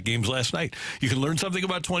back-to-back games last night. You can learn something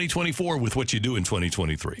about 2024 with what you do in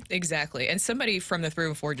 2023. Exactly. And somebody from the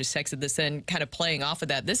 314 just texted this in, kind of playing off of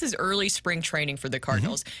that. This is early spring training for the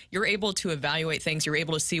Cardinals. You're able to evaluate things. You're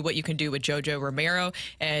able to see what you can do with JoJo Romero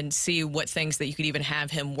and see what things that you could even have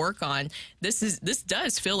him work on. This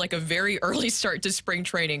does feel like a very early start to spring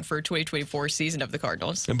training for 2024 season of the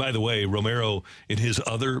Cardinals. And by the way, Romero, in his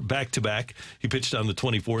other back-to-back, he pitched on the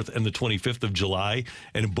 24th and the 25th of July,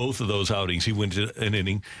 and in both of those outings, he went to an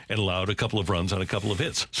inning and allowed a couple of runs on a couple of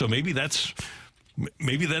hits. So maybe that's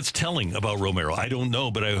telling about Romero. I don't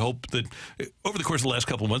know, but I hope that over the course of the last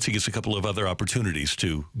couple of months, he gets a couple of other opportunities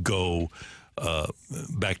to go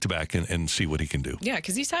back-to-back and see what he can do. Yeah,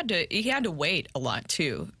 because he had to wait a lot,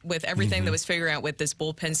 too, with everything that was figuring out with this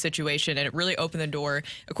bullpen situation, and it really opened the door.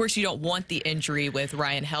 Of course, you don't want the injury with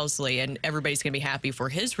Ryan Helsley, and everybody's going to be happy for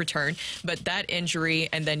his return, but that injury,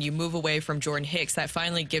 and then you move away from Jordan Hicks, that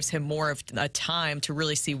finally gives him more of a time to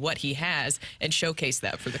really see what he has and showcase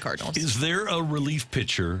that for the Cardinals. Is there a relief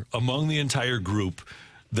pitcher among the entire group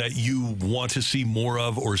that you want to see more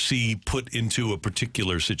of or see put into a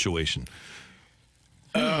particular situation?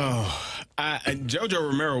 JoJo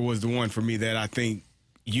Romero was the one for me that I think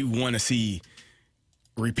you want to see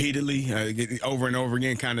repeatedly, over and over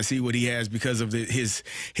again, kind of see what he has because of his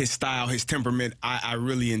style, his temperament. I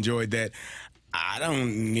really enjoyed that. I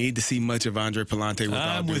don't need to see much of Andre Pallante with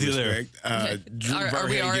all due respect. Are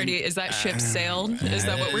we already, is that ship sailed? Is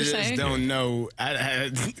that what we're saying? I just don't know. I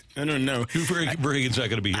don't know. Drew Verhagen's not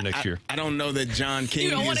going to be here next year. I don't know that John King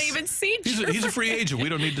You don't want to even see Drew. He's a free agent. We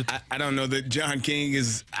don't need to. I don't know that John King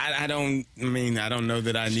is. I don't know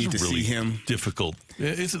that I need to see him. Difficult.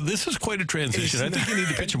 This is quite a transition. I think you need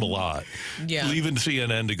to pitch him a lot. Yeah. Leaving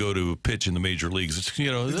CNN to go to pitch in the major leagues. It's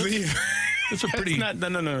a pretty. No.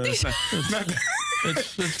 It's not.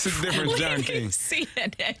 It's a different John King.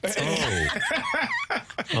 CNN.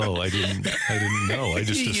 I didn't know. I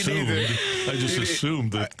just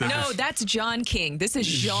assumed that. No, that's John King. This is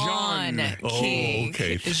John King. Oh,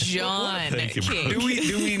 okay. John King. Do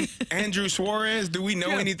we Andrew Suarez? Do we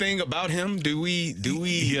know anything about him? Do we?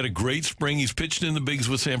 He had a great spring. He's pitched in the bigs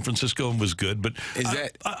with San Francisco and was good. But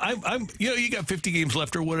I'm you got 50 games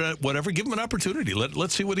left or whatever. Give him an opportunity.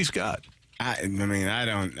 Let's see what he's got. None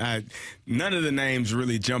of the names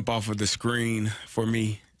really jump off of the screen for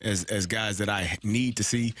me as guys that I need to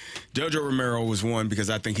see. JoJo Romero was one because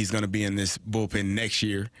I think he's going to be in this bullpen next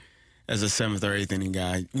year as a 7th or 8th inning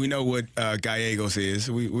guy. We know what Gallegos is.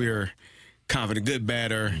 We are confident, good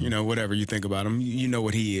batter, whatever you think about him. You know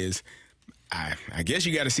what he is. I guess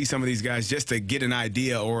you got to see some of these guys just to get an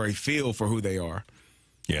idea or a feel for who they are.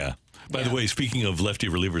 Yeah. By the way, speaking of lefty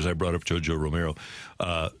relievers, I brought up JoJo Romero.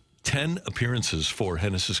 10 appearances for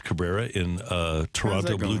Genesis Cabrera in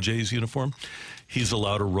Toronto Blue Jays uniform. He's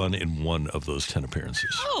allowed to run in one of those 10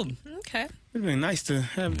 appearances. Oh, okay. It'd be nice to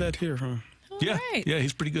have that here, huh? Yeah, yeah,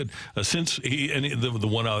 he's pretty good. Since the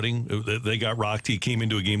one outing, they got rocked. He came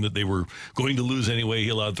into a game that they were going to lose anyway. He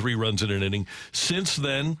allowed 3 runs in an inning. Since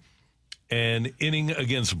then, an inning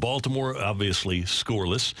against Baltimore, obviously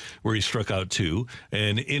scoreless, where he struck out 2.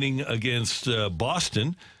 An inning against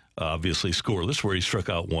Boston, obviously scoreless, where he struck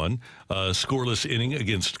out 1. Scoreless inning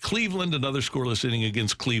against Cleveland, another scoreless inning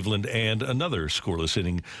against Cleveland, and another scoreless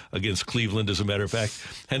inning against Cleveland. As a matter of fact,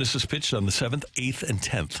 Genesis pitched on the 7th, 8th, and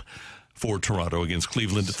 10th for Toronto against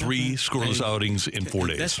Cleveland. 3 scoreless outings in 4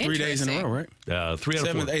 days. That's 3 days in a row, right? 3 out of 4.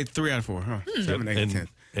 7th, 8th, 3 out of 4, huh? 7, 8, 10.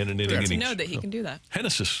 And an Good inning. to know that he can do that.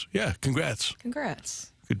 Genesis, yeah, congrats.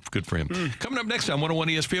 Congrats. Good for him. Coming up next on 101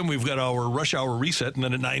 ESPN, we've got our rush hour reset, and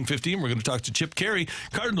then at 9:15, we're going to talk to Chip Caray,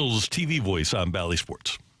 Cardinals TV voice on Bally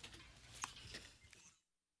Sports.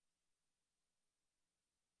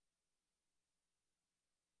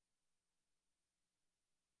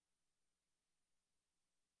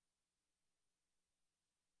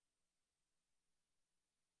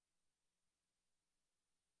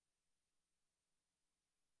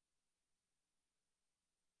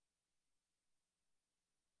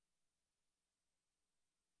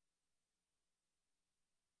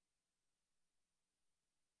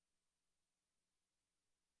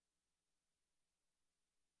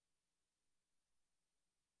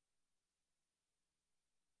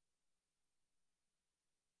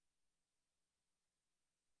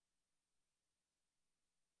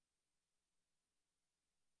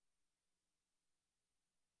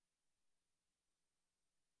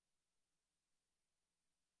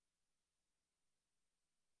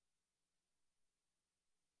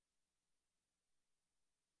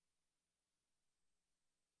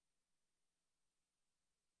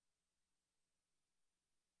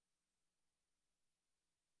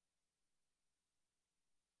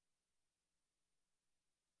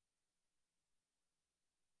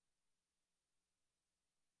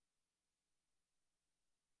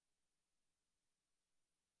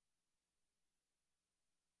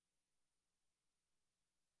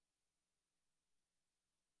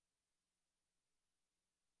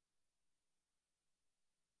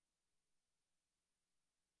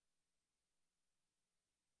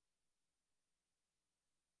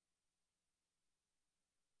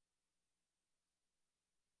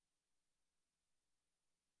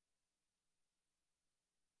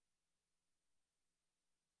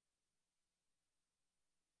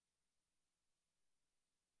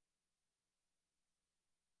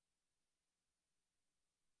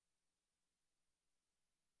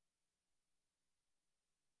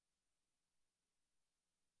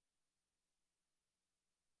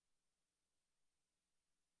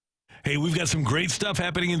 Hey, we've got some great stuff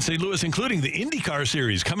happening in St. Louis, including the IndyCar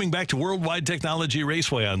Series coming back to Worldwide Technology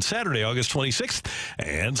Raceway on Saturday, August 26th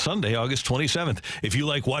and Sunday, August 27th. If you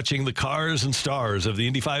like watching the cars and stars of the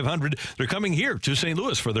Indy 500, they're coming here to St.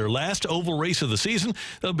 Louis for their last oval race of the season.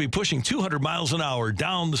 They'll be pushing 200 miles an hour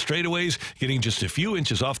down the straightaways, getting just a few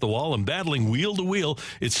inches off the wall and battling wheel to wheel.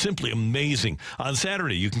 It's simply amazing. On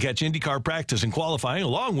Saturday, you can catch IndyCar practice and qualifying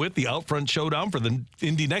along with the Out Front Showdown for the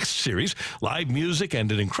Indy Next Series, live music,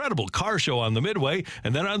 and an incredible car show on the midway.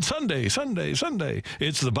 And then on Sunday, it's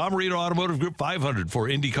the Bommarito Automotive Group 500 for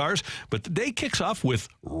Indy cars. But the day kicks off with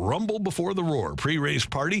Rumble Before the Roar, pre-race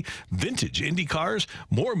party, vintage Indy cars,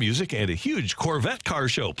 more music, and a huge Corvette car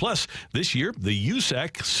show. Plus, this year, the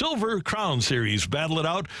USAC Silver Crown Series battle it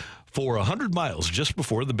out for 100 miles just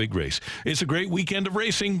before the big race. It's a great weekend of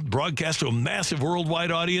racing, broadcast to a massive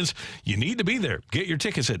worldwide audience. You need to be there. Get your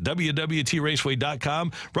tickets at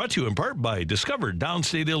WWTRaceway.com. Brought to you in part by Discover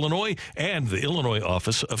Downstate Illinois and the Illinois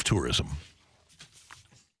Office of Tourism.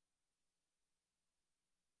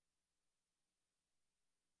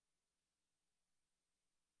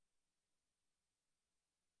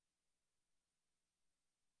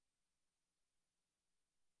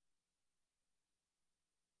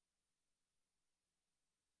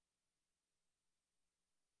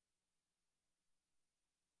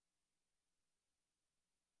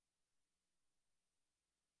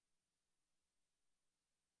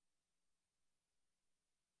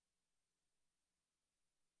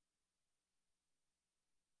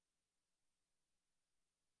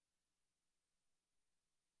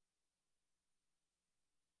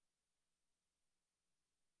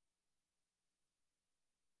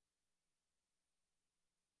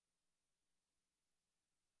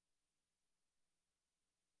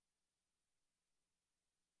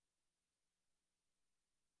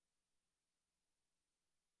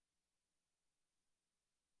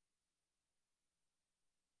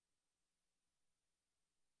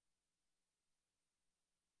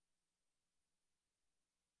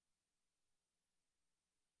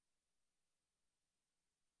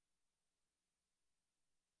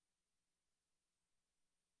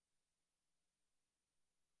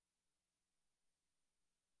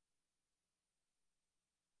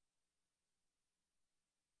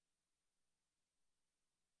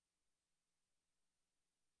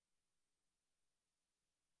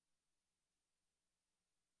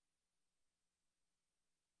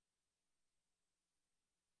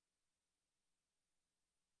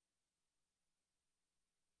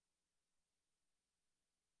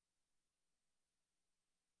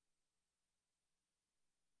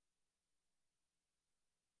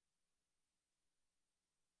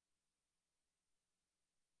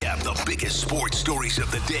 recap the biggest sports stories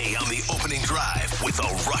of the day on the opening drive with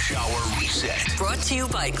a Rush Hour Reset. Brought to you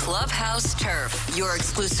by Clubhouse Turf, your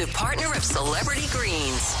exclusive partner of Celebrity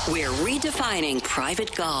Greens. We're redefining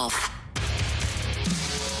private golf.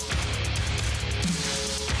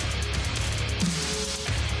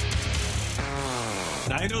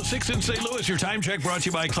 9:06 in St. Louis. Your time check brought to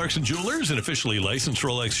you by Clarkson Jewelers, an officially licensed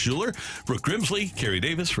Rolex jeweler. Brooke Grimsley, Caray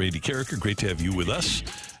Davis, Randy Carricker. Great to have you with us.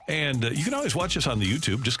 And you can always watch us on the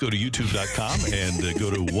YouTube. Just go to youtube.com and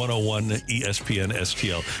go to 101 ESPN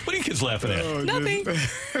STL. What are you kids laughing at? Oh, nothing.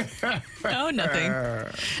 No, nothing.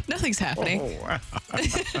 Nothing's happening. Oh, wow.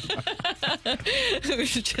 It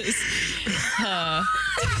was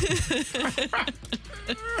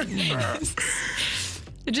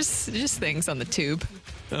just things on the tube.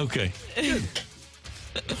 Okay. Good.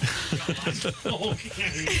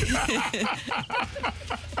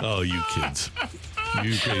 Oh, you kids.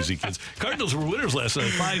 You crazy kids. Cardinals were winners last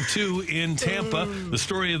night, 5-2 in Tampa. The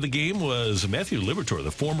story of the game was Matthew Liberatore,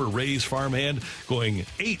 the former Rays farmhand, going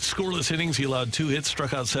 8 scoreless innings. He allowed 2 hits,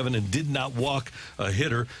 struck out 7, and did not walk a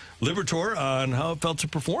hitter. Liberatore on how it felt to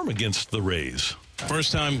perform against the Rays.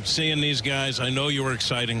 First time seeing these guys, I know you were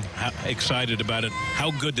excited about it.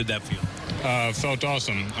 How good did that feel? Felt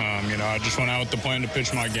awesome. I just went out with the plan to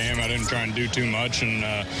pitch my game. I didn't try and do too much, and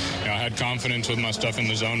I had confidence with my stuff in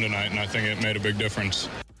the zone tonight, and I think it made a big difference.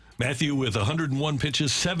 Matthew with 101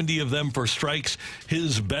 pitches, 70 of them for strikes.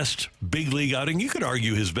 His best big league outing. You could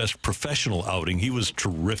argue his best professional outing. He was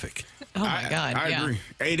terrific. Oh, my God. I agree.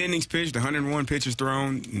 8 innings pitched, 101 pitches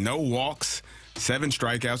thrown, no walks, 7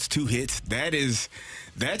 strikeouts, 2 hits.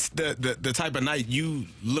 That's the type of night you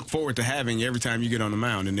look forward to having every time you get on the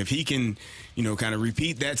mound. And if he can, kind of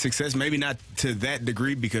repeat that success, maybe not to that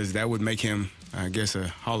degree because that would make him, I guess, a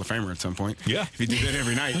Hall of Famer at some point. Yeah. If he did that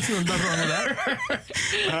every night. Nothing wrong with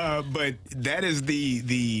that. But that is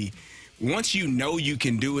the once you know you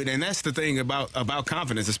can do it, and that's the thing about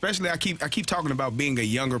confidence. Especially, I keep talking about being a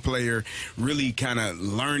younger player, really kind of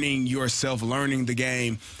learning yourself, learning the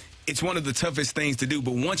game. It's one of the toughest things to do,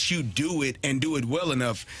 but once you do it and do it well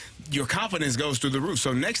enough, your confidence goes through the roof.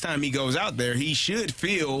 So next time he goes out there, he should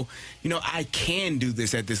feel, I can do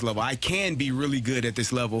this at this level. I can be really good at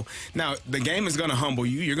this level. Now, the game is going to humble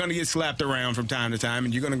you. You're going to get slapped around from time to time,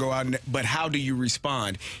 and you're going to go out. But how do you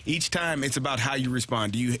respond? Each time, it's about how you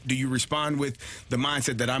respond. Do you respond with the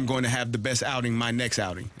mindset that I'm going to have the best outing my next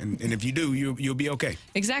outing? And if you do, you'll be okay.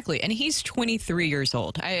 Exactly. And he's 23 years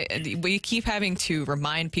old. We keep having to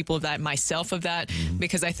remind people of that, myself of that,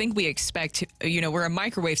 because I think we expect, we're a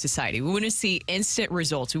microwave society. We want to see instant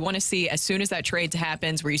results. We want to see, as soon as that trade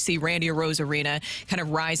happens, where you see Randy Arozarena kind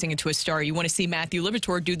of rising into a star, you want to see Matthew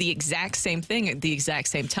Liberatore do the exact same thing at the exact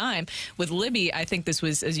same time. With Libby, I think this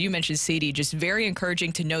was, as you mentioned, CD, just very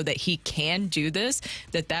encouraging to know that he can do this,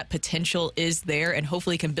 that potential is there, and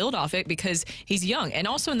hopefully can build off it because he's young. And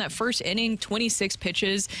also in that first inning, 26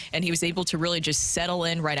 pitches, and he was able to really just settle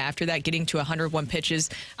in right after that, getting to 101 pitches.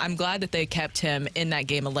 I'm glad that they kept him in that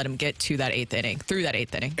game and let him get to that 8th inning, through that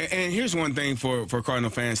 8th inning. And here's one thing for Cardinal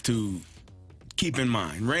fans to keep in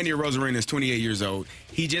mind. Randy Arozarena is 28 years old.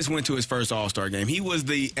 He just went to his first All-Star game. He was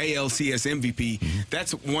the ALCS MVP.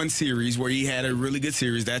 That's one series where he had a really good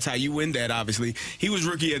series. That's how you win that, obviously. He was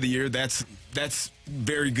Rookie of the Year. That's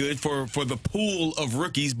very good for the pool of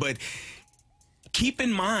rookies, but keep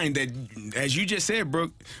in mind that, as you just said,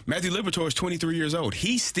 Brooke, Matthew Liberatore is 23 years old.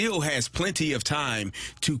 He still has plenty of time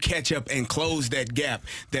to catch up and close that gap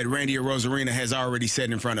that Randy Arozarena has already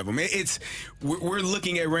set in front of him. We're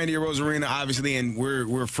looking at Randy Arozarena, obviously, and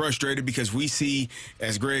we're frustrated because we see,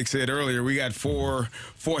 as Greg said earlier, we got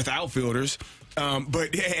fourth outfielders,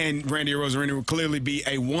 and Randy Arozarena will clearly be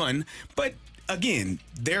a 1, but again,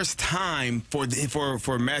 there's time for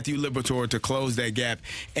Matthew Liberatore to close that gap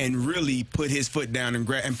and really put his foot down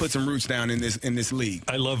and put some roots down in this league.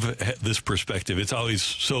 I love this perspective. It's always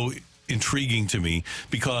so intriguing to me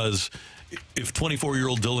because if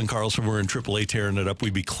 24-year-old Dylan Carlson were in AAA tearing it up,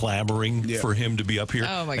 we'd be clamoring for him to be up here.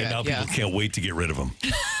 Oh my God! And now people can't wait to get rid of him.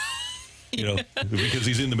 Because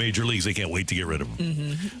he's in the major leagues, they can't wait to get rid of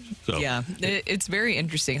him. So. Yeah, it's very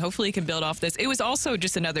interesting. Hopefully he can build off this. It was also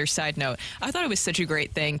just another side note. I thought it was such a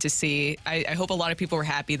great thing to see. I hope a lot of people were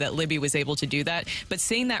happy that Libby was able to do that. But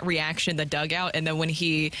seeing that reaction, the dugout, and then when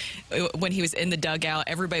he was in the dugout,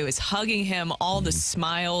 everybody was hugging him, all the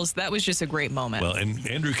smiles. That was just a great moment. Well, and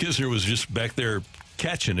Andrew Kisner was just back there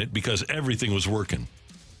catching it because everything was working.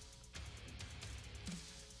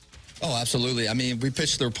 Oh, absolutely. I mean, we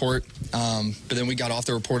pitched the report, but then we got off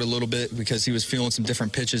the report a little bit because he was feeling some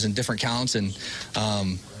different pitches and different counts. And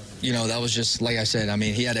that was just, like I said, I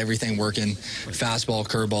mean, he had everything working. Fastball,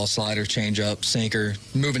 curveball, slider, changeup, sinker,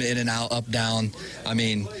 moving it in and out, up, down. I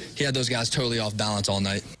mean, he had those guys totally off balance all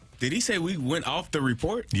night. Did he say we went off the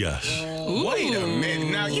report? Yes. Wait a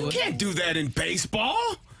minute. Now, you can't do that in baseball.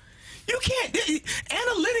 You can't.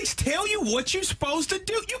 Analytics tell you what you're supposed to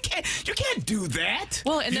do. You can't do that.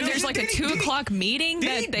 Well, and then there's like a 2 o'clock meeting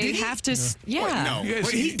that they have to. Yeah. No.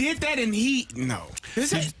 He did that, and no.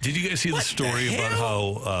 Did you guys see the story about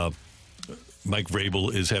how Mike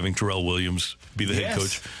Vrabel is having Terrell Williams be the head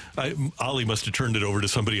coach? Ollie must have turned it over to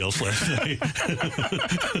somebody else last night.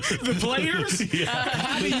 The players? Yeah.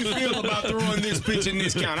 How do you feel about throwing this pitch in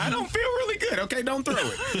this count? I don't feel really good. Okay, don't throw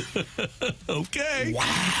it. Okay.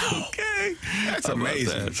 Wow. Okay. That's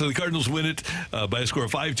amazing. That? So the Cardinals win it by a score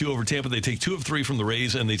of 5-2 over Tampa. They take 2 of 3 from the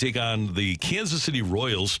Rays, and they take on the Kansas City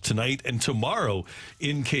Royals tonight and tomorrow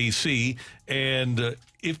in KC. And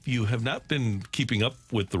if you have not been keeping up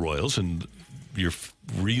with the Royals, and you're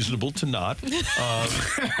reasonable to not.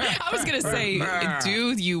 I was going to say,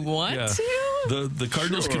 do you want to? The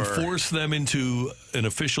Cardinals can force them into an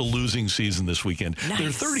official losing season this weekend. Nice.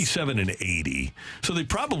 They're 37-80, so they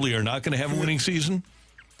probably are not going to have a winning season.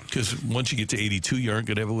 Because once you get to 82, you aren't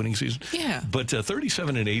going to have a winning season. Yeah. But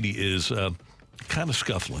 37-80 is kind of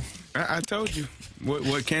scuffling. I told you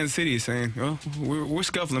what Kansas City is saying. Well, we're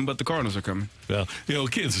scuffling, but the Cardinals are coming. Well,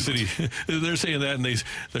 Kansas City, they're saying that, and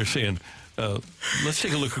they're saying, let's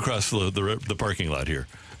take a look across the parking lot here.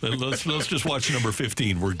 Let's just watch number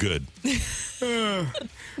 15. We're good.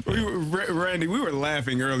 Randy, we were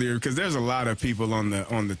laughing earlier because there's a lot of people on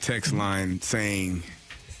the text line saying,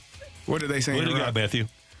 what are they saying? What do you got, Matthew?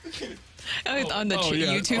 On the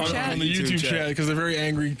YouTube chat? On the YouTube chat, because they're very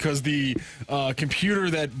angry because the computer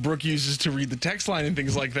that Brooke uses to read the text line and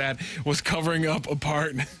things like that was covering up a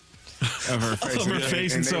part of her face. Of her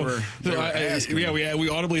face. And so, we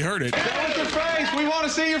audibly heard it. Show us your face. We want to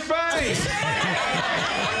see your face.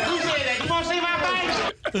 Who said that? You want to see my face?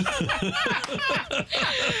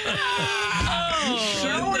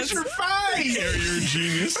 Show us your face. You're a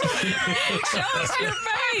genius. Show us your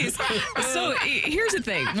face. So here's the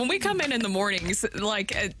thing: when we come in the mornings,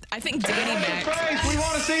 like I think Danny Mac. We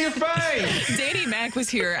want to see your face. Danny Mac was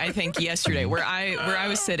here, I think, yesterday, where I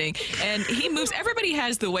was sitting, and he moves. Everybody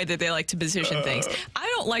has the way that they like to position things. I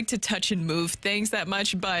don't like to touch and move things that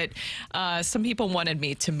much, but some people wanted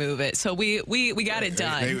me to move it, so we got it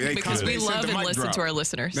done because we love and listen to our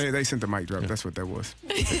listeners. They sent the mic drop. That's what that was.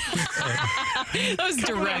 That was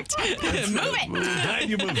direct. Move it. Glad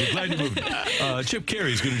you moved it. Chip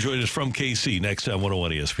Caray is going to join us from KC next time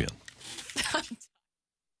 101 ESPN.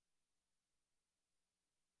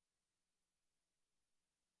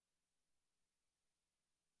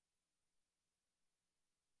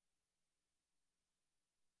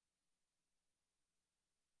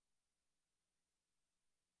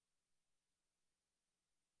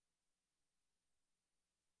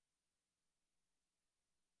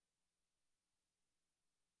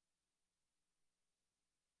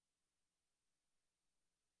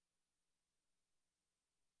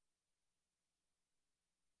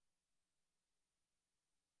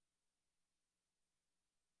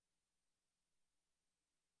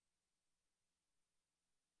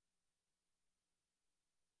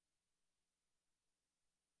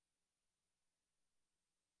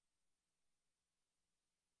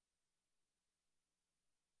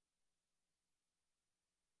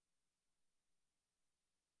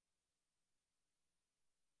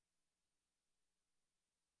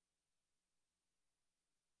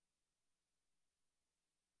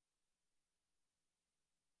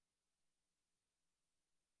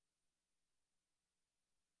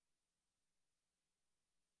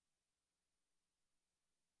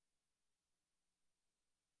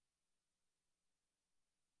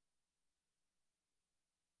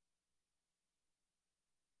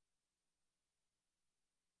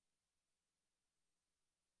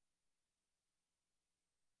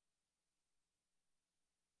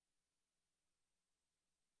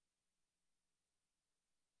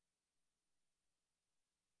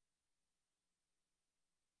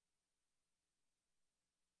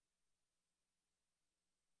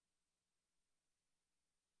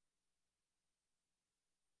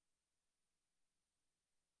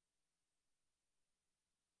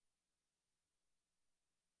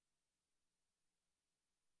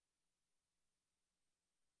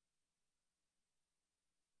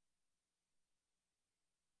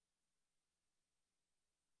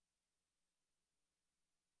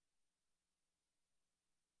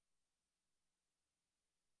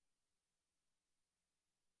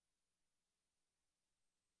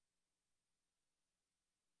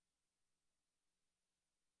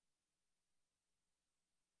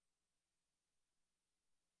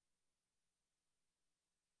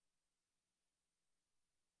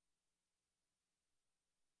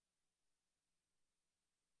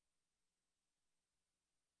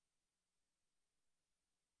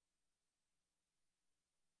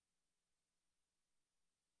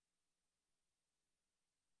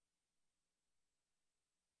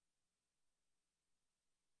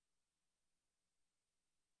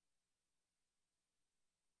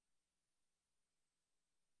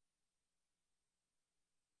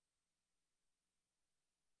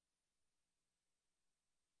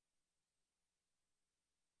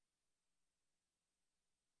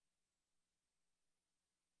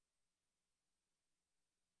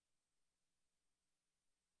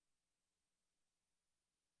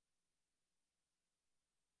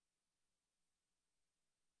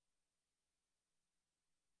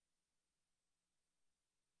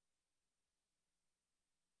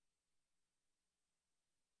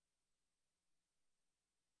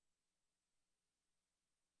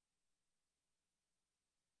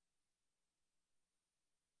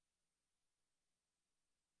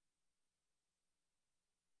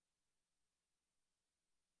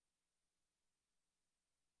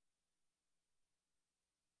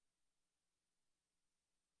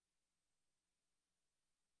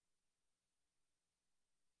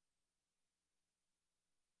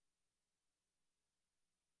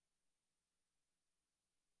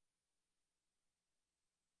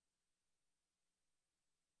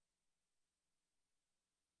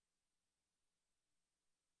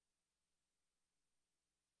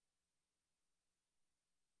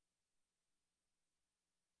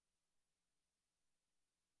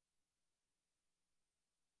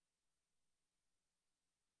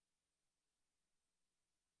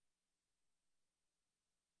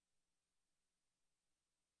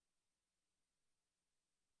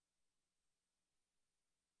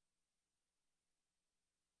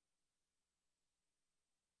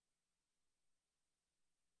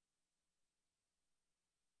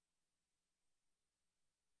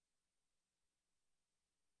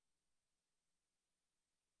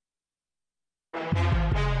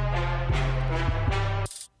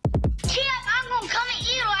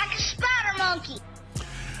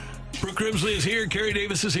 Brooke Grimsley is here. Caray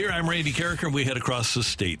Davis is here. I'm Randy Carricker, and we head across the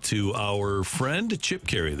state to our friend Chip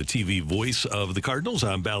Caray, the TV voice of the Cardinals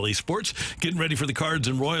on Bally Sports, getting ready for the Cards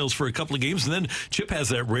and Royals for a couple of games. And then Chip has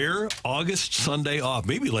that rare August Sunday off,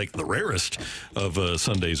 maybe like the rarest of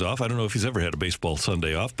Sundays off. I don't know if he's ever had a baseball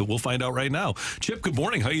Sunday off, but we'll find out right now. Chip, good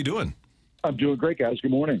morning. How you doing? I'm doing great, guys.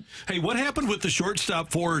 Good morning. Hey, what happened with the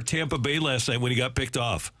shortstop for Tampa Bay last night when he got picked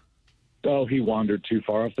off? Oh, he wandered too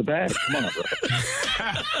far off the bat. Come on, bro.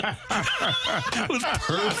 That was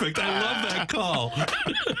perfect. I love that call. That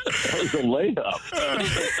was a layup.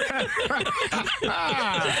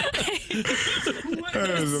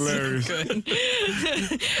 That was hilarious.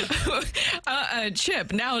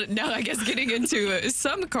 Chip, now I guess getting into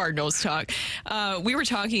some Cardinals talk. We were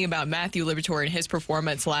talking about Matthew Liberatore and his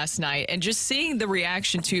performance last night, and just seeing the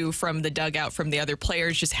reaction from the dugout from the other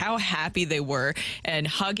players, just how happy they were and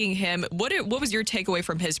hugging him. What was your takeaway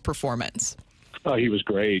from his performance? Oh, he was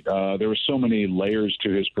great. There were so many layers to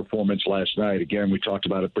his performance last night. Again, we talked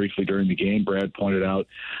about it briefly during the game. Brad pointed out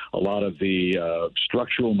a lot of the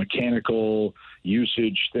structural, mechanical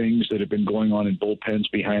usage things that have been going on in bullpens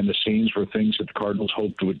behind the scenes were things that the Cardinals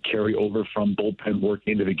hoped would carry over from bullpen work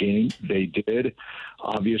into the game. They did.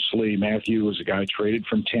 Obviously, Matthew was a guy traded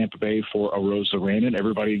from Tampa Bay for Arozarena.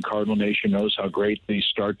 Everybody in Cardinal Nation knows how great the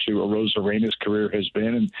start to Arozarena's career has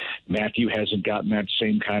been, and Matthew hasn't gotten that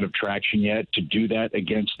same kind of traction yet. To do that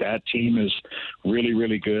against that team is really,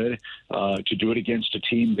 really good. To do it against a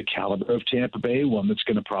team the caliber of Tampa Bay, one that's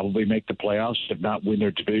going to probably make the playoffs, if not win their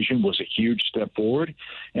division, was a huge step forward.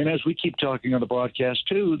 And as we keep talking on the broadcast,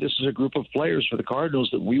 too, this is a group of players for the Cardinals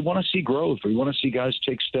that we want to see growth. We want to see guys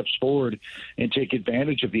take steps forward and take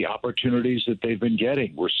advantage of the opportunities that they've been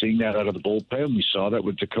getting. We're seeing that out of the bullpen. We saw that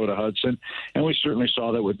with Dakota Hudson, and we certainly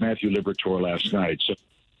saw that with Matthew Liberatore last night. So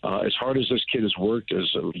as hard as this kid has worked,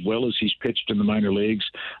 as well as he's pitched in the minor leagues,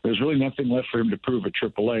 there's really nothing left for him to prove at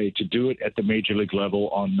AAA. To do it at the major league level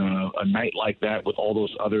on a night like that with all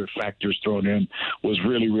those other factors thrown in was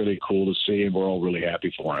really, really cool to see, and we're all really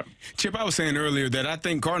happy for him. Chip, I was saying earlier that I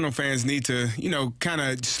think Cardinal fans need to, kind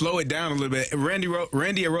of slow it down a little bit. Randy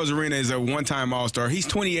Arozarena is a one-time All-Star. He's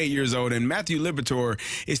 28 years old, and Matthew Liberatore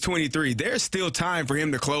is 23. There's still time for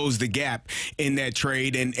him to close the gap in that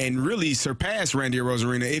trade and really surpass Randy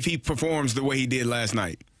Arozarena if he performs the way he did last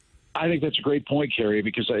night. I think that's a great point, Caray,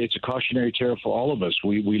 because it's a cautionary tale for all of us.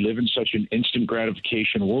 We live in such an instant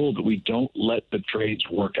gratification world that we don't let the trades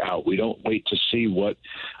work out. We don't wait to see what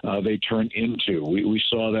they turn into. We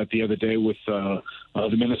saw that the other day with the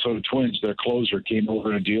Minnesota Twins. Their closer came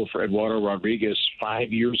over in a deal for Eduardo Rodriguez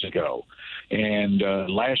 5 years ago. And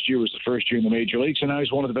last year was the first year in the major leagues, and now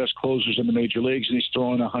he's one of the best closers in the major leagues, and he's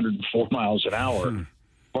throwing 104 miles an hour.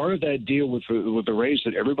 Part of that deal with the Rays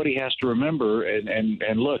that everybody has to remember, and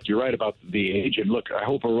look, you're right about the age, and look, I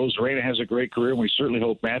hope Arozarena has a great career, and we certainly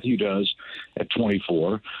hope Matthew does at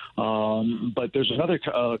 24. But there's another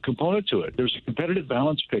component to it. There's a competitive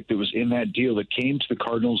balance pick that was in that deal that came to the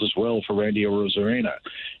Cardinals as well for Randy Arozarena,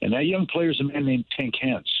 and that young player is a man named Tink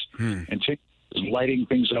Hence, and Tink is lighting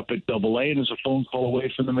things up at AA and is a phone call away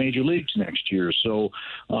from the major leagues next year. So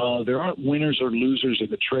there aren't winners or losers in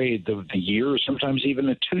the trade the year or sometimes even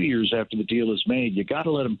the 2 years after the deal is made. You got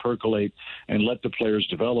to let them percolate and let the players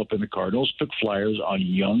develop. And the Cardinals took flyers on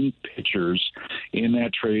young pitchers in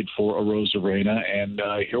that trade for Arozarena. And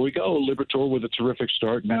here we go. Liberatore with a terrific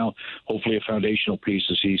start. Now, hopefully a foundational piece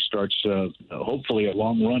as he starts, hopefully a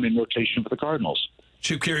long run in rotation for the Cardinals.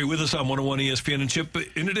 Chip Caray with us on 101 ESPN. And Chip,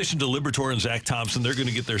 in addition to Liberatore and Zach Thompson, they're going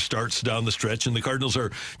to get their starts down the stretch, and the Cardinals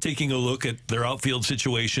are taking a look at their outfield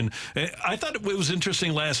situation. I thought it was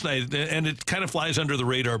interesting last night, and it kind of flies under the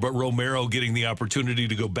radar, but Romero getting the opportunity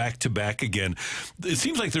to go back-to-back again. It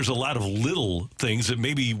seems like there's a lot of little things that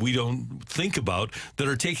maybe we don't think about that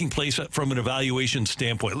are taking place from an evaluation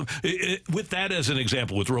standpoint. With that as an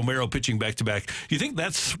example, with Romero pitching back-to-back, do you think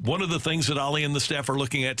that's one of the things that Ollie and the staff are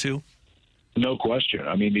looking at too? No question.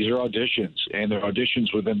 I mean, these are auditions, and they're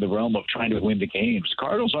auditions within the realm of trying to win the games.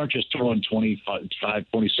 Cardinals aren't just throwing 25,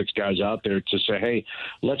 26 guys out there to say, hey,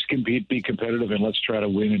 let's compete, be competitive, and let's try to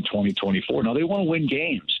win in 2024. No, they want to win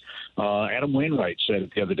games. Adam Wainwright said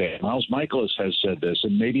it the other day. Miles Michaelis has said this,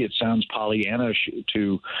 and maybe it sounds Pollyanna-ish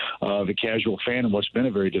to the casual fan in what's been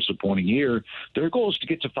a very disappointing year. Their goal is to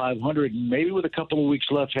get to 500, and maybe with a couple of weeks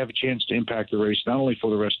left, have a chance to impact the race, not only for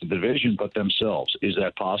the rest of the division, but themselves. Is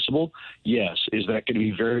that possible? Yes. Is that going to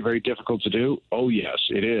be very, very difficult to do? Oh, yes,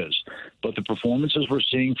 it is. But the performances we're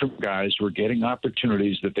seeing from guys who are getting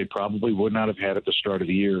opportunities that they probably would not have had at the start of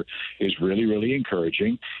the year is really, really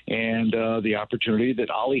encouraging. And the opportunity that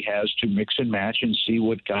Ollie has has to mix and match and see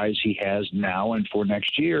what guys he has now and for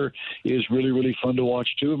next year is really, really fun to watch,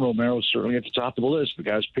 too. And Romero's certainly at the top of the list. The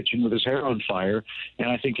guy's pitching with his hair on fire. And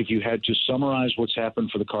I think if you had to summarize what's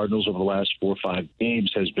happened for the Cardinals over the last 4 or 5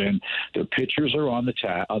 games has been their pitchers are on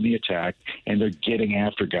the attack, and they're getting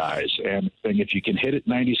after guys. And if you can hit it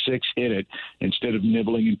 96, hit it instead of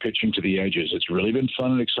nibbling and pitching to the edges. It's really been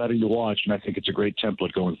fun and exciting to watch, and I think it's a great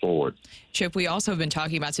template going forward. Chip, we also have been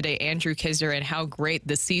talking about today Andrew Knizner and how great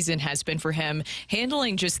the season has been for him,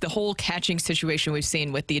 handling just the whole catching situation we've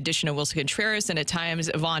seen with the addition of Wilson Contreras and at times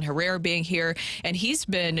Ivan Herrera being here. And he's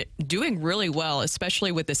been doing really well,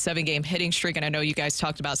 especially with the 7-game hitting streak. And I know you guys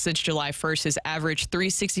talked about since July 1st, his average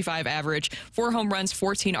 365 average, 4 home runs,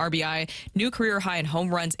 14 RBI, new career high in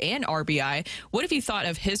home runs and RBI. What have you thought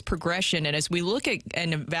of his progression? And as we look at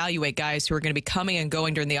and evaluate guys who are going to be coming and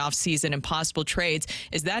going during the offseason and possible trades,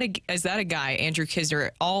 is that a guy, Andrew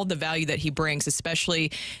Knizner, all the value that he brings,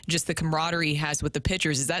 especially just the camaraderie he has with the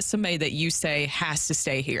pitchers, is that somebody that you say has to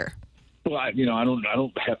stay here? Well, I don't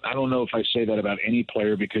know if I say that about any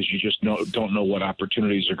player because you just don't know what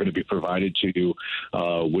opportunities are going to be provided to you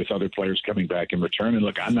with other players coming back in return. And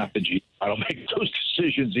look, I'm not the GM. I don't make those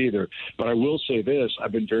decisions either. But I will say this: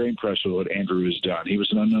 I've been very impressed with what Andrew has done. He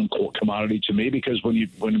was an unknown commodity to me because when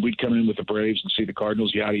we'd come in with the Braves and see the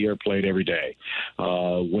Cardinals, Yadier played every day.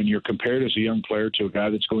 When you're compared as a young player to a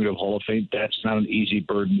guy that's going to the Hall of Fame, that's not an easy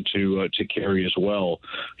burden to carry as well.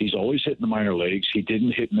 He's always hit in the minor leagues. He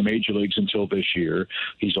didn't hit in the major leagues until this year.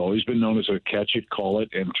 He's always been known as a catch it, call it,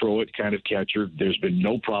 and throw it kind of catcher. There's been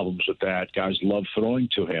no problems with that. Guys love throwing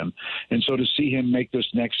to him. And so to see him make this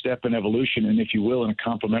next step in evolution, and if you will, in a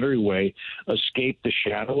complimentary way, escape the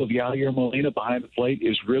shadow of Yadier Molina behind the plate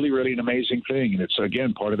is really, really an amazing thing. And it's,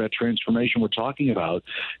 again, part of that transformation we're talking about.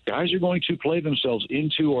 Guys are going to play themselves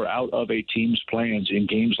into or out of a team's plans in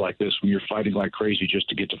games like this when you're fighting like crazy just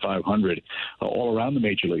to get to 500 all around the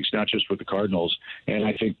major leagues, not just with the Cardinals. And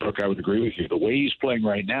I think, Brooke, I would agree with you. The way he's playing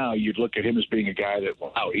right now, you'd look at him as being a guy that,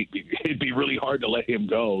 wow, it'd be really hard to let him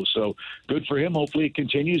go. So good for him. Hopefully it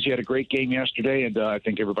continues. He had a great game yesterday, and I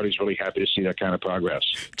think everybody's really happy to see that kind of progress.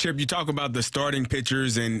 Chip, you talk about the starting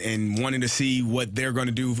pitchers and wanting to see what they're going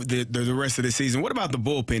to do the rest of the season. What about the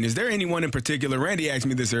bullpen? Is there anyone in particular? Randy asked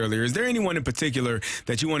me this earlier. Is there anyone in particular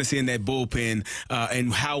that you want to see in that bullpen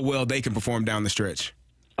and how well they can perform down the stretch?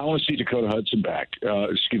 I want to see Dakota Hudson back.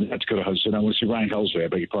 Excuse me, not Dakota Hudson. I want to see Ryan Helsley. I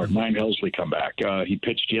beg your pardon. Ryan Helsley come back. He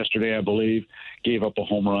pitched yesterday, I believe, gave up a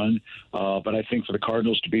home run. But I think for the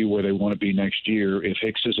Cardinals to be where they want to be next year, if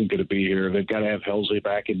Hicks isn't going to be here, they've got to have Helsley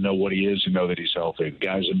back and know what he is and know that he's healthy. The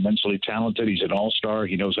guy's immensely talented. He's an all-star.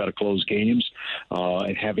 He knows how to close games.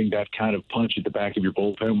 And having that kind of punch at the back of your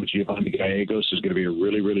bullpen with Giovanni Gallegos is going to be a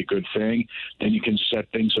really, really good thing. Then you can set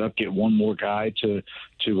things up, get one more guy to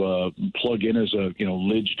plug in as a,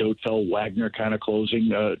 Lidge, Dotel, Wagner kind of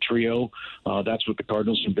closing trio. That's what the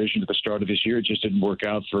Cardinals envisioned at the start of this year. It just didn't work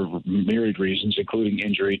out for myriad reasons, including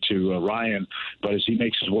injury to Ryan. But as he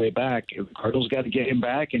makes his way back, the Cardinals got to get him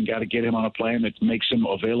back and got to get him on a plan that makes him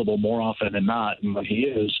available more often than not. And when he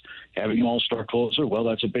is, having an all-star closer, well,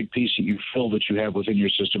 that's a big piece that you feel that you have within your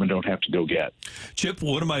system and don't have to go get. Chip,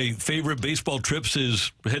 one of my favorite baseball trips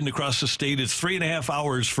is heading across the state. It's 3.5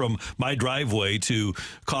 hours from my driveway to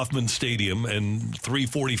Kauffman Stadium and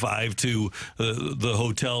 3:45 to the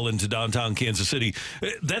hotel into downtown Kansas City.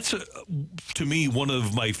 That's, to me, one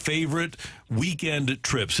of my favorite weekend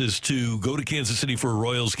trips is to go to Kansas City for a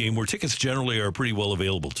Royals game where tickets generally are pretty well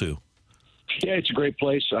available, too. Yeah, it's a great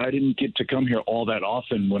place. I didn't get to come here all that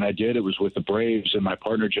often. When I did, it was with the Braves, and my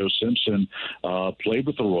partner, Joe Simpson, played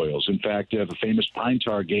with the Royals. In fact, the famous Pine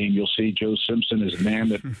Tar game, you'll see Joe Simpson is the man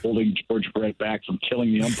that's holding George Brett back from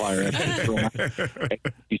killing the umpire after he threw him out at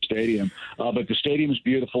the stadium. But the stadium is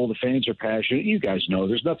beautiful. The fans are passionate. You guys know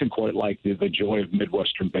there's nothing quite like the joy of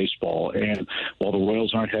Midwestern baseball. And while the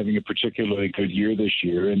Royals aren't having a particularly good year this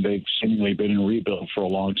year, and they've seemingly been in rebuild for a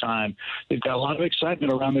long time, they've got a lot of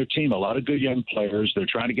excitement around their team, a lot of good young players. They're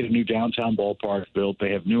trying to get a new downtown ballpark built.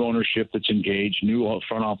 They have new ownership that's engaged, new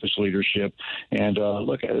front office leadership. And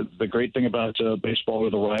look, the great thing about baseball are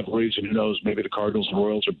the rivalries, and who knows, maybe the Cardinals and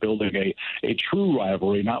Royals are building a true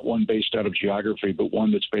rivalry, not one based out of geography, but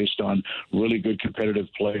one that's based on really good competitive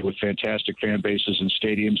play with fantastic fan bases and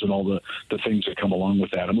stadiums and all the things that come along with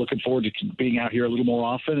that. I'm looking forward to being out here a little more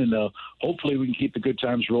often, and hopefully we can keep the good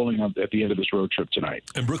times rolling at the end of this road trip tonight.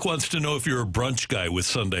 And Brooke wants to know if you're a brunch guy with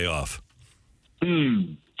Sunday off.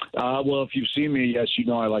 Well, if you've seen me, yes, you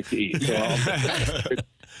know I like to eat. So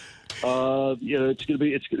it's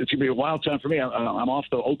gonna be a wild time for me. I'm off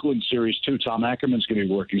the Oakland series too. Tom Ackerman's gonna be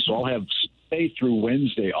working, so I'll have stay through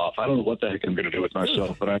Wednesday off. I don't know what the heck I'm gonna do with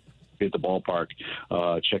myself, but be at the ballpark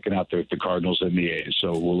checking out the Cardinals and the A's.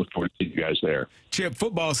 So we'll look forward to seeing you guys there. Chip,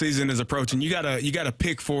 football season is approaching. You got a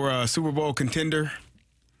pick for a Super Bowl contender?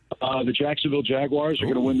 The Jacksonville Jaguars are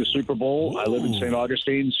going to win the Super Bowl. I live in St.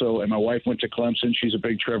 Augustine, and my wife went to Clemson. She's a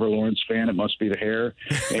big Trevor Lawrence fan. It must be the hair.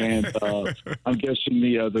 And I'm guessing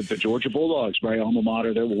the Georgia Bulldogs, my alma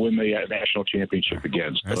mater, they will win the national championship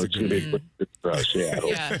again. So it's going to be good for us. Yeah.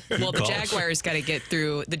 Well, the Jaguars got to get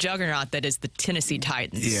through the juggernaut that is the Tennessee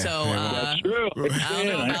Titans. Yeah. So That's true. I don't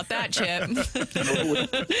know about that, Chip.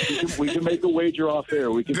 we can make a wager off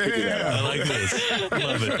there. We can figure that out. I like this.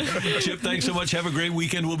 Love it. Chip, thanks so much. Have a great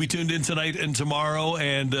weekend. We'll be tuned in tonight and tomorrow,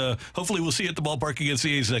 and hopefully we'll see you at the ballpark against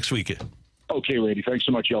the A's next weekend. Okay, Randy. Thanks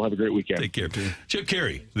so much. Y'all have a great weekend. Take care. Chip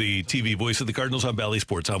Caray, the TV voice of the Cardinals on Bally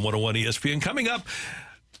Sports on 101 ESPN. Coming up,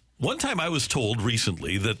 one time I was told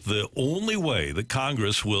recently that the only way that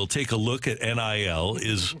Congress will take a look at NIL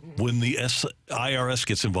is when the IRS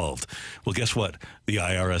gets involved. Well, guess what? The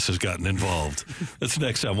IRS has gotten involved. That's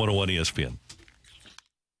next on 101 ESPN.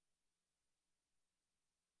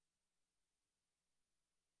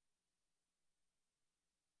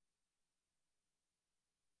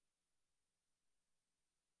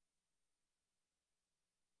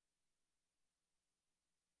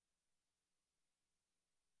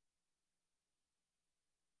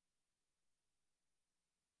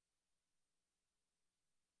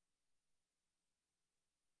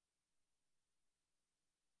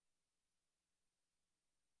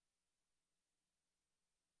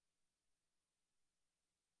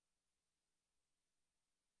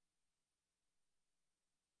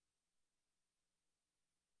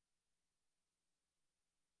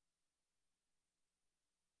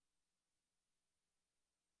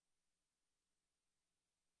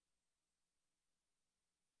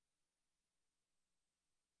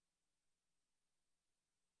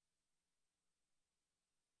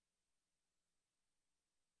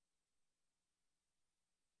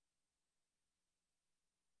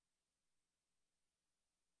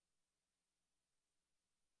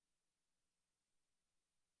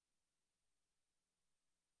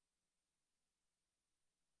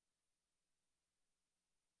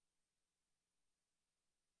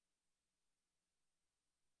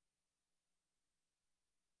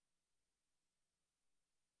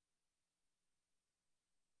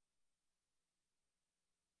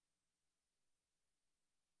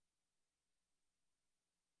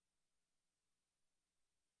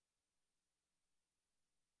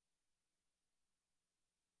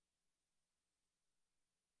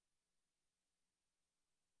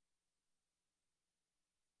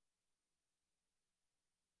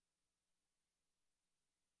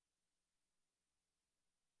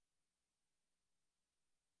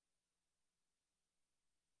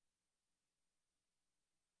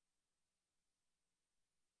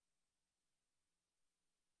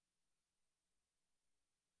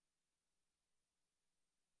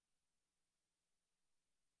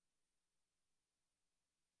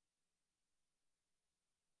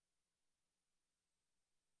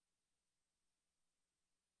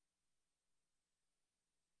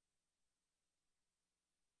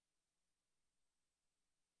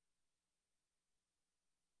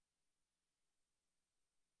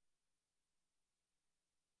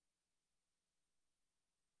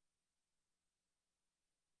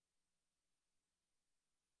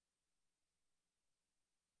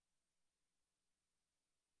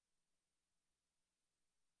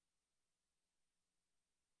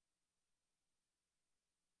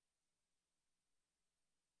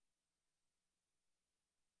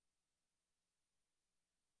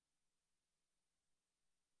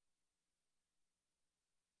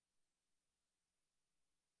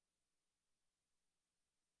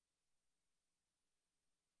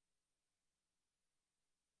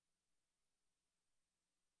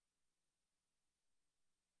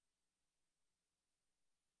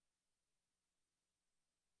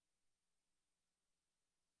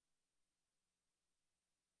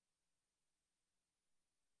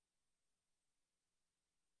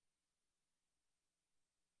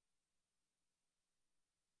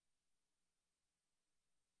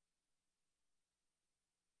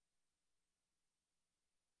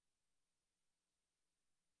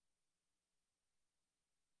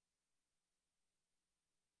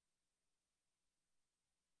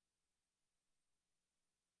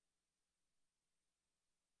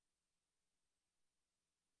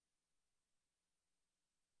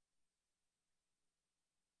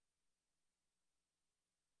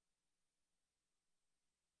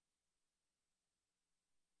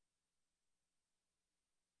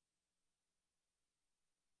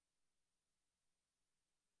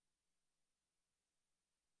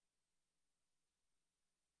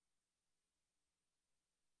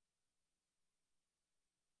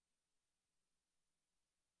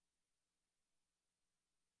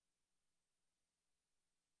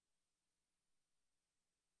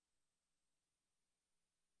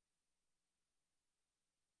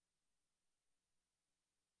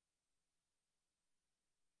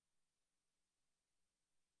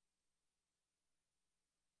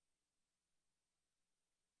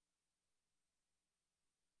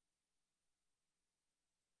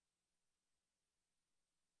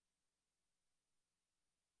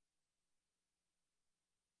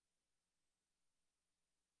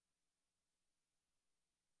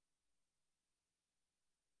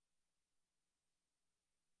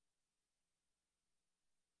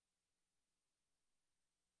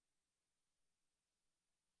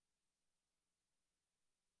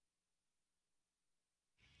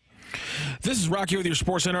 This is Rocky with your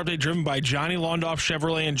Sports Center update, driven by Johnny Londoff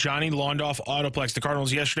Chevrolet and Johnny Londoff Autoplex. The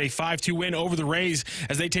Cardinals yesterday 5-2 win over the Rays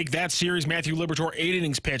as they take that series. Matthew Liberatore 8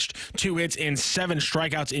 innings pitched, 2 hits and 7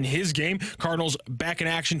 strikeouts in his game. Cardinals back in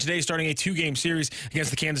action today, starting a 2-game series against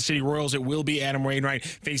the Kansas City Royals. It will be Adam Wainwright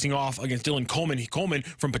facing off against Dylan Coleman. Coleman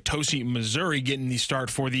from Potosi, Missouri, getting the start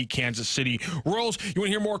for the Kansas City Royals. You want to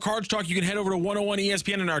hear more Cards talk? You can head over to 101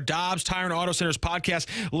 ESPN and our Dobbs Tire and Auto Centers podcast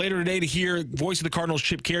later today to hear voice of the Cardinals,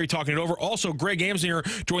 Chip Caray, talking it over. Also, Greg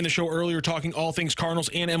Amsinger joined the show earlier talking all things Cardinals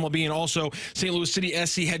and MLB, and also St. Louis City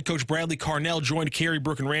SC head coach Bradley Carnell joined Caray,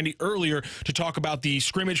 Brooke, and Randy earlier to talk about the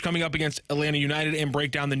scrimmage coming up against Atlanta United and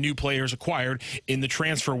break down the new players acquired in the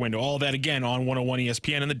transfer window. All of that again on 101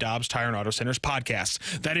 ESPN and the Dobbs Tire and Auto Centers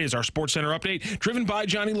podcast. That is our Sports Center update, driven by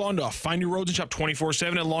Johnny Londoff. Find your roads and shop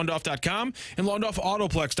 24/7 at londoff.com and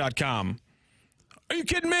londoffautoplex.com. Are you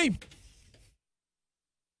kidding me?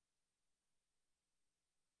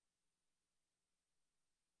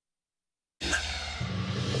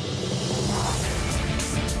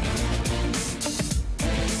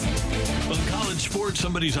 Sports,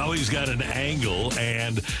 somebody's always got an angle,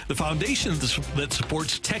 and the foundation that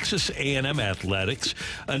supports Texas A&M athletics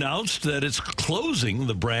announced that it's closing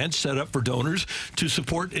the branch set up for donors to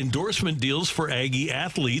support endorsement deals for Aggie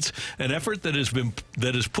athletes, an effort that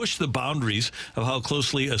has pushed the boundaries of how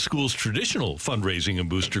closely a school's traditional fundraising and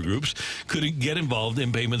booster groups could get involved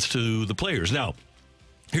in payments to the players. Now,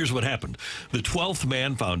 here's what happened. The 12th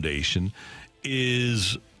Man Foundation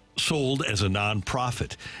is sold as a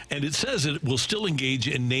nonprofit, and it says it will still engage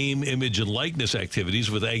in name, image, and likeness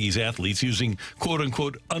activities with Aggies athletes using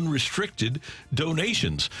quote-unquote unrestricted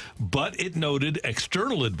donations. But it noted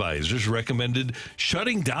external advisors recommended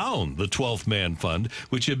shutting down the 12th Man Fund,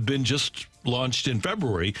 which had been just launched in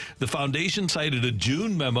February. The foundation cited a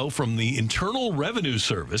June memo from the Internal Revenue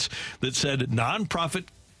Service that said nonprofit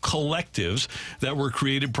collectives that were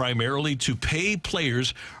created primarily to pay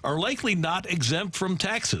players are likely not exempt from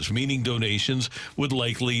taxes, meaning donations would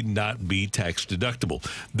likely not be tax deductible.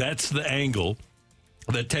 That's the angle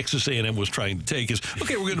that Texas A&M was trying to take, is,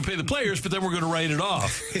 okay, we're going to pay the players, but then we're going to write it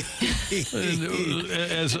off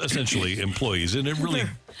as essentially employees. And it really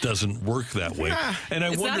doesn't work that way. And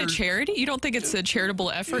Is that a charity? You don't think it's a charitable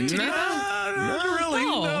effort to do that? Not really,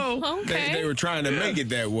 no. Okay. They were trying to make it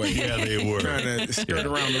that way. Yeah, they were. Trying to skirt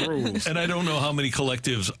around the rules. And I don't know how many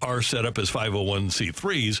collectives are set up as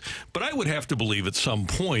 501c3s, but I would have to believe at some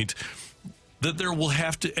point that there will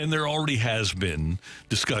have to, and there already has been,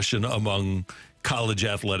 discussion among college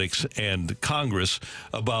athletics and Congress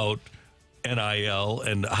about NIL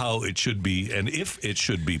and how it should be and if it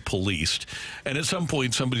should be policed. And at some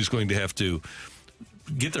point, somebody's going to have to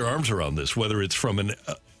get their arms around this, whether it's from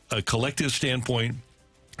a collective standpoint,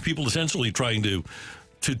 people essentially trying to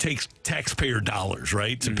take taxpayer dollars,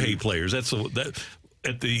 right, to pay players. That's that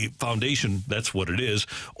at the foundation, that's what it is.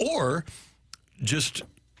 Or just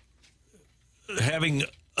having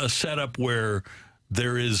a setup where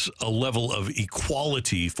there is a level of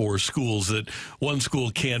equality for schools, that one school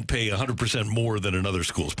can't pay 100% more than another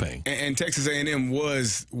school's paying. And Texas A&M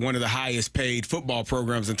was one of the highest paid football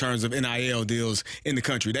programs in terms of NIL deals in the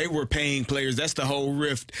country. They were paying players. That's the whole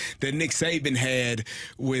rift that Nick Saban had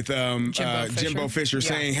with Jimbo Fisher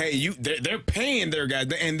saying, hey, they're paying their guys.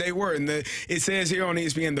 And they were. And it says here on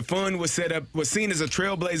ESPN, the fund was seen as a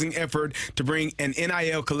trailblazing effort to bring an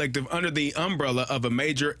NIL collective under the umbrella of a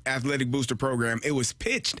major athletic booster program. It was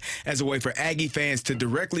pitched as a way for Aggie fans to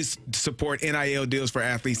directly support NIL deals for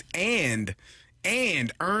athletes and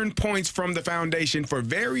earn points from the foundation for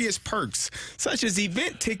various perks, such as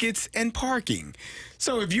event tickets and parking.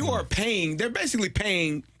 So if you are paying, they're basically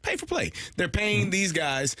pay for play. They're paying these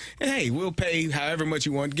guys, and hey, we'll pay however much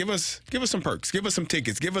you want. Give us some perks, give us some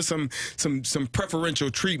tickets, give us some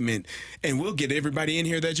preferential treatment, and we'll get everybody in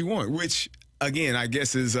here that you want, which, again, I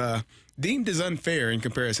guess is deemed as unfair in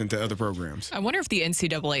comparison to other programs. I wonder if the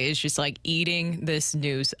NCAA is just like eating this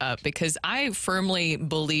news up, because I firmly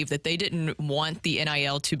believe that they didn't want the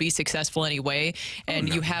NIL to be successful anyway.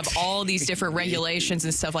 And you have all these different regulations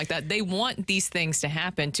and stuff like that. They want these things to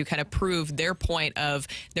happen to kind of prove their point of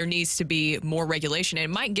there needs to be more regulation. And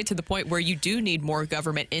it might get to the point where you do need more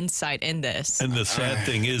government insight in this. And the sad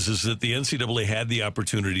thing is that the NCAA had the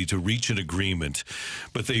opportunity to reach an agreement,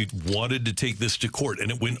 but they wanted to take this to court,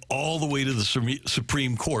 and it went all the way to the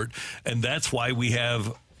Supreme Court, and that's why we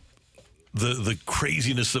have the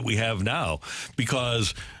craziness that we have now,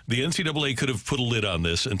 because the NCAA could have put a lid on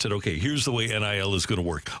this and said, okay, here's the way NIL is going to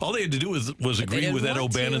work. All they had to do was agree with Ed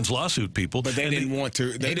O'Bannon's lawsuit, people. But they didn't want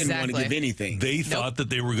to. They didn't want to give anything. They thought that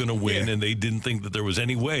they were going to win, and they didn't think that there was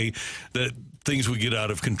any way that things would get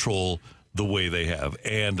out of control the way they have,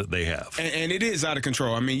 and they have. And it is out of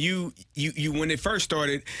control. I mean, you when it first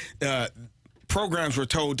started, programs were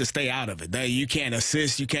told to stay out of it. That you can't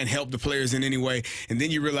assist, you can't help the players in any way. And then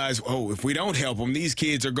you realize, oh, if we don't help them, these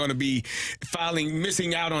kids are going to be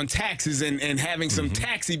missing out on taxes and having some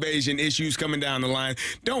tax evasion issues coming down the line.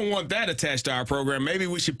 Don't want that attached to our program. Maybe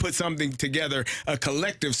we should put something together, a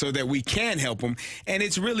collective, so that we can help them. And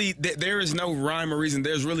it's really, there is no rhyme or reason.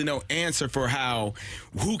 There's really no answer for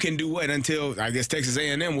who can do what until, I guess, Texas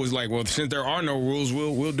A&M was like, well, since there are no rules,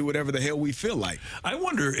 we'll do whatever the hell we feel like. I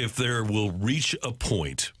wonder if there will reach a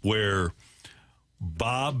point where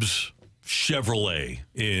Bob's Chevrolet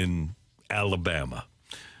in Alabama,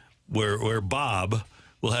 where Bob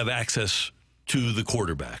will have access to the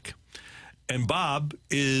quarterback. And Bob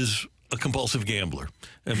is a compulsive gambler.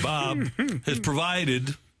 And Bob has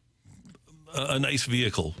provided a nice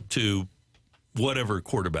vehicle to whatever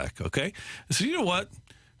quarterback, okay? So you know what?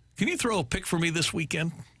 Can you throw a pick for me this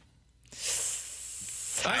weekend?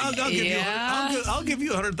 I'll give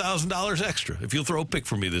you $100,000 extra if you'll throw a pick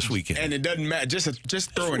for me this weekend. And it doesn't matter.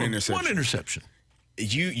 Just throw an interception. One interception.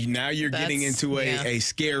 Now you're getting into a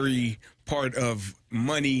scary part of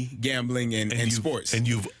money, gambling, and sports. And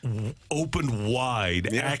you've opened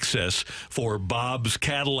wide access for Bob's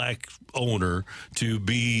Cadillac owner to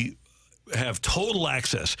have total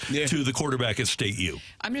access to the quarterback at State U.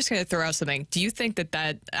 I'm just going to throw out something. Do you think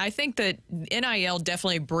I think that NIL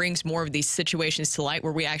definitely brings more of these situations to light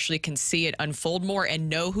where we actually can see it unfold more and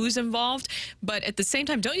know who's involved. But at the same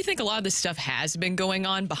time, don't you think a lot of this stuff has been going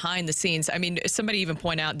on behind the scenes? I mean, somebody even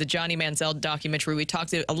pointed out the Johnny Manziel documentary. We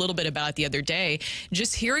talked a little bit about it the other day.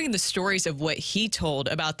 Just hearing the stories of what he told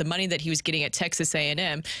about the money that he was getting at Texas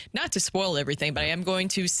A&M, not to spoil everything, but I am going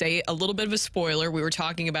to say a little bit of a spoiler. We were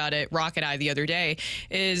talking about it, Rocc and I, the other day,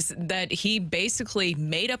 is that he basically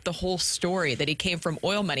made up the whole story that he came from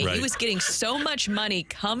oil money. Right. He was getting so much money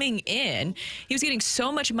coming in. He was getting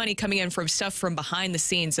so much money coming in from stuff from behind the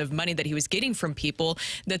scenes of money that he was getting from people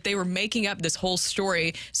that they were making up this whole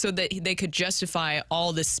story so that they could justify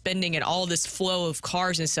all this spending and all this flow of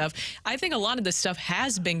cars and stuff. I think a lot of this stuff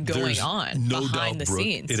has been going on behind the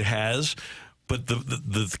scenes. It has, but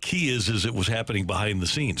the key is it was happening behind the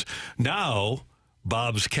scenes. Now,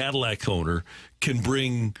 Bob's Cadillac owner can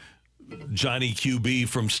bring Johnny QB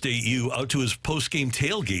from State U out to his post-game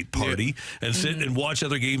tailgate party and sit and watch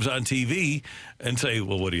other games on TV and say,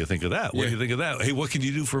 well, what do you think of that? What do you think of that? Hey, what can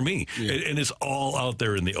you do for me? And it's all out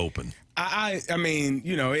there in the open. I mean,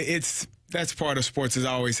 you know, that's part of sports, as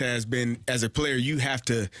always has been. As a player, you have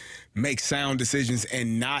to make sound decisions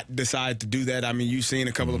and not decide to do that. I mean, you've seen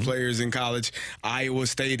a couple of players in college. Iowa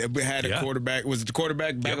State had a quarterback. Was it the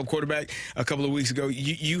quarterback, backup quarterback, a couple of weeks ago?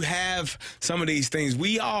 You have some of these things.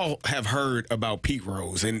 We all have heard about Pete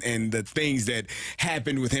Rose and the things that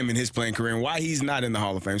happened with him in his playing career and why he's not in the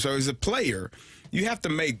Hall of Fame. So as a player, you have to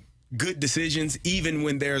make good decisions even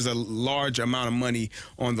when there's a large amount of money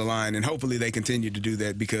on the line, and hopefully they continue to do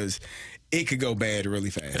that because it could go bad really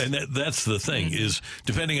fast. And that's the thing is,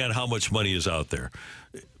 depending on how much money is out there,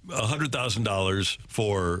 $100,000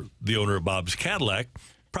 for the owner of Bob's Cadillac,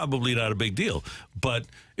 probably not a big deal. But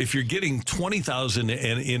if you're getting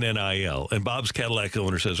 $20,000 in NIL, and Bob's Cadillac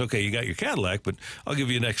owner says, okay, you got your Cadillac, but I'll give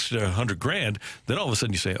you an extra $100,000, then all of a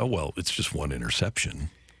sudden you say, oh, well, it's just one interception.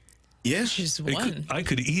 Yes, just one. I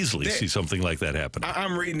could easily see something like that happen.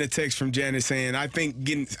 I'm reading a text from Janet saying, I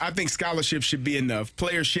think scholarships should be enough.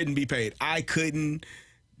 Players shouldn't be paid. I couldn't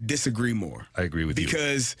disagree more. I agree with you.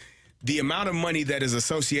 Because the amount of money that is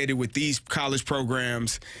associated with these college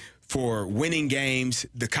programs for winning games,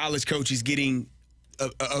 the college coaches getting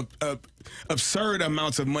absurd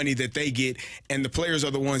amounts of money that they get, and the players are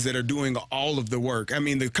the ones that are doing all of the work. I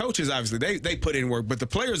mean, the coaches, obviously, they put in work, but the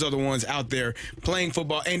players are the ones out there playing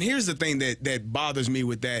football. And here's the thing that bothers me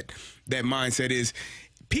with that mindset is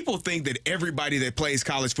people think that everybody that plays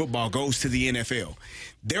college football goes to the NFL.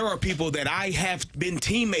 There are people that I have been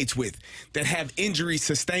teammates with that have injuries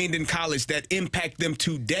sustained in college that impact them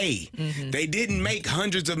today. They didn't make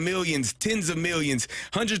hundreds of millions, tens of millions,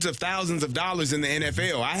 hundreds of thousands of dollars in the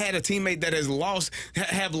NFL. I had a teammate that has lost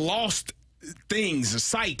things,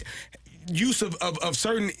 sight, use of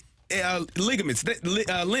certain ligaments,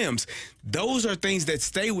 limbs. Those are things that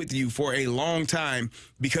stay with you for a long time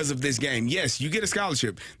because of this game. Yes, you get a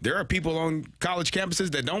scholarship. There are people on college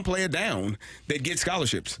campuses that don't play it down that get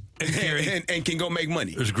scholarships. and can go make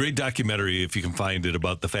money. There's a great documentary, if you can find it,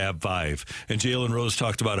 about the Fab Five. And Jalen Rose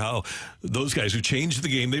talked about how those guys who changed the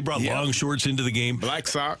game, they brought long shorts into the game. Black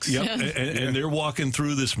socks. Yep. And they're walking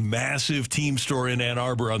through this massive team store in Ann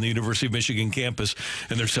Arbor on the University of Michigan campus,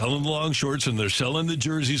 and they're selling the long shorts, and they're selling the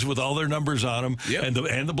jerseys with all their numbers on them, and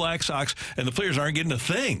the black socks, and the players aren't getting a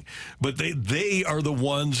thing. But they are the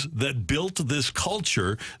ones that built this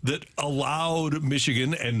culture that allowed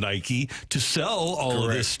Michigan and Nike to sell all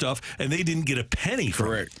of this stuff, and they didn't get a penny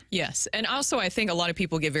from it. Yes. And also, I think a lot of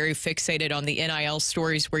people get very fixated on the NIL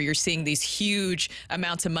stories where you're seeing these huge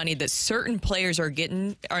amounts of money that certain players are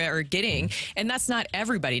getting, and that's not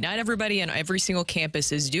everybody. Not everybody on every single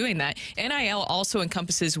campus is doing that. NIL also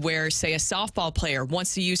encompasses where, say, a softball player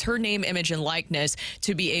wants to use her name, image, and likeness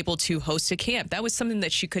to be able to host a camp. That was something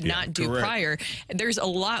that she could not do prior. There's a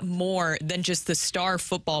lot more than just the star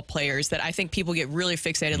football players that I think people get really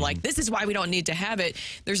fixated, like, this is why we don't need to have it.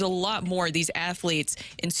 There's a lot more. These athletes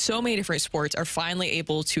in so many different sports are finally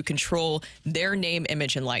able to control their name,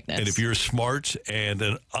 image, and likeness. And if you're smart and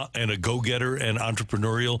a go-getter and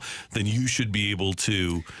entrepreneurial, then you should be able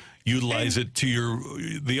to utilize it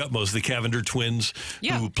to the utmost. The Cavender twins,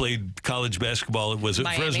 who played college basketball, was at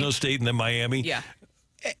Fresno State and then Miami. Yeah.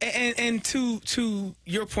 And to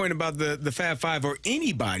your point about the Fab Five or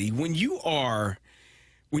anybody, when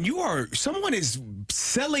someone is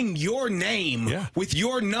selling your name with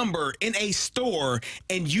your number in a store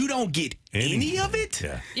and you don't get any of it?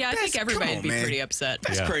 Yeah, I think everybody would be pretty upset.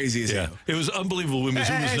 That's crazy as hell. It was unbelievable when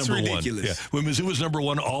Mizzou was number ridiculous. 1. Yeah. When Mizzou was number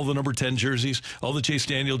 1, all the number 10 jerseys, all the Chase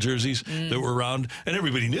Daniel jerseys that were around, and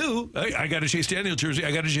everybody knew, I got a Chase Daniel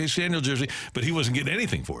jersey, but he wasn't getting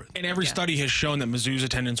anything for it. And every study has shown that Mizzou's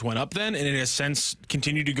attendance went up then, and it has since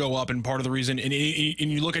continued to go up, and part of the reason, and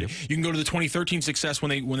you look at it, you can go to the 2013 success when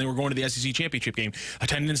they were going to the SEC championship game.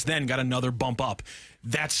 Attendance then got another bump up.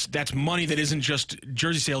 That's money that isn't just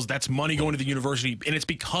jersey sales. That's money going to the university, and it's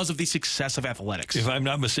because of the success of athletics. If I'm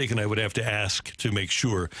not mistaken, I would have to ask to make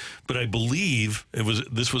sure, but I believe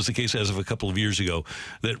this was the case as of a couple of years ago,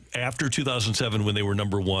 that after 2007, when they were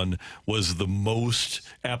number 1, was the most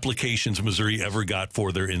applications Missouri ever got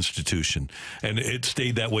for their institution, and it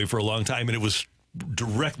stayed that way for a long time, and it was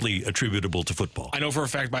directly attributable to football. I know for a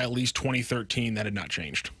fact by at least 2013 that had not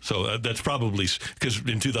changed. So that's probably because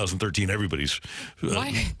in 2013 everybody's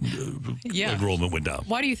enrollment went down.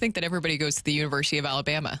 Why do you think that everybody goes to the University of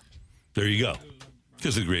Alabama? There you go.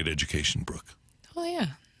 Because of the great education, Brooke. Oh, yeah.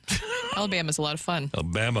 Alabama's a lot of fun.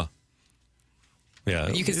 Alabama. Yeah.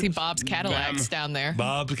 You can see Bob's Cadillacs down there.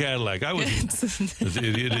 Bob's Cadillac.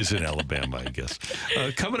 It is in Alabama, I guess.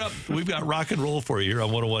 Coming up, we've got Rock and Roll for you here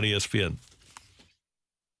on 101 ESPN.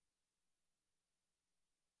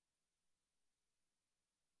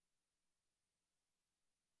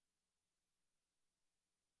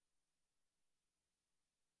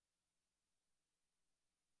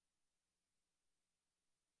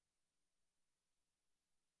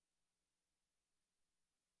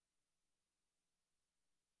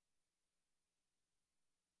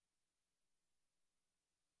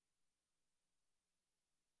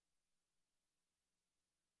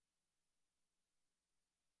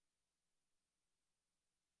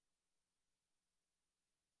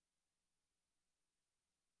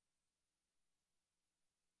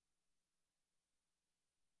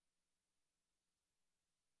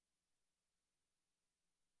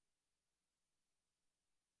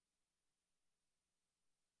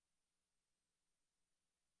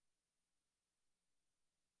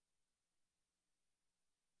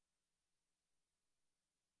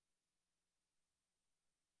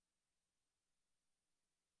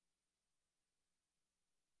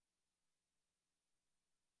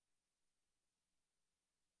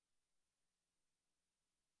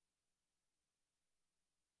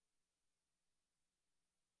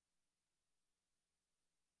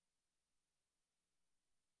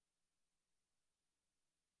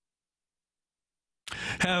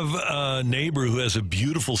 Have a neighbor who has a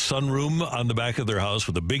beautiful sunroom on the back of their house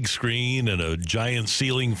with a big screen and a giant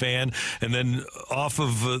ceiling fan, and then off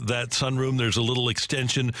of that sunroom there's a little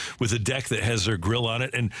extension with a deck that has their grill on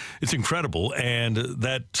it, and it's incredible. And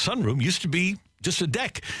that sunroom used to be just a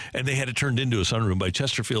deck, and they had it turned into a sunroom by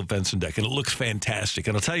Chesterfield Fence and Deck, and it looks fantastic.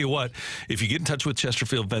 And I'll tell you what, if you get in touch with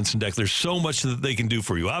Chesterfield Fence and Deck, there's so much that they can do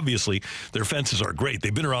for you. Obviously, their fences are great.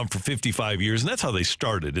 They've been around for 55 years, and that's how they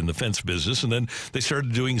started in the fence business, and then they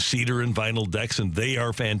started doing cedar and vinyl decks, and they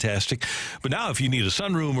are fantastic. But now if you need a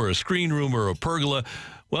sunroom or a screen room or a pergola,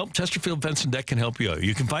 well, Chesterfield Fence and Deck can help you out.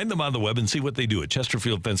 You can find them on the web and see what they do at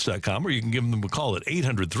chesterfieldfence.com, or you can give them a call at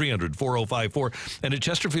 800-300-4054. And at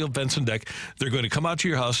Chesterfield Fence and Deck, they're going to come out to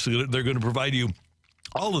your house. They're going to provide you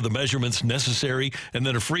all of the measurements necessary, and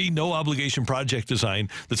then a free, no-obligation project design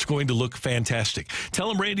that's going to look fantastic. Tell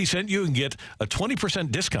them Randy sent you and get a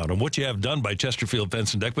 20% discount on what you have done by Chesterfield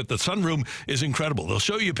Fence and Deck. But the sunroom is incredible. They'll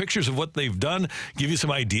show you pictures of what they've done, give you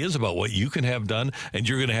some ideas about what you can have done, and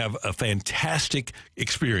you're going to have a fantastic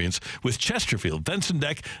experience with Chesterfield Fence and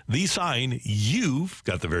Deck, the sign you've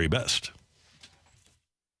got the very best.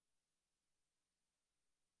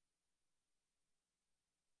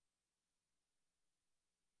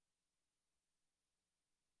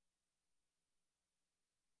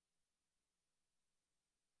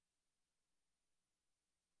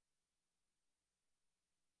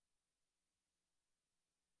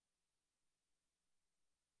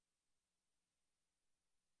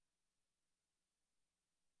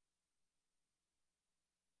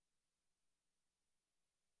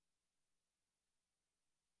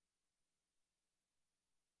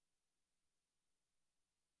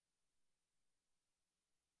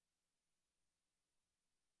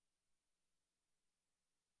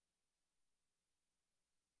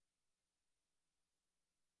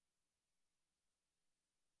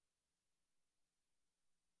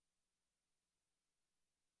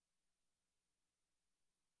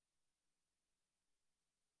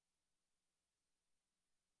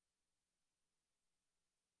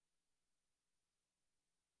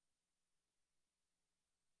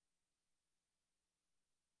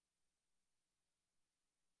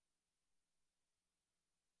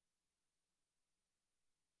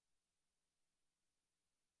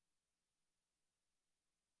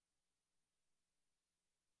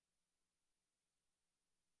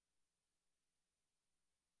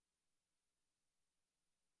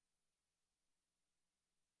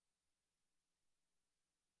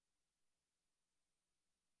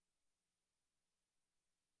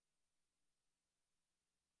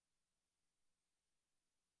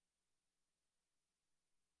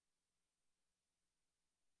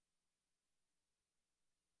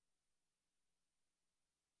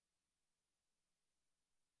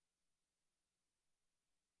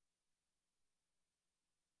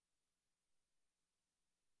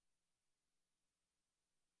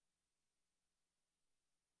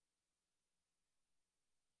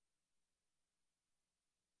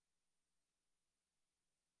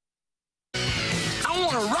 I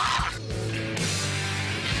want to rock.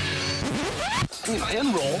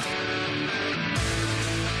 And roll.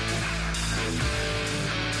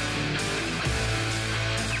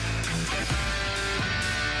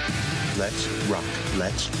 Let's rock.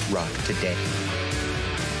 Let's rock today.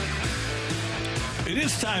 It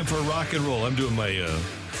is time for Rock and Roll. I'm doing my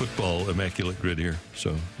football immaculate grid here.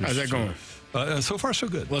 So how's that going? So far, so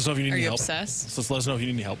good. Let us know if you need any help. Are you obsessed? Let us know if you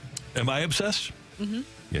need any help. Am I obsessed? Mm-hmm.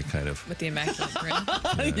 Yeah, kind of. With the immaculate grid.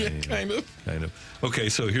 Yeah, kind of. Kind of. Okay,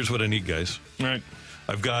 so here's what I need, guys. All right.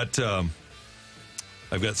 I've got 7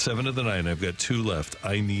 of the 9. I've got 2 left.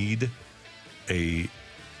 I need a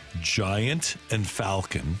Giant and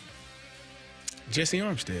Falcon. Jesse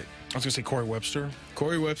Armstead. I was going to say Corey Webster.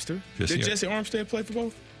 Corey Webster. Did Jesse Armstead play for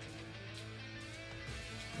both?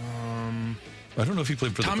 I don't know if he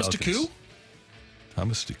played for Thomas the Falcons. DeCoux?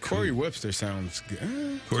 Thomas DeCoux. Corey Webster sounds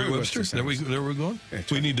good. Corey Webster? There we're going? Yeah,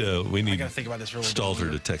 we need I got to think about this really Stalter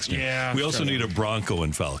to text him. Yeah. We also need a Bronco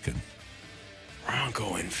and Falcon.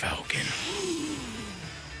 Bronco and Falcon.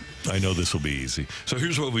 I know this will be easy. So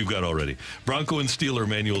here's what we've got already. Bronco and Steeler,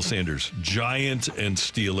 Emmanuel Sanders. Giant and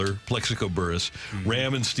Steeler, Plexico Burris.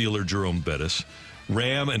 Ram and Steeler, Jerome Bettis.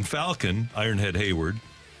 Ram and Falcon, Ironhead Hayward.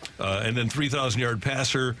 And then 3,000-yard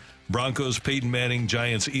passer, Broncos, Peyton Manning.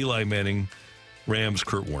 Giants, Eli Manning. Rams,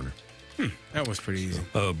 Kurt Warner. That was pretty easy.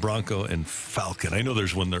 Bronco and Falcon. I know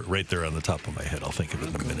there's one there, right there on the top of my head. I'll think of it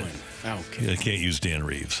in a minute. Falcon. I can't use Dan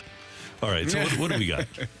Reeves. All right, so what do we got?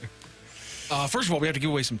 First of all, we have to give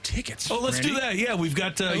away some tickets. Oh, let's Randy. do that. Yeah, we've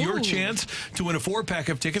got your chance to win a 4-pack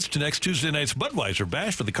of tickets to next Tuesday night's Budweiser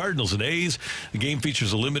Bash for the Cardinals and A's. The game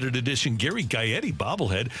features a limited edition Gary Gaetti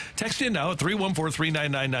bobblehead. Text in now at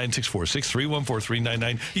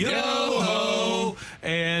 314-399-9646, 314-399-YO-HO.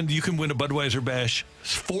 And you can win a Budweiser Bash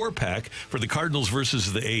 4-pack for the Cardinals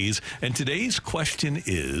versus the A's. And today's question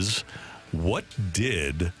is, what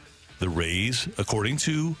did the Rays, according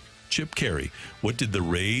to Chip Caray, what did the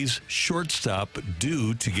Rays shortstop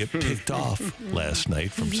do to get picked off last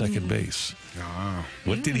night from second base?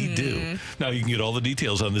 What did he do? Now, you can get all the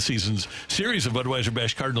details on the season's series of Budweiser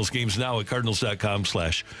Bash Cardinals games now at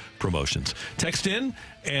cardinals.com/promotions. Text in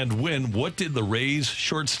and win. What did the Rays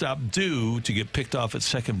shortstop do to get picked off at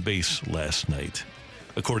second base last night,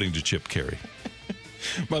 according to Chip Caray?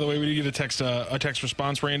 By the way, we did get a text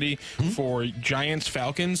response, Randy, for Giants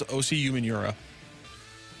Falcons, OC Umanura.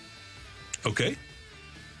 Okay.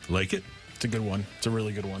 Like it? It's a good one. It's a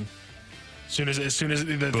really good one. As soon as they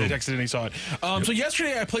texted and he saw it. So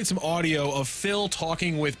yesterday I played some audio of Phil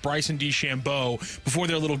talking with Bryson DeChambeau before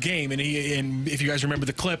their little game, and if you guys remember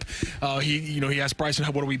the clip, he asked Bryson,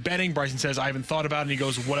 "What are we betting?" Bryson says, "I haven't thought about it." And he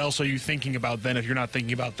goes, "What else are you thinking about then if you're not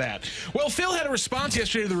thinking about that?" Well, Phil had a response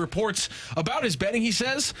yesterday to the reports about his betting. He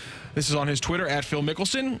says, this is on his Twitter at Phil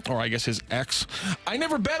Mickelson, or I guess his ex. "I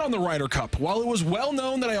never bet on the Ryder Cup. While it was well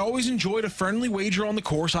known that I always enjoyed a friendly wager on the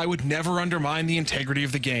course, I would never undermine the integrity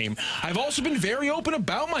of the game. I've also been very open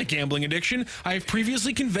about my gambling addiction. I have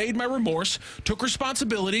previously conveyed my remorse, took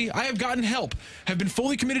responsibility. I have gotten help, have been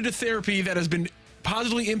fully committed to therapy that has been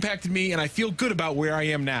positively impacted me, and I feel good about where I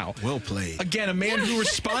am now." Well played. Again, a man who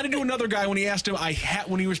responded to another guy when he asked him,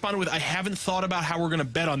 when he responded with, "I haven't thought about how we're going to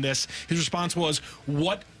bet on this," his response was,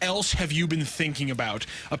 "What else have you been thinking about?"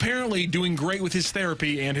 Apparently doing great with his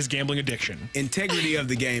therapy and his gambling addiction. Integrity of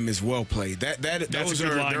the game is well played.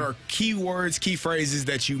 There are key words, key phrases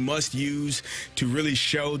that you must use to really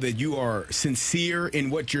show that you are sincere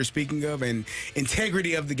in what you're speaking of. And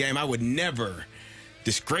integrity of the game, I would never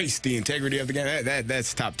disgrace the integrity of the game.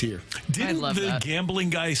 That's top tier. Didn't the gambling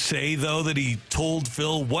guy say, though, that he told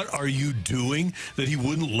Phil, "What are you doing?" That he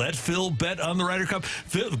wouldn't let Phil bet on the Ryder Cup?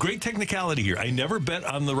 Phil, great technicality here. I never bet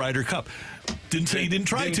on the Ryder Cup. Didn't say he didn't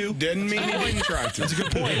try to. Didn't mean he didn't try to. That's a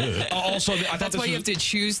good point. Also, I thought that's why you have to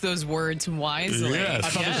choose those words wisely. Yes. I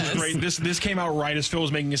thought this was great. This came out right as Phil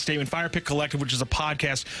was making a statement. Fire Pick Collective, which is a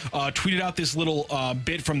podcast, tweeted out this little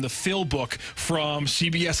bit from the Phil book from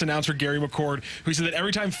CBS announcer Gary McCord, who said that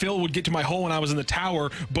every time Phil would get to my hole when I was in the tower,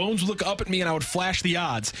 Bones would look up at me and I would flash the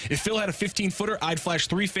odds. If Phil had a 15-footer, I'd flash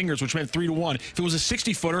 3 fingers, which meant 3-1. If it was a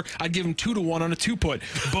 60-footer, I'd give him 2-1 on a 2-put.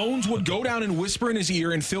 Bones would go down and whisper in his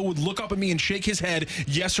ear, and Phil would look up at me and shake his head,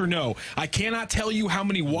 yes or no. I cannot tell you how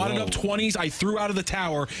many wadded up 20s I threw out of the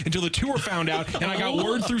tower until the tour found out, and I got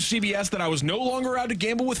word through CBS that I was no longer allowed to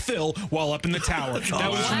gamble with Phil while up in the tower. That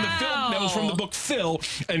was from the book Phil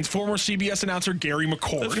and former CBS announcer Gary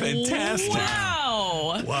McCord. That's fantastic.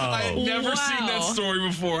 Wow. I had never seen that story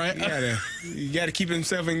before. You gotta keep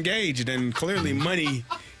himself engaged, and clearly money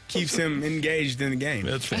keeps him engaged in the game.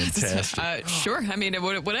 That's fantastic. Sure. I mean,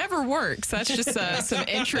 whatever works. That's just some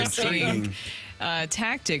interesting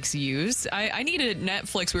tactics used. I need a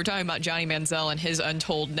Netflix. We were talking about Johnny Manziel and his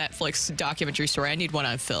untold Netflix documentary story. I need one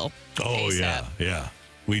on Phil. Oh, ASAP. yeah.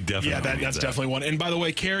 We definitely that's definitely one. And by the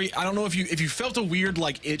way, Carey, I don't know if you felt a weird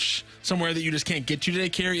itch somewhere that you just can't get to today,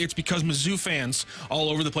 Carey. It's because Mizzou fans all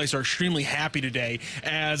over the place are extremely happy today,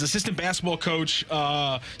 as assistant basketball coach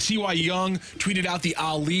C.Y. Young tweeted out the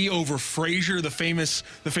Ali over Frazier, the famous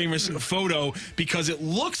photo, because it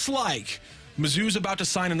looks like Mizzou's about to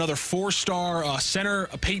sign another 4-star center,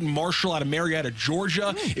 Peyton Marshall out of Marietta,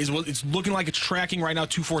 Georgia. It's looking like it's tracking right now.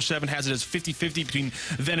 247 has it as 50-50 between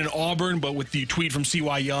then and Auburn, but with the tweet from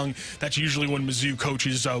C.Y. Young, that's usually when Mizzou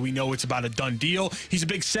coaches, we know it's about a done deal. He's a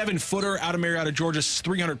big 7-footer out of Marietta, Georgia,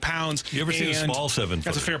 300 pounds. You ever seen a small 7-footer?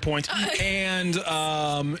 That's a fair point. And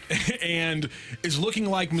is looking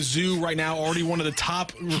like Mizzou right now, already one of the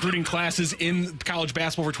top recruiting classes in college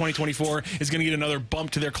basketball for 2024, is going to get another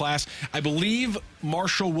bump to their class. I believe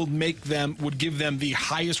Marshall would give them the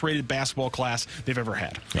highest rated basketball class they've ever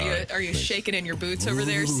had. Are you shaking in your boots over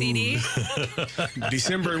there, CD?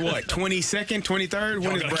 December 22nd, 23rd?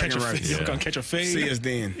 When is bragging rights? You're going to catch a fade. See us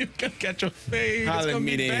then. You're going to catch a fade. It's going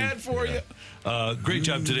to be bad for you. Great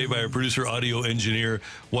job today by our producer, audio engineer,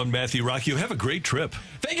 Matthew Roccio. Have a great trip.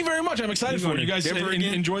 Thank you very much. I'm excited for it. You guys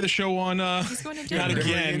enjoy the show on... He's going to Denver. Not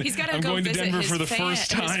again. He's got to I'm go going to visit Denver his for the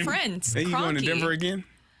first time. His friends. Are you going to Denver again?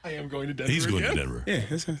 I am going to Denver. He's going to Denver. Yeah.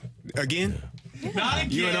 Again? Yeah. Not again.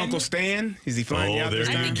 You and Uncle Stan? Is he flying you out this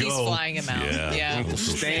time? I think he's flying him out. Yeah. Uncle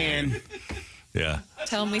Stan. Yeah.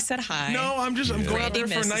 Tell him we said hi. No, I'm going out there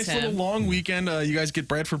for a nice little long weekend. You guys get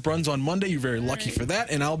Bradford Bruns on Monday. You're very lucky for that,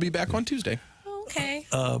 and I'll be back on Tuesday. Okay.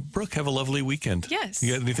 Brooke, have a lovely weekend. Yes.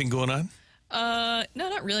 You got anything going on? No,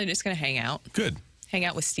 not really. Just going to hang out. Good. Hang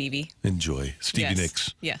out with Stevie. Enjoy. Stevie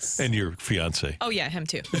Nicks. Yes. And your fiance. Oh, yeah, him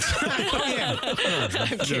too.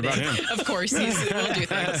 I'm kidding. About him. Of course. We'll do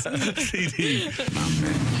things. CD.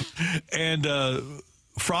 And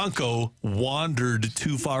Franco wandered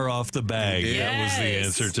too far off the bag. Yes. That was the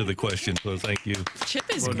answer to the question. So thank you. Chip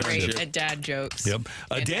is great at dad jokes. Yep.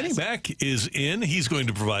 Danny Mack is in. He's going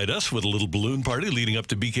to provide us with a little balloon party leading up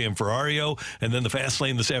to BKM Ferrario and then the Fast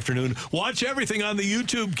Lane this afternoon. Watch everything on the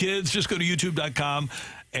YouTube, kids. Just go to youtube.com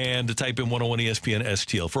and type in 101 ESPN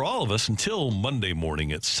STL. For all of us, until Monday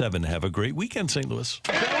morning at 7, have a great weekend, St. Louis.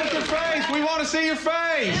 Show us your face. We want to see your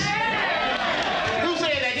face. Who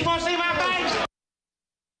said that? You want to see my